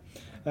 Yeah.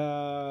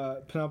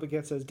 Penelope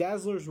Cat says,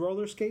 Dazzler's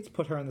roller skates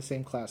put her in the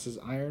same class as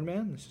Iron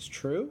Man. This is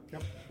true.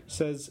 Yep.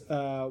 Says,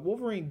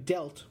 Wolverine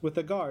dealt with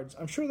the guards.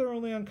 I'm sure they're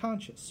only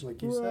unconscious.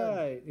 Like you said.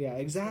 Right. Yeah,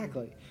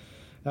 exactly.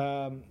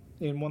 In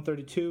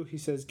 132, he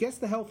says, guess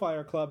the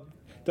Hellfire Club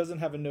doesn't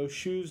have a no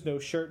shoes, no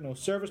shirt, no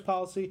service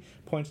policy.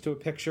 Points to a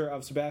picture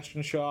of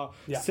Sebastian Shaw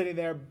standing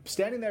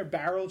there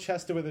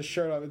barrel-chested with his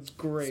shirt off. It's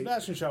great.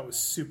 Sebastian Shaw was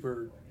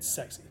super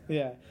sexy.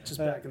 Yeah. Just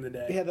back in the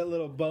day. He had that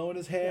little bow in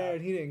his hair,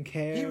 and he didn't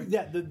care.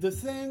 The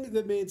thing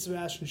that made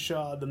Sebastian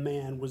Shaw the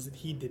man was that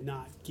he did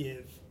not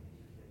give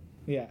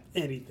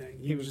anything.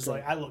 He was just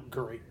great. Like, I look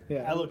great.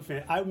 Yeah. I look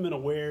fantastic. I'm going to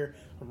wear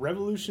a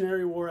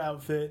Revolutionary War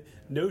outfit,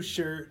 no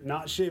shirt,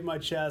 not shave my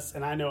chest,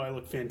 and I know I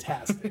look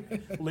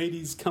fantastic.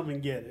 Ladies, come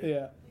and get it.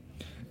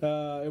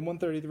 Yeah. In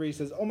 133, he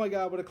says, oh my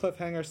god, what a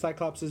cliffhanger.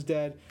 Cyclops is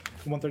dead.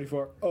 In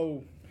 134,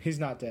 oh, he's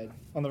not dead.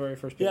 On the very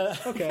first page. Yeah,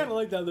 okay. I kind of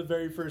like that on the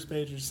very first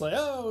page. It's just like,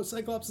 oh,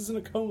 Cyclops is in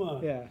a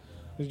coma. Yeah.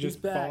 He's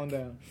just falling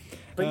down.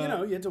 But, you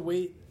know, you had to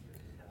wait.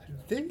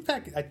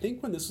 I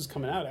think when this was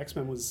coming out,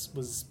 X-Men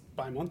was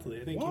bi-monthly.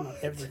 I think it came out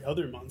every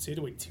other month, so you had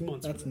to wait 2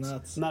 months. That's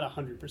nuts. Not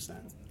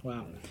 100%.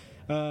 Wow.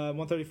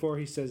 134,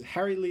 he says,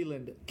 Harry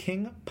Leland,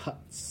 King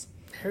Putz.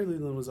 Harry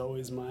Leland was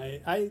always my...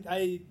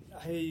 I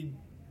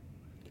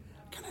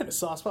kind of had a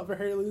soft spot for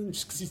Harry Leland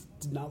just because he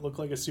did not look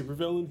like a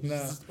supervillain. He's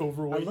just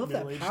overweight. I love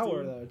that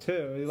power, though,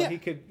 too. Like, he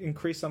could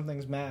increase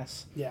something's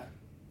mass. Yeah.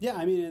 Yeah,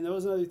 I mean, and that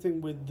was another thing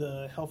with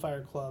the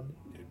Hellfire Club.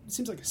 It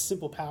seems like a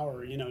simple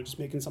power, you know, just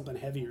making something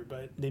heavier,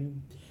 but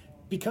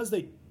because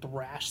they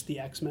thrashed the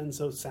X-Men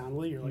so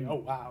soundly, you're like, oh,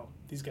 wow,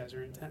 these guys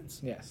are intense.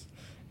 Yes.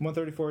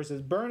 134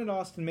 says, Byrne and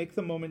Austin make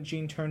the moment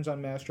Jean turns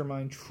on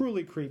Mastermind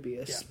truly creepy,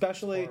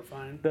 especially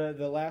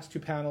the last two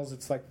panels.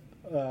 It's like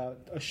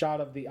a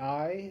shot of the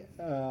eye,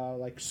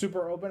 like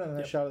super open, and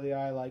then a shot of the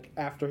eye like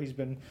after he's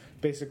been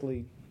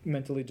basically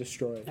mentally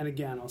destroyed. And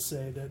again, I'll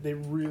say that they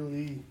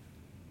really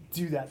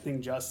do that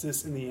thing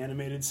justice in the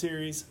animated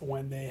series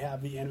when they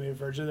have the animated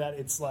version of that.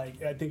 It's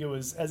like, I think it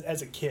was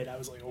as a kid, I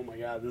was like, oh my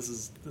god, this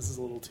is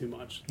a little too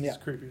much. This is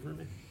creepy for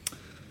me.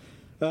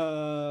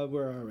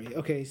 Where are we?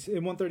 Okay, so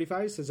in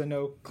 135 it says, I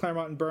know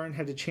Claremont and Byrne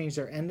had to change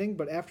their ending,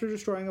 but after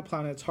destroying a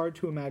planet, it's hard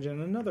to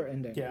imagine another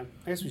ending. Yeah,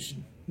 I guess we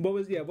should.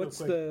 What's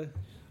the...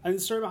 And the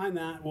story behind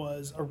that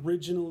was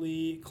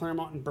originally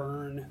Claremont and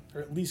Byrne,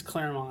 or at least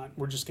Claremont,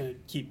 were just going to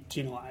keep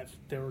Jean alive.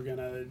 They were going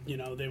to,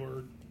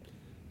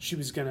 she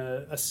was going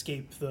to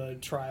escape the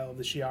trial of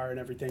the Shi'ar and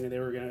everything, and they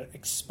were going to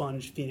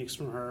expunge Phoenix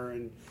from her.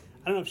 And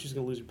I don't know if she was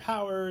going to lose her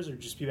powers or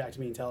just be back to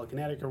being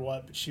telekinetic or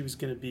what, but she was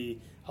going to be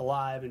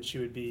alive and she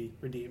would be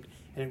redeemed.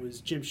 And it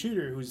was Jim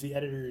Shooter, who's the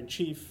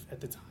editor-in-chief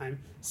at the time,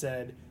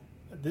 said,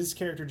 this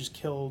character just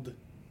killed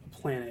a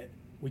planet.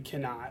 We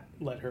cannot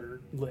let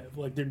her live.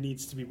 Like, there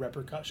needs to be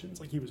repercussions.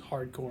 Like, he was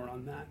hardcore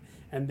on that.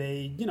 And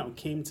they,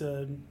 came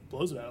to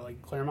blows about it.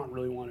 Like, Claremont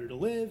really wanted her to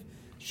live.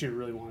 Shooter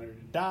really wanted her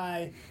to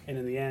die. And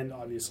in the end,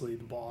 obviously,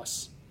 the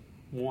boss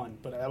won.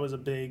 But that was a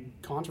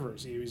big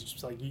controversy. He was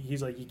just like,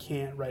 he's like, you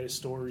can't write a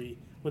story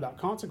without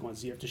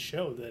consequences. You have to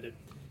show that it,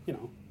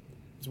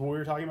 it's what we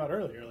were talking about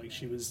earlier. Like,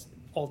 she was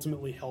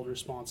ultimately held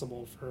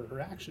responsible for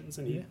her actions.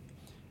 And he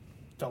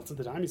felt at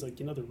the time, he's like,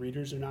 the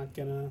readers are not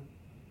gonna,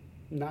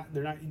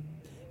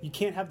 you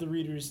can't have the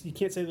readers, you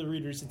can't say to the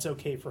readers it's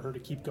okay for her to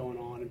keep going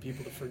on and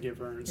people to forgive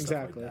her and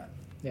stuff like that.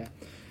 Yeah.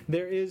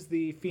 There is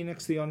the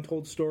Phoenix, the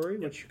Untold Story,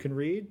 which you can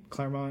read.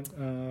 Claremont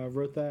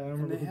wrote that. I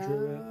don't remember who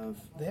drew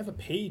it. They have a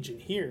page in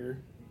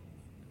here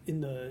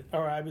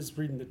I was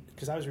reading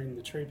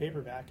the trade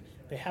paperback.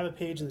 They have a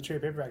page in the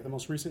trade paperback, the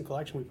most recent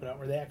collection we put out,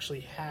 where they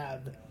actually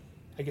have,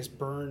 I guess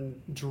Byrne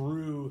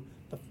drew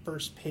the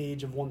first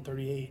page of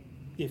 138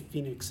 if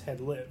Phoenix had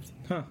lived.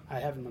 Huh. I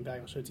have it in my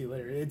bag. I'll show it to you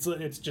later.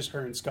 It's just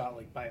her and Scott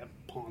like by a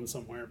pond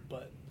somewhere,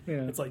 but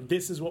it's like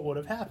this is what would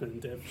have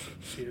happened if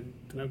she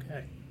had been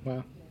okay.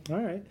 Wow. All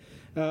right.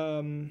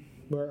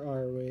 Where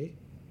are we?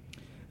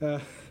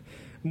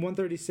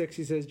 136,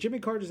 he says, Jimmy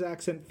Carter's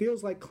accent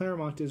feels like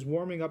Claremont is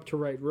warming up to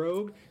write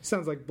Rogue.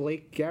 Sounds like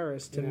Blake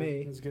Garris to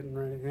me. He's getting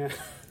ready,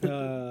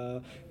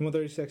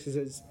 136, he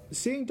says,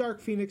 seeing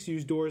Dark Phoenix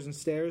use doors and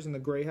stairs in the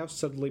Grey House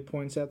subtly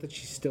points out that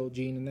she's still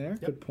Jean in there.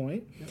 Yep. Good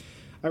point. Yep.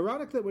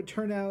 Ironic that it would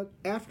turn out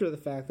after the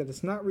fact that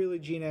it's not really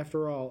Jean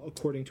after all,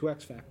 according to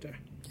X Factor.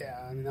 Yeah,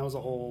 I mean, that was a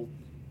whole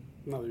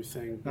another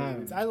thing.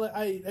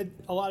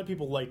 A lot of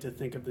people like to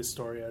think of this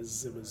story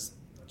as it was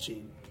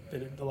Jean.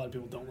 A lot of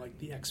people don't like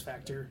the X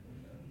Factor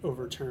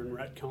overturn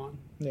retcon.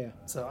 Yeah.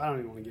 So I don't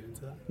even want to get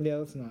into that. Yeah,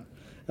 let's not.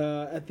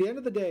 At the end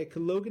of the day,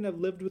 could Logan have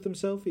lived with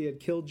himself? He had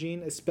killed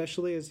Jean,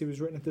 especially as he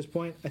was written at this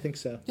point? I think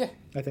so. Yeah.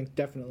 I think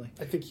definitely.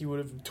 I think he would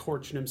have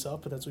tortured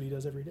himself, but that's what he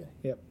does every day.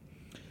 Yep.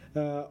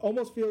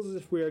 Almost feels as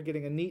if we are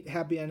getting a neat,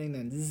 happy ending,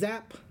 then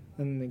zap,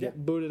 and they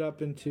get booted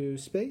up into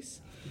space.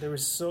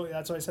 That's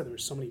what I said. There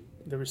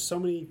were so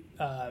many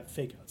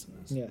fake outs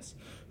in this. Yes.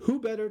 Who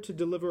better to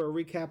deliver a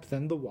recap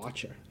than the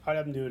Watcher? I'd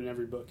have him do it in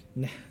every book.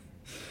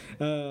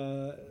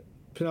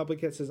 Penelope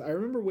Kit says, I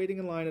remember waiting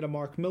in line at a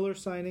Mark Miller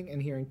signing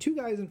and hearing two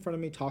guys in front of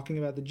me talking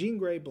about the Jean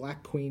Grey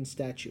Black Queen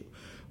statue.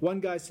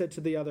 One guy said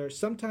to the other,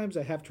 sometimes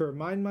I have to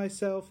remind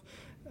myself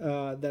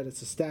that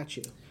it's a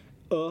statue.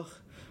 Ugh.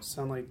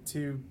 Sound like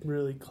two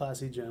really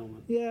classy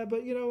gentlemen. Yeah,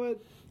 but you know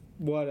what?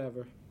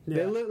 Whatever.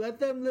 Yeah. Let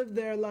them live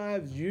their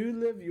lives. You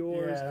live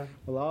yours. Yeah.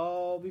 We'll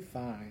all be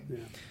fine.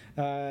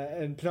 Yeah.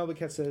 And Penelope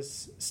Cat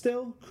says,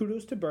 still,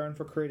 kudos to Byrne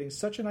for creating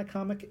such an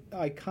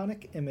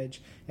iconic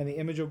image and the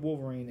image of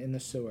Wolverine in the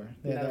sewer.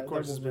 Yeah, that of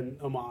course, has been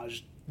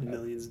homaged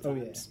millions of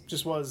times. Yeah.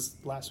 Just was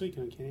last week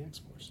in Uncanny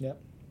X-Force. Yep.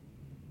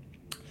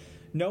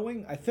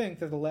 Knowing, I think,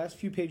 that the last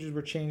few pages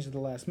were changed at the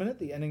last minute,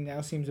 the ending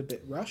now seems a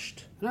bit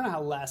rushed. I don't know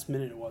how last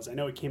minute it was. I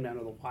know it came down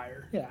to the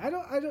wire. Yeah,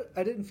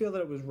 I didn't feel that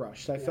it was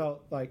rushed. I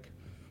felt like,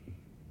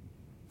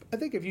 I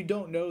think if you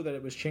don't know that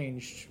it was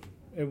changed,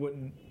 it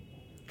wouldn't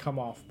come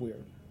off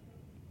weird.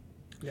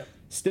 Yep.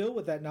 Still,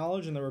 with that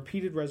knowledge and the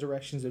repeated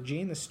resurrections of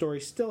Jean, the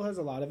story still has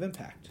a lot of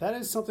impact. That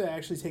is something I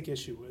actually take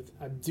issue with.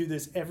 I do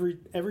this every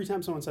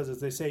time someone says this.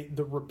 They say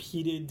the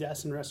repeated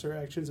deaths and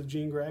resurrections of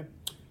Jean Grey.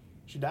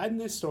 She died in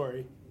this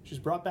story. She was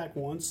brought back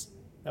once.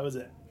 That was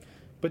it.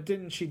 But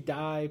didn't she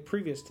die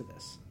previous to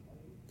this?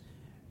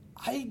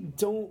 I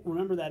don't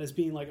remember that as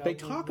being like... They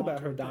talk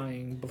about her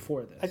dying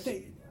before this. I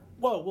think...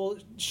 Well,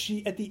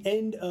 she, at the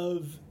end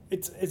of...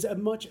 It's as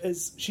much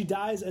as... She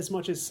dies as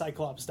much as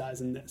Cyclops dies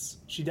in this.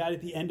 She died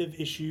at the end of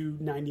issue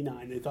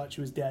 99. They thought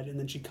she was dead, and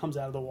then she comes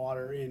out of the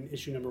water in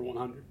issue number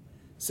 100.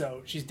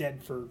 So she's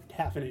dead for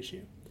half an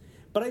issue.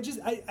 But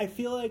I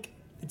feel like...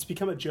 It's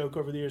become a joke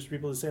over the years for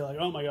people to say, like,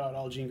 oh my god,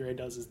 all Jean Grey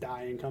does is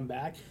die and come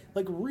back.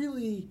 Like,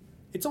 really,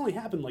 it's only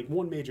happened, like,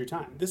 one major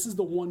time. This is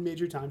the one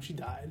major time she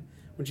died.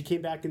 When she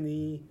came back in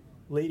the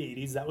late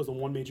 80s, that was the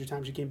one major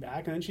time she came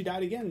back, and then she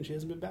died again, and she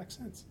hasn't been back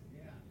since.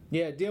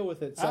 Yeah, deal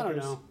with it, suckers. I don't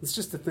know. It's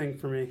just a thing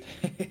for me.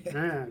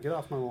 Get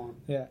off my lawn.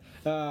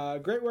 Yeah.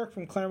 Great work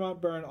from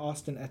Claremont, Byrne,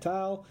 Austin, et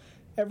al.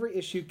 Every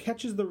issue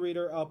catches the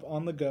reader up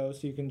on the go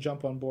so you can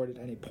jump on board at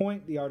any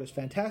point. The art is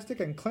fantastic,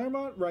 and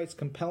Claremont writes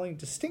compelling,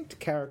 distinct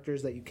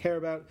characters that you care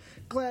about.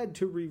 Glad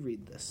to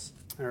reread this.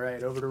 All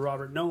right, over to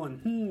Robert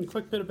Nolan.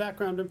 Quick bit of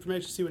background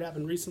information, see what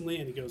happened recently,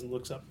 and he goes and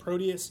looks up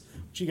Proteus,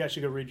 which you guys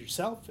should go read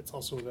yourself. It's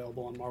also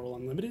available on Marvel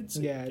Unlimited,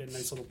 so you can get a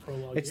nice little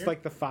prologue It's here.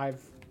 Like the 4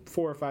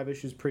 or 5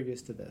 issues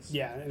previous to this.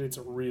 Yeah, and it's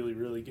really,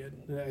 really good.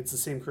 It's the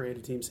same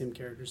creative team, same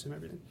characters, same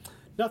everything.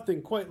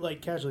 Nothing quite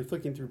like casually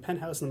flicking through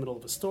Penthouse in the middle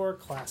of a store.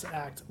 Class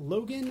act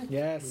Logan.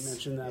 Yes. We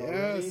mentioned that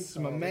already. Yes,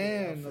 my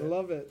man. I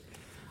love it.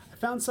 I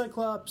found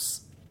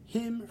Cyclops,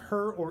 him,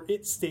 her, or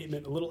it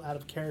statement a little out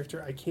of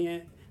character. I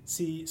can't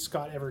see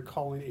Scott ever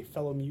calling a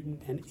fellow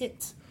mutant an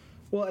it.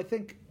 Well, I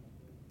think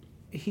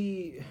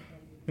he...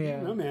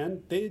 Yeah. No,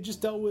 man. They had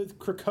just dealt with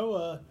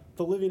Krakoa,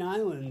 the living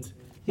island,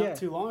 not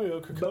too long ago.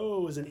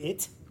 Krakoa was an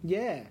it.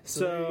 Yeah.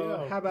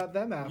 So how about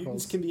them apples?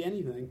 Mutants can be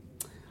anything.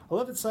 I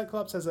love that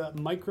Cyclops has a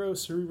micro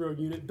cerebro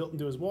unit built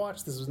into his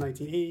watch. This was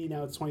 1980.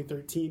 Now it's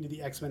 2013. Do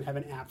the X-Men have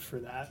an app for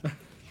that?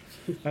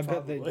 I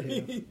bet they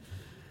do.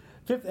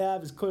 Fifth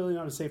Ave is clearly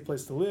not a safe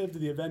place to live. Do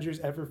the Avengers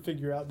ever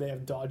figure out they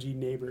have dodgy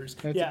neighbors?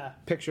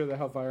 Picture the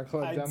Hellfire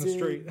Club down the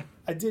street.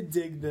 I did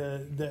dig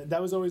the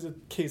that was always a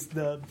case.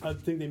 I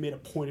think they made a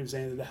point of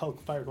saying that the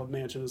Hellfire Club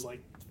mansion was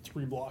like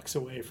 3 blocks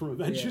away from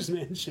Avengers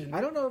Mansion.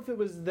 I don't know if it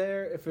was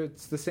there, if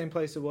it's the same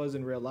place it was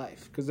in real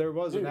life, because there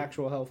was an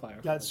actual Hellfire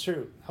Club. That's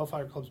true.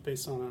 Hellfire Club's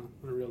based on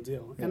a real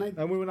deal. Yeah.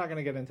 And we were not going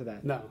to get into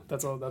that. No,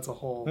 that's a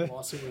whole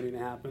lawsuit waiting to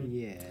happen.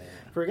 Yeah.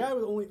 For a guy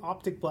with only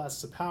optic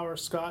blasts of power,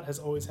 Scott has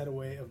always had a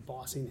way of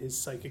bossing his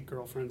psychic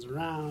girlfriends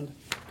around.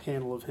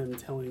 Panel of him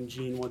telling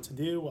Jean what to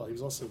do. Well, he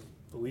was also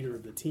the leader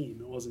of the team.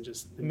 It wasn't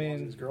just him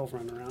bossing his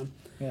girlfriend around.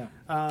 Yeah.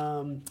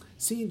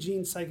 Seeing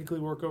Jean psychically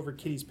work over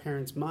Kitty's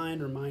parents'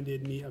 mind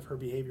reminded me of her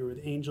behavior with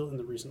Angel in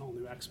the recent All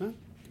New X-Men.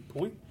 Good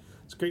point.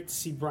 It's great to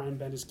see Brian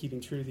Bendis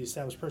keeping true to the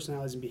established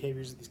personalities and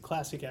behaviors of these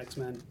classic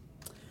X-Men.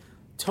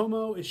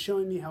 Tomo is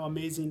showing me how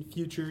amazing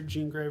future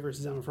Jean Grey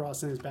versus Emma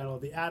Frost in his Battle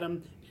of the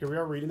Atom. Here we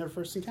are reading their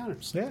first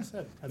encounters. Yeah, like I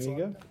said. That's there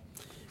you go.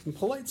 In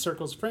polite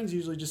circles, friends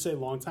usually just say,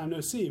 long time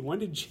no see. When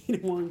did Jean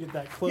and Warren get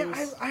that close?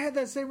 Yeah, I had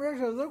that same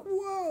reaction. I was like,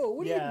 whoa,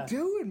 what are you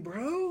doing,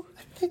 bro?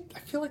 I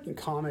feel like in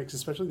comics,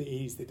 especially in the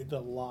 80s, they did that a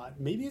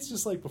lot. Maybe it's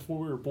just like before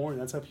we were born,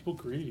 that's how people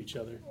greeted each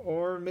other.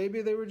 Or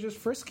maybe they were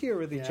just friskier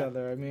with each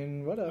other. I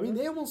mean, whatever. I mean,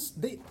 they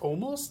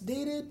almost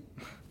dated.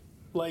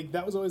 Like,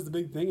 that was always the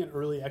big thing in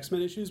early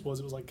X-Men issues, was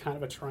it was like kind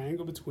of a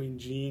triangle between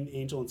Jean,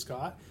 Angel, and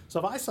Scott. So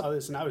if I saw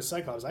this and I was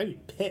Cyclops, I'd be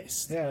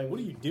pissed. Yeah. Like, what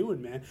are you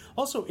doing, man?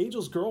 Also,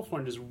 Angel's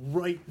girlfriend is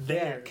right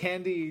there. Yeah,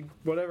 Candy,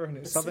 whatever her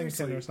name,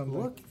 Southington or something.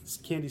 Look, it's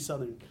Candy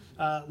Southern.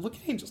 Look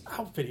at Angel's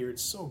outfit here.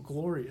 It's so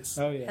glorious.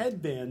 Oh, yeah.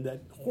 Headband,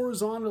 that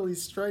horizontally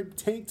striped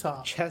tank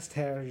top. Chest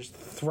hair just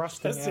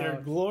thrusting Chest hair,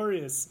 out.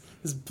 glorious.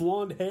 His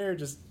blonde hair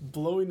just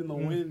blowing in the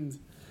wind.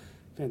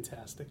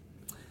 Fantastic.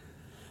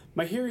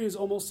 My hearing is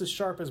almost as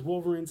sharp as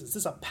Wolverine's. Is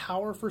this a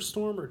power for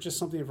Storm or just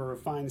something of a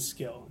refined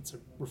skill? It's a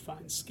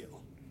refined skill.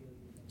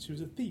 She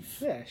was a thief.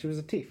 Yeah, she was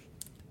a thief.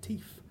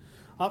 Thief.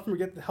 I often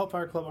forget that the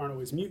Hellfire Club aren't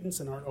always mutants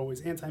and aren't always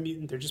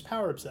anti-mutant. They're just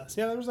power obsessed.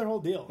 Yeah, that was their whole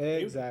deal.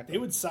 Exactly. They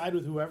would side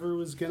with whoever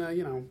was going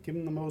to, give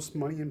them the most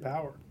money and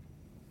power.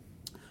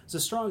 There's a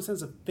strong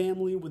sense of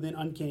family within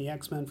Uncanny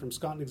X-Men, from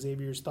Scott and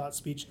Xavier's thought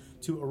speech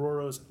to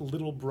Aurora's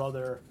little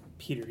brother,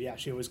 Peter. Yeah,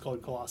 she always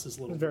called Colossus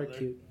little brother. Very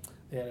cute.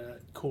 They had a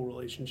cool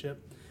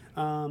relationship.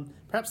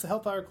 Perhaps the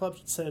Hellfire Club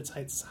should set its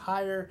heights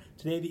higher.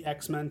 Today the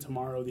X-Men,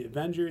 tomorrow the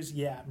Avengers.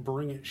 Yeah,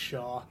 bring it,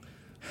 Shaw.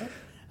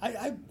 I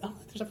don't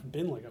think there's ever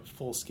been like a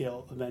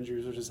full-scale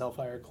Avengers versus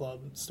Hellfire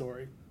Club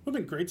story. It would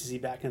have been great to see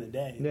back in the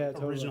day. Yeah,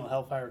 Original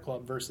Hellfire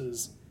Club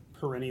versus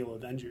perennial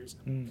Avengers.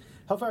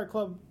 Hellfire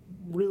Club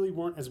really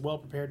weren't as well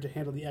prepared to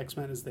handle the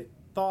X-Men as they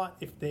thought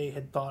if they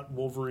had thought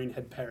Wolverine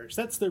had perished.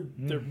 That's their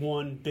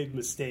one big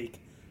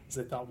mistake, is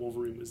they thought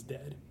Wolverine was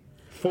dead.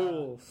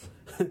 Fools.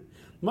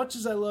 Much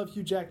as I love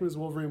Hugh Jackman as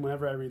Wolverine,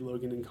 whenever I read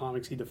Logan in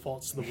comics, he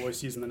defaults to the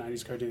voice used in the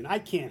 90s cartoon. I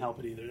can't help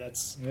it either.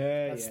 That's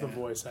the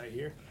voice I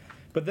hear.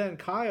 But then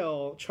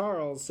Kyle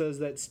Charles says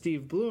that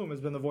Steve Bloom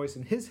has been the voice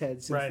in his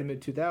head since the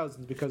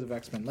mid-2000s because of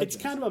X-Men Legends.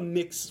 It's kind of a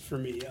mix for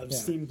me of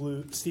Steve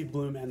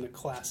Bloom and the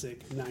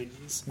classic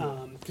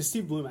 90s. Because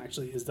Steve Bloom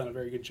actually has done a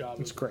very good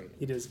job. It's great.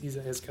 He does. He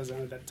has kind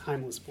of that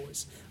timeless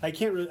voice. I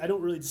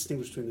don't really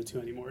distinguish between the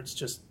two anymore. It's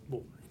just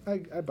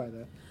Wolverine. I buy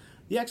that.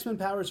 The X-Men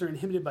powers are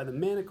inhibited by the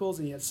manacles,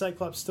 and yet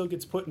Cyclops still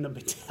gets put in a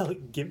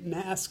metallic gimp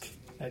mask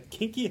at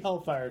Kinky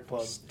Hellfire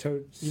Club.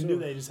 You knew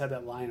they just had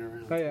that lying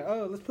around. Oh, yeah.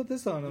 Oh, let's put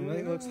this on him. I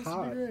think it looks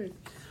hot. Great.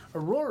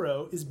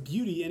 Aurora is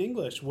beauty in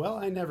English. Well,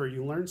 I never.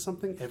 You learn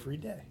something every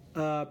day.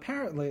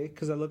 Apparently,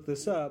 because I looked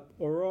this up,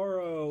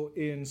 Aurora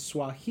in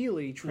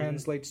Swahili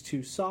translates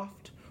to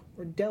soft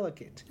or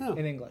delicate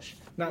in English.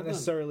 Not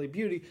necessarily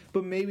beauty,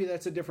 but maybe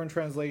that's a different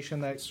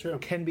translation that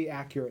can be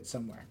accurate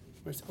somewhere.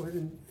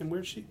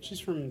 Where's she?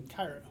 She's from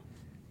Cairo.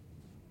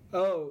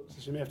 Oh.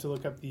 So she may have to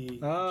look up the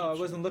Egyptian. I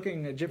wasn't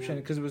looking Egyptian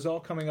because it was all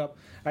coming up.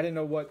 I didn't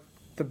know what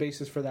the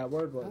basis for that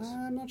word was.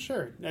 I'm not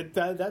sure.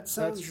 That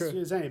sounds true.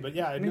 As any, but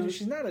yeah, I mean,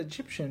 she's not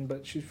Egyptian,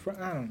 but she's from,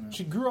 I don't know.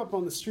 She grew up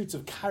on the streets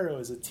of Cairo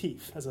as a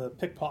thief, as a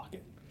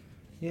pickpocket.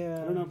 Yeah.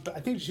 I don't know, but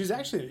I think she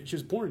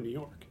was born in New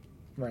York.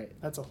 Right.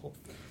 That's a whole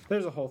thing.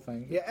 There's a whole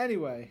thing. Yeah,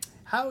 anyway.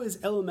 How is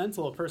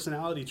elemental a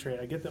personality trait?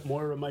 I get that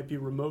Moira might be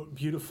remote,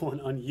 beautiful,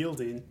 and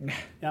unyielding.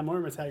 Yeah,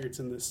 Moira McTaggart's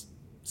in this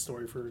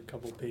story for a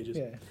couple of pages.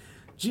 Yeah.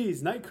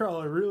 Geez,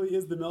 Nightcrawler really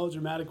is the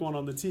melodramatic one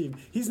on the team.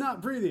 He's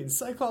not breathing.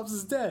 Cyclops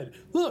is dead.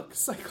 Look,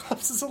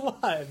 Cyclops is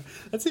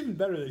alive. That's even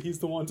better that he's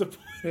the one to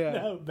point it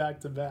out back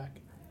to back.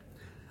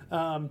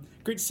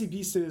 Great to see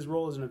Beast in his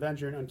role as an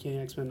Avenger in Uncanny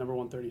X-Men number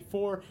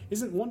 134.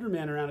 Isn't Wonder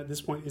Man around at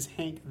this point? Is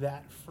Hank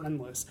that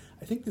friendless?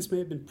 I think this may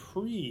have been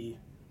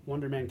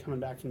pre-Wonder Man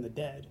coming back from the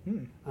dead.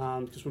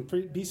 Because when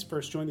Beast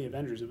first joined the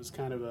Avengers, it was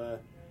kind of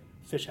a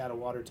fish out of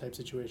water type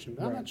situation.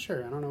 But I'm not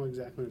sure. I don't know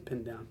exactly what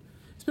pinned down.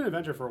 It's been an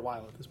Avenger for a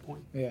while at this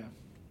point. Yeah.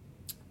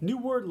 New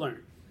word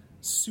learned.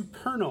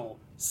 Supernal,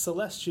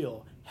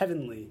 celestial,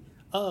 heavenly,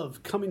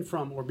 of, coming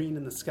from, or being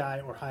in the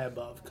sky or high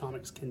above.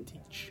 Comics can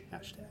teach.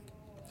 Hashtag.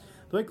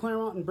 The way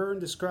Claremont and Byrne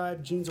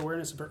describe Jean's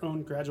awareness of her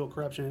own gradual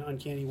corruption in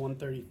Uncanny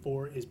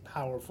 134 is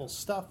powerful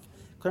stuff.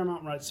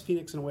 Claremont writes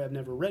Phoenix in a way I've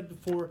never read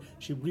before.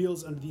 She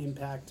reels under the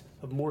impact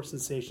of more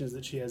sensations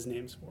that she has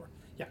names for.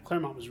 Yeah,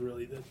 Claremont was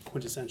really the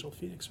quintessential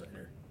Phoenix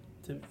writer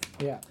to me.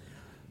 Yeah.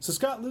 So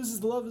Scott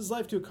loses the love of his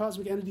life to a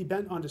cosmic entity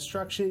bent on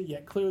destruction,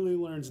 yet clearly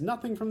learns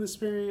nothing from this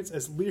experience.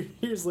 As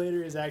years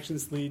later, his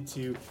actions lead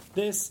to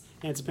this,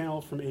 and it's a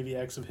panel from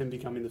AVX of him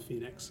becoming the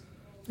Phoenix.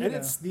 And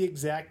it's the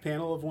exact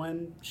panel of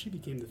when she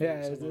became the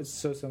Phoenix. Yeah, it's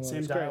so similar.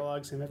 Same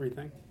dialogue, same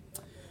everything.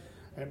 All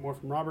right, more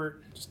from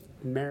Robert. Just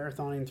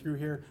marathoning through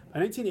here.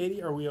 In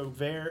 1980, are we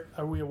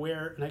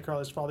aware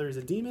Nightcrawler's father is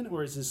a demon,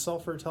 or is his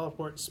sulfur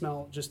teleport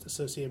smell just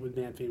associated with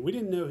Man-Fiend? We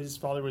didn't know his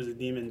father was a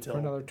demon until... For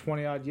another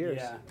 20-odd years.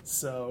 Yeah,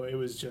 so it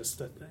was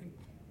just a thing.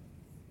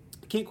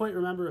 I can't quite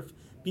remember if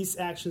Beast's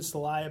actions to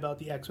lie about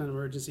the X-Men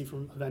emergency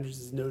from Avengers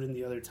is noted in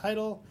the other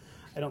title.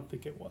 I don't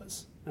think it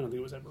was. I don't think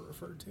it was ever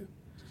referred to.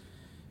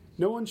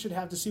 No one should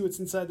have to see what's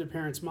inside their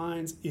parents'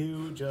 minds.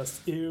 Ew,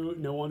 just ew.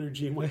 No wonder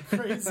Jean went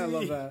crazy. I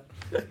love that.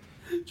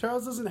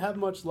 Charles doesn't have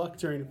much luck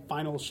during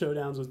final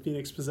showdowns with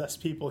Phoenix-possessed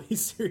people. He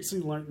seriously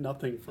learned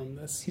nothing from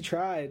this. He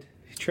tried.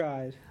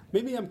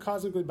 Maybe I'm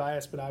cosmically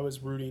biased, but I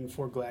was rooting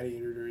for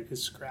Gladiator during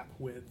his scrap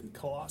with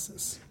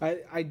Colossus.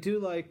 I do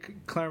like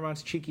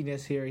Claremont's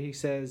cheekiness here. He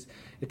says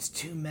it's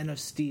two men of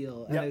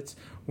steel. And it's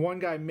one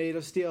guy made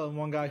of steel and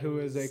one guy who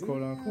is a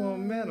quote-unquote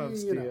man of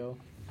steel.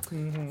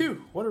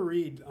 Phew, what a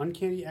read.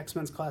 Uncanny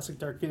X-Men's classic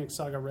Dark Phoenix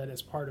saga read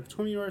as part of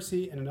Twin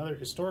URC and another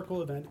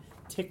historical event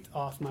ticked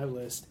off my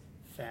list.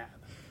 Fab.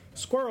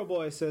 Squirrel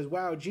Boy says,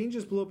 wow, Jean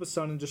just blew up a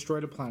sun and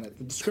destroyed a planet.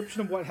 The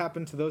description of what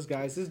happened to those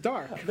guys is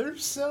dark.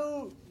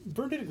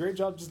 Byrne did a great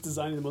job just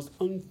designing the most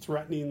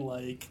unthreatening,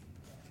 like,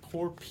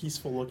 poor,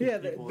 peaceful looking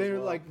people. They're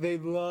like, they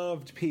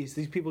loved peace.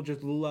 These people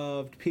just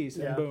loved peace.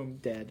 And boom,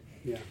 dead.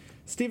 Yeah.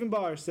 Stephen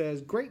Barr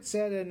says, great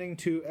sad ending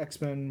to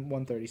X-Men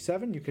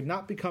 137. You could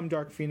not become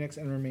Dark Phoenix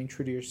and remain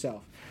true to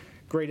yourself.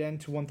 Great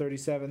end to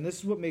 137. This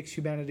is what makes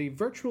humanity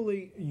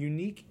virtually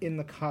unique in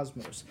the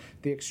cosmos.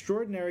 The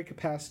extraordinary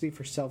capacity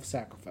for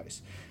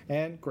self-sacrifice.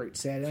 And great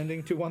sad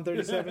ending to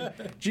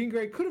 137. Jean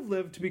Grey could have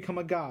lived to become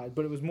a god,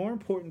 but it was more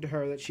important to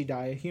her that she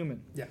die a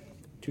human. Yeah.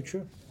 Too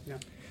true. Yeah.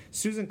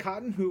 Susan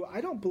Cotton, who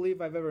I don't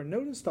believe I've ever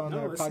noticed on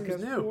our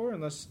podcast before,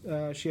 unless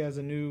she has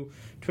a new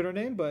Twitter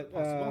name, but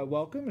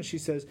welcome. And she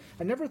says,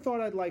 I never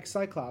thought I'd like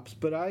Cyclops,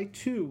 but I,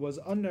 too, was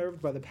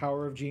unnerved by the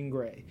power of Jean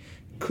Grey.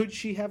 Could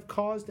she have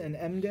caused an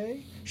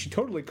M-Day? She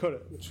totally could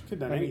have. She could have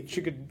done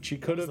anything. She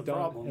could have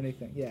done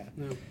anything, yeah.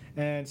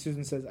 And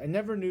Susan says, I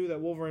never knew that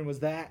Wolverine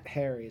was that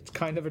hairy. It's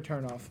kind of a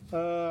turnoff.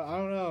 I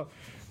don't know.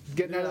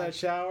 Getting out of that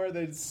shower,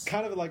 it's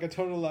kind of like a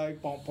total,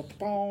 like, boom, boom,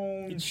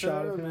 boom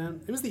shot of him.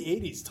 Man. It was the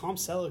 80s. Tom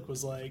Selleck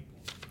was, like,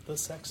 the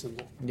sex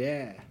symbol.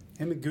 Yeah.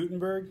 Him and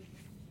Gutenberg.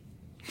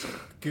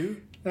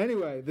 Goot.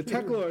 Anyway, the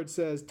Tech Lord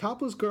says,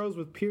 topless girls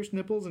with pierced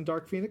nipples and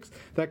Dark Phoenix,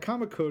 that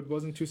comic code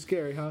wasn't too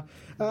scary, huh?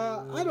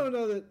 I don't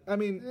know that, I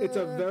mean, it's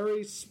a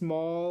very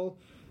small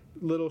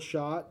little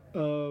shot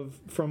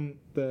from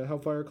the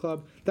Hellfire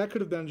Club. That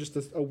could have been just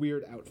a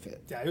weird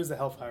outfit. Yeah, it was the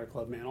Hellfire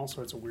Club, man. All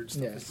sorts of weird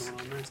stuff is going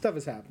on there. Stuff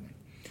is happening.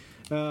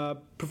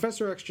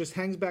 Professor X just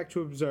hangs back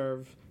to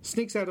observe,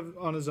 sneaks out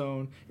on his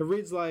own. It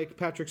reads like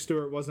Patrick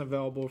Stewart wasn't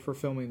available for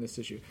filming this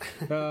issue.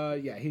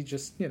 He's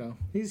just,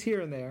 he's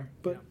here and there,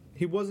 but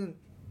he wasn't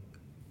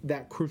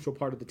that crucial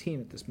part of the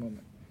team at this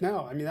moment.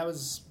 No, I mean, that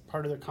was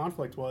part of their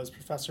conflict was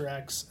Professor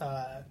X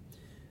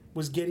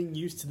was getting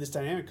used to this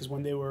dynamic because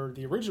when they were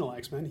the original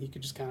X-Men, he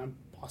could just kind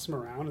of boss them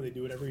around and they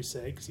do whatever he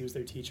say because he was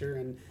their teacher,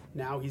 and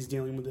now he's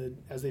dealing with,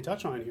 as they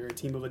touch on here, a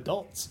team of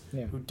adults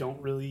who don't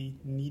really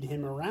need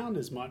him around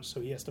as much, so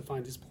he has to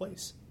find his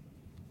place.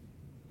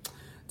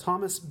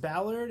 Thomas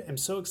Ballard, I'm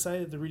so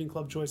excited the Reading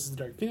Club choices the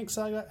Dark Phoenix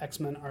Saga.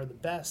 X-Men are the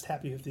best.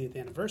 Happy 50th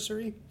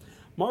anniversary.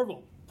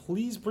 Marvel,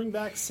 please bring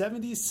back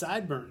 70s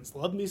sideburns.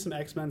 Love me some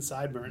X-Men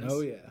sideburns.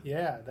 Oh, yeah.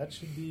 Yeah, that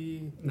should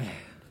be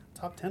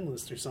top 10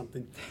 list or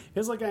something.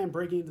 Feels like I am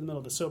breaking into the middle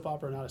of a soap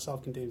opera, not a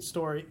self-contained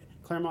story.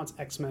 Claremont's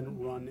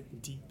X-Men run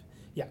deep.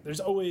 Yeah, there's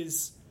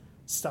always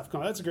stuff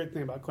going on. That's a great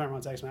thing about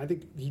Claremont's X-Men. I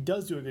think he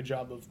does do a good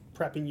job of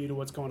prepping you to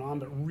what's going on,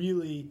 but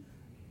really,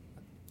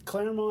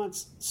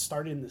 Claremont's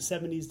started in the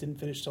 70s, didn't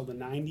finish till the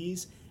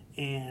 90s,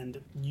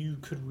 and you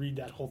could read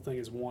that whole thing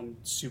as one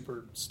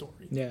super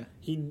story. Yeah.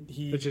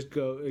 It just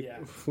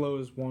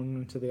flows one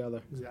into the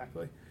other.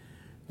 Exactly.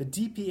 The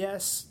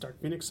DPS,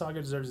 Dark Phoenix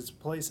Saga, deserves its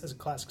place as a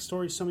classic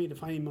story. So many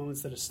defining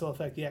moments that still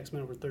affect the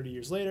X-Men over 30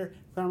 years later.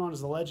 Claremont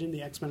is the legend.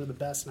 The X-Men are the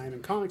best, and I am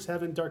in comics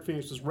heaven. Dark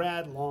Phoenix was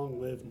rad. Long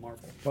live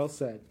Marvel. Well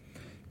said.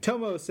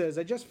 Tomo says,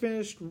 I just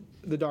finished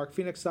the Dark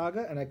Phoenix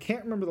Saga, and I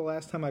can't remember the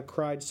last time I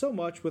cried so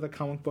much with a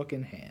comic book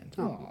in hand.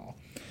 Aww.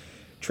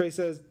 Trey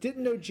says,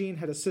 didn't know Jean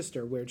had a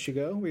sister. Where'd she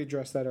go? We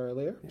addressed that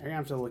earlier. Yeah, I'm going to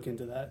have to look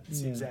into that and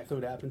see exactly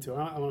what happened to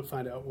her. I want to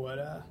find out what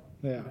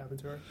happened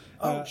to her.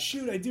 Oh,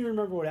 shoot, I do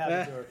remember what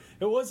happened to her.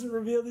 It wasn't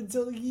revealed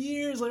until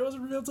years. Like, it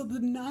wasn't revealed until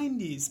the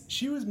 90s.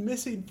 She was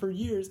missing for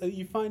years, and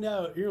you find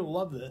out, you're going to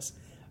love this.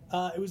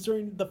 It was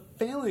during the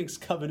Phalanx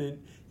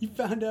Covenant. You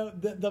found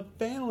out that the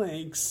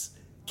Phalanx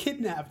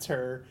kidnapped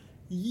her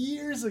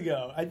years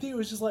ago. I think it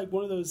was just like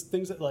one of those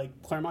things that like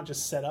Claremont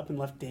just set up and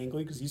left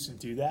dangling, because he used to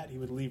do that. He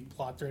would leave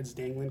plot threads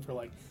dangling for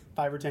like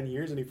 5 or 10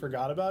 years and he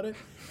forgot about it.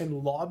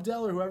 And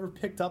Lobdell or whoever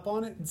picked up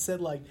on it and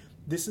said like,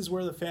 this is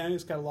where the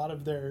Phalanx got a lot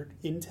of their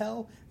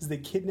intel, is they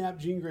kidnapped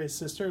Jean Grey's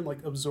sister and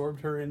like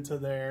absorbed her into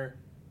their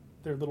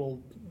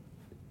little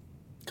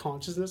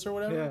consciousness or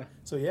whatever. Yeah.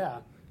 So yeah.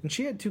 And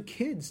she had 2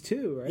 kids,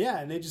 too, right? Yeah,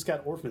 and they just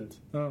got orphaned.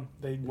 Oh.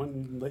 They went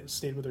and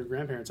stayed with their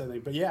grandparents, I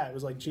think. But yeah, it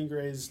was like Jean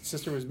Grey's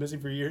sister was missing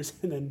for years,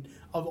 and then,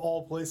 of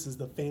all places,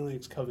 the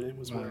Phalanx Covenant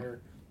was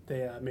where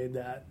they made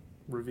that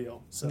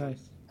reveal. So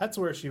nice. That's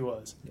where she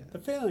was. Yeah. The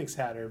Phalanx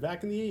had her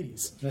back in the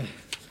 80s.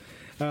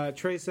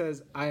 Trey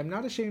says, I am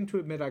not ashamed to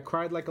admit I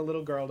cried like a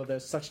little girl to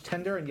this. Such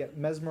tender and yet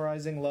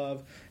mesmerizing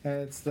love.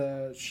 And it's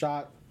the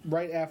shot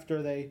right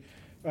after they...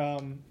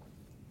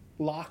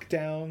 lock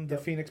down the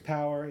Phoenix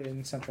Power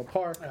in Central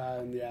Park.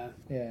 Yeah.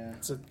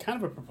 It's a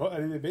kind of a proposal.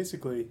 I mean,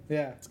 basically,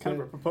 it's kind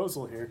of a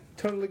proposal here.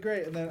 Totally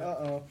great. And then,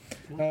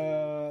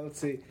 let's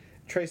see.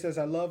 Trey says,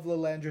 I love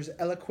Lilandre's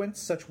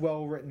eloquence, such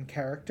well-written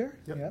character.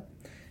 Yep.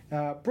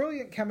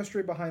 Brilliant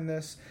chemistry behind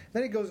this.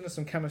 Then he goes into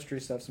some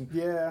chemistry stuff.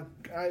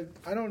 I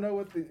don't know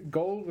what the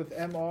gold with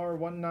MR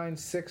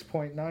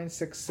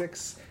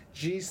 196.966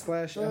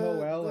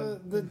 G/MOL.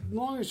 The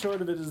long and short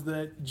of it is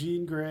that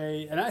Jean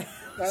Grey, and I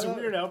was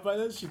weirded out by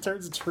this, she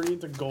turns a tree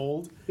into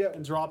gold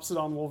and drops it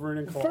on Wolverine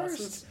and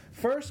Colossus.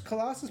 First,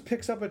 Colossus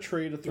picks up a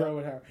tree to throw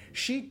at her.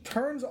 She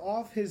turns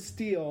off his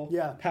steel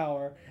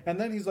power, and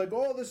then he's like,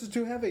 oh, this is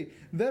too heavy.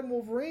 Then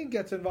Wolverine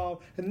gets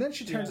involved, and then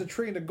she turns the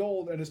tree into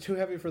gold, and it's too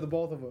heavy for the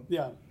both of them.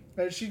 Yeah.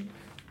 And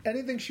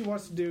anything she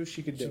wants to do,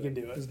 she could do. She can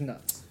do it. It's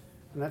nuts.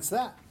 And that's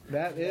that.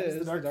 That is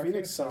the Dark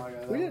Phoenix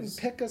Saga. We didn't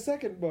pick a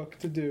second book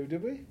to do,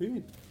 did we?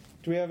 Do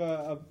we have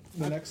the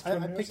next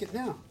one? I pick it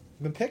now.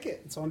 Then pick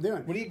it. That's what I'm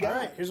doing. What do you got? All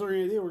right, here's what we're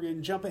going to do. We're going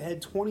to jump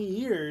ahead 20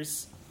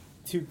 years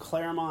to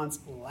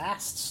Claremont's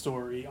last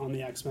story on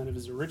the X-Men of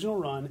his original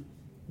run,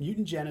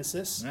 Mutant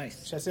Genesis.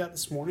 Nice. Checked it out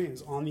this morning.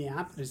 It's on the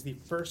app. It is the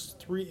first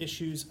 3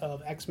 issues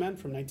of X-Men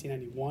from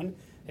 1991.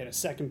 They had a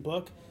second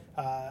book.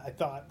 I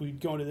thought we'd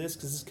go into this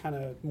because this is kind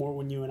of more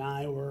when you and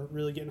I were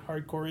really getting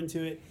hardcore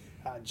into it.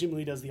 Jim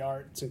Lee does the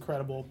art. It's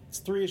incredible. It's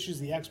 3 issues,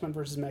 the X-Men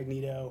versus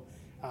Magneto.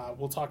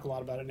 We'll talk a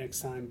lot about it next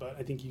time, but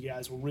I think you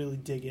guys will really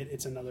dig it.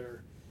 It's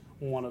another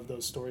one of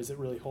those stories that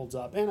really holds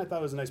up. And I thought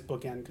it was a nice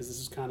bookend because this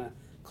is kind of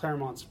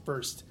Claremont's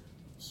first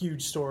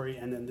huge story,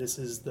 and then this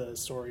is the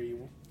story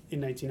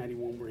in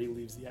 1991 where he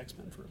leaves the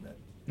X-Men for a bit.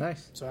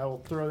 Nice. So I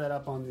will throw that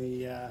up on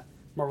the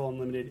Marvel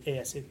Unlimited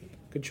ASAP.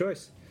 Good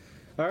choice.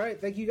 All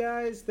right, thank you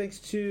guys. Thanks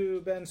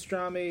to Ben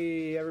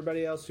Strami,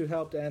 everybody else who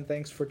helped, and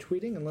thanks for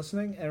tweeting and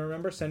listening. And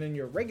remember, send in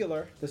your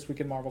regular This Week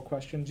in Marvel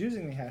questions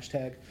using the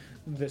hashtag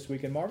This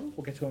Week in Marvel.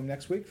 We'll get to them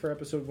next week for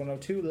episode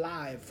 102,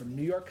 live from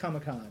New York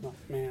Comic Con. Oh,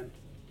 man.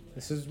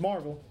 This is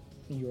Marvel,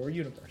 your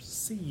universe.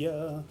 See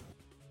ya.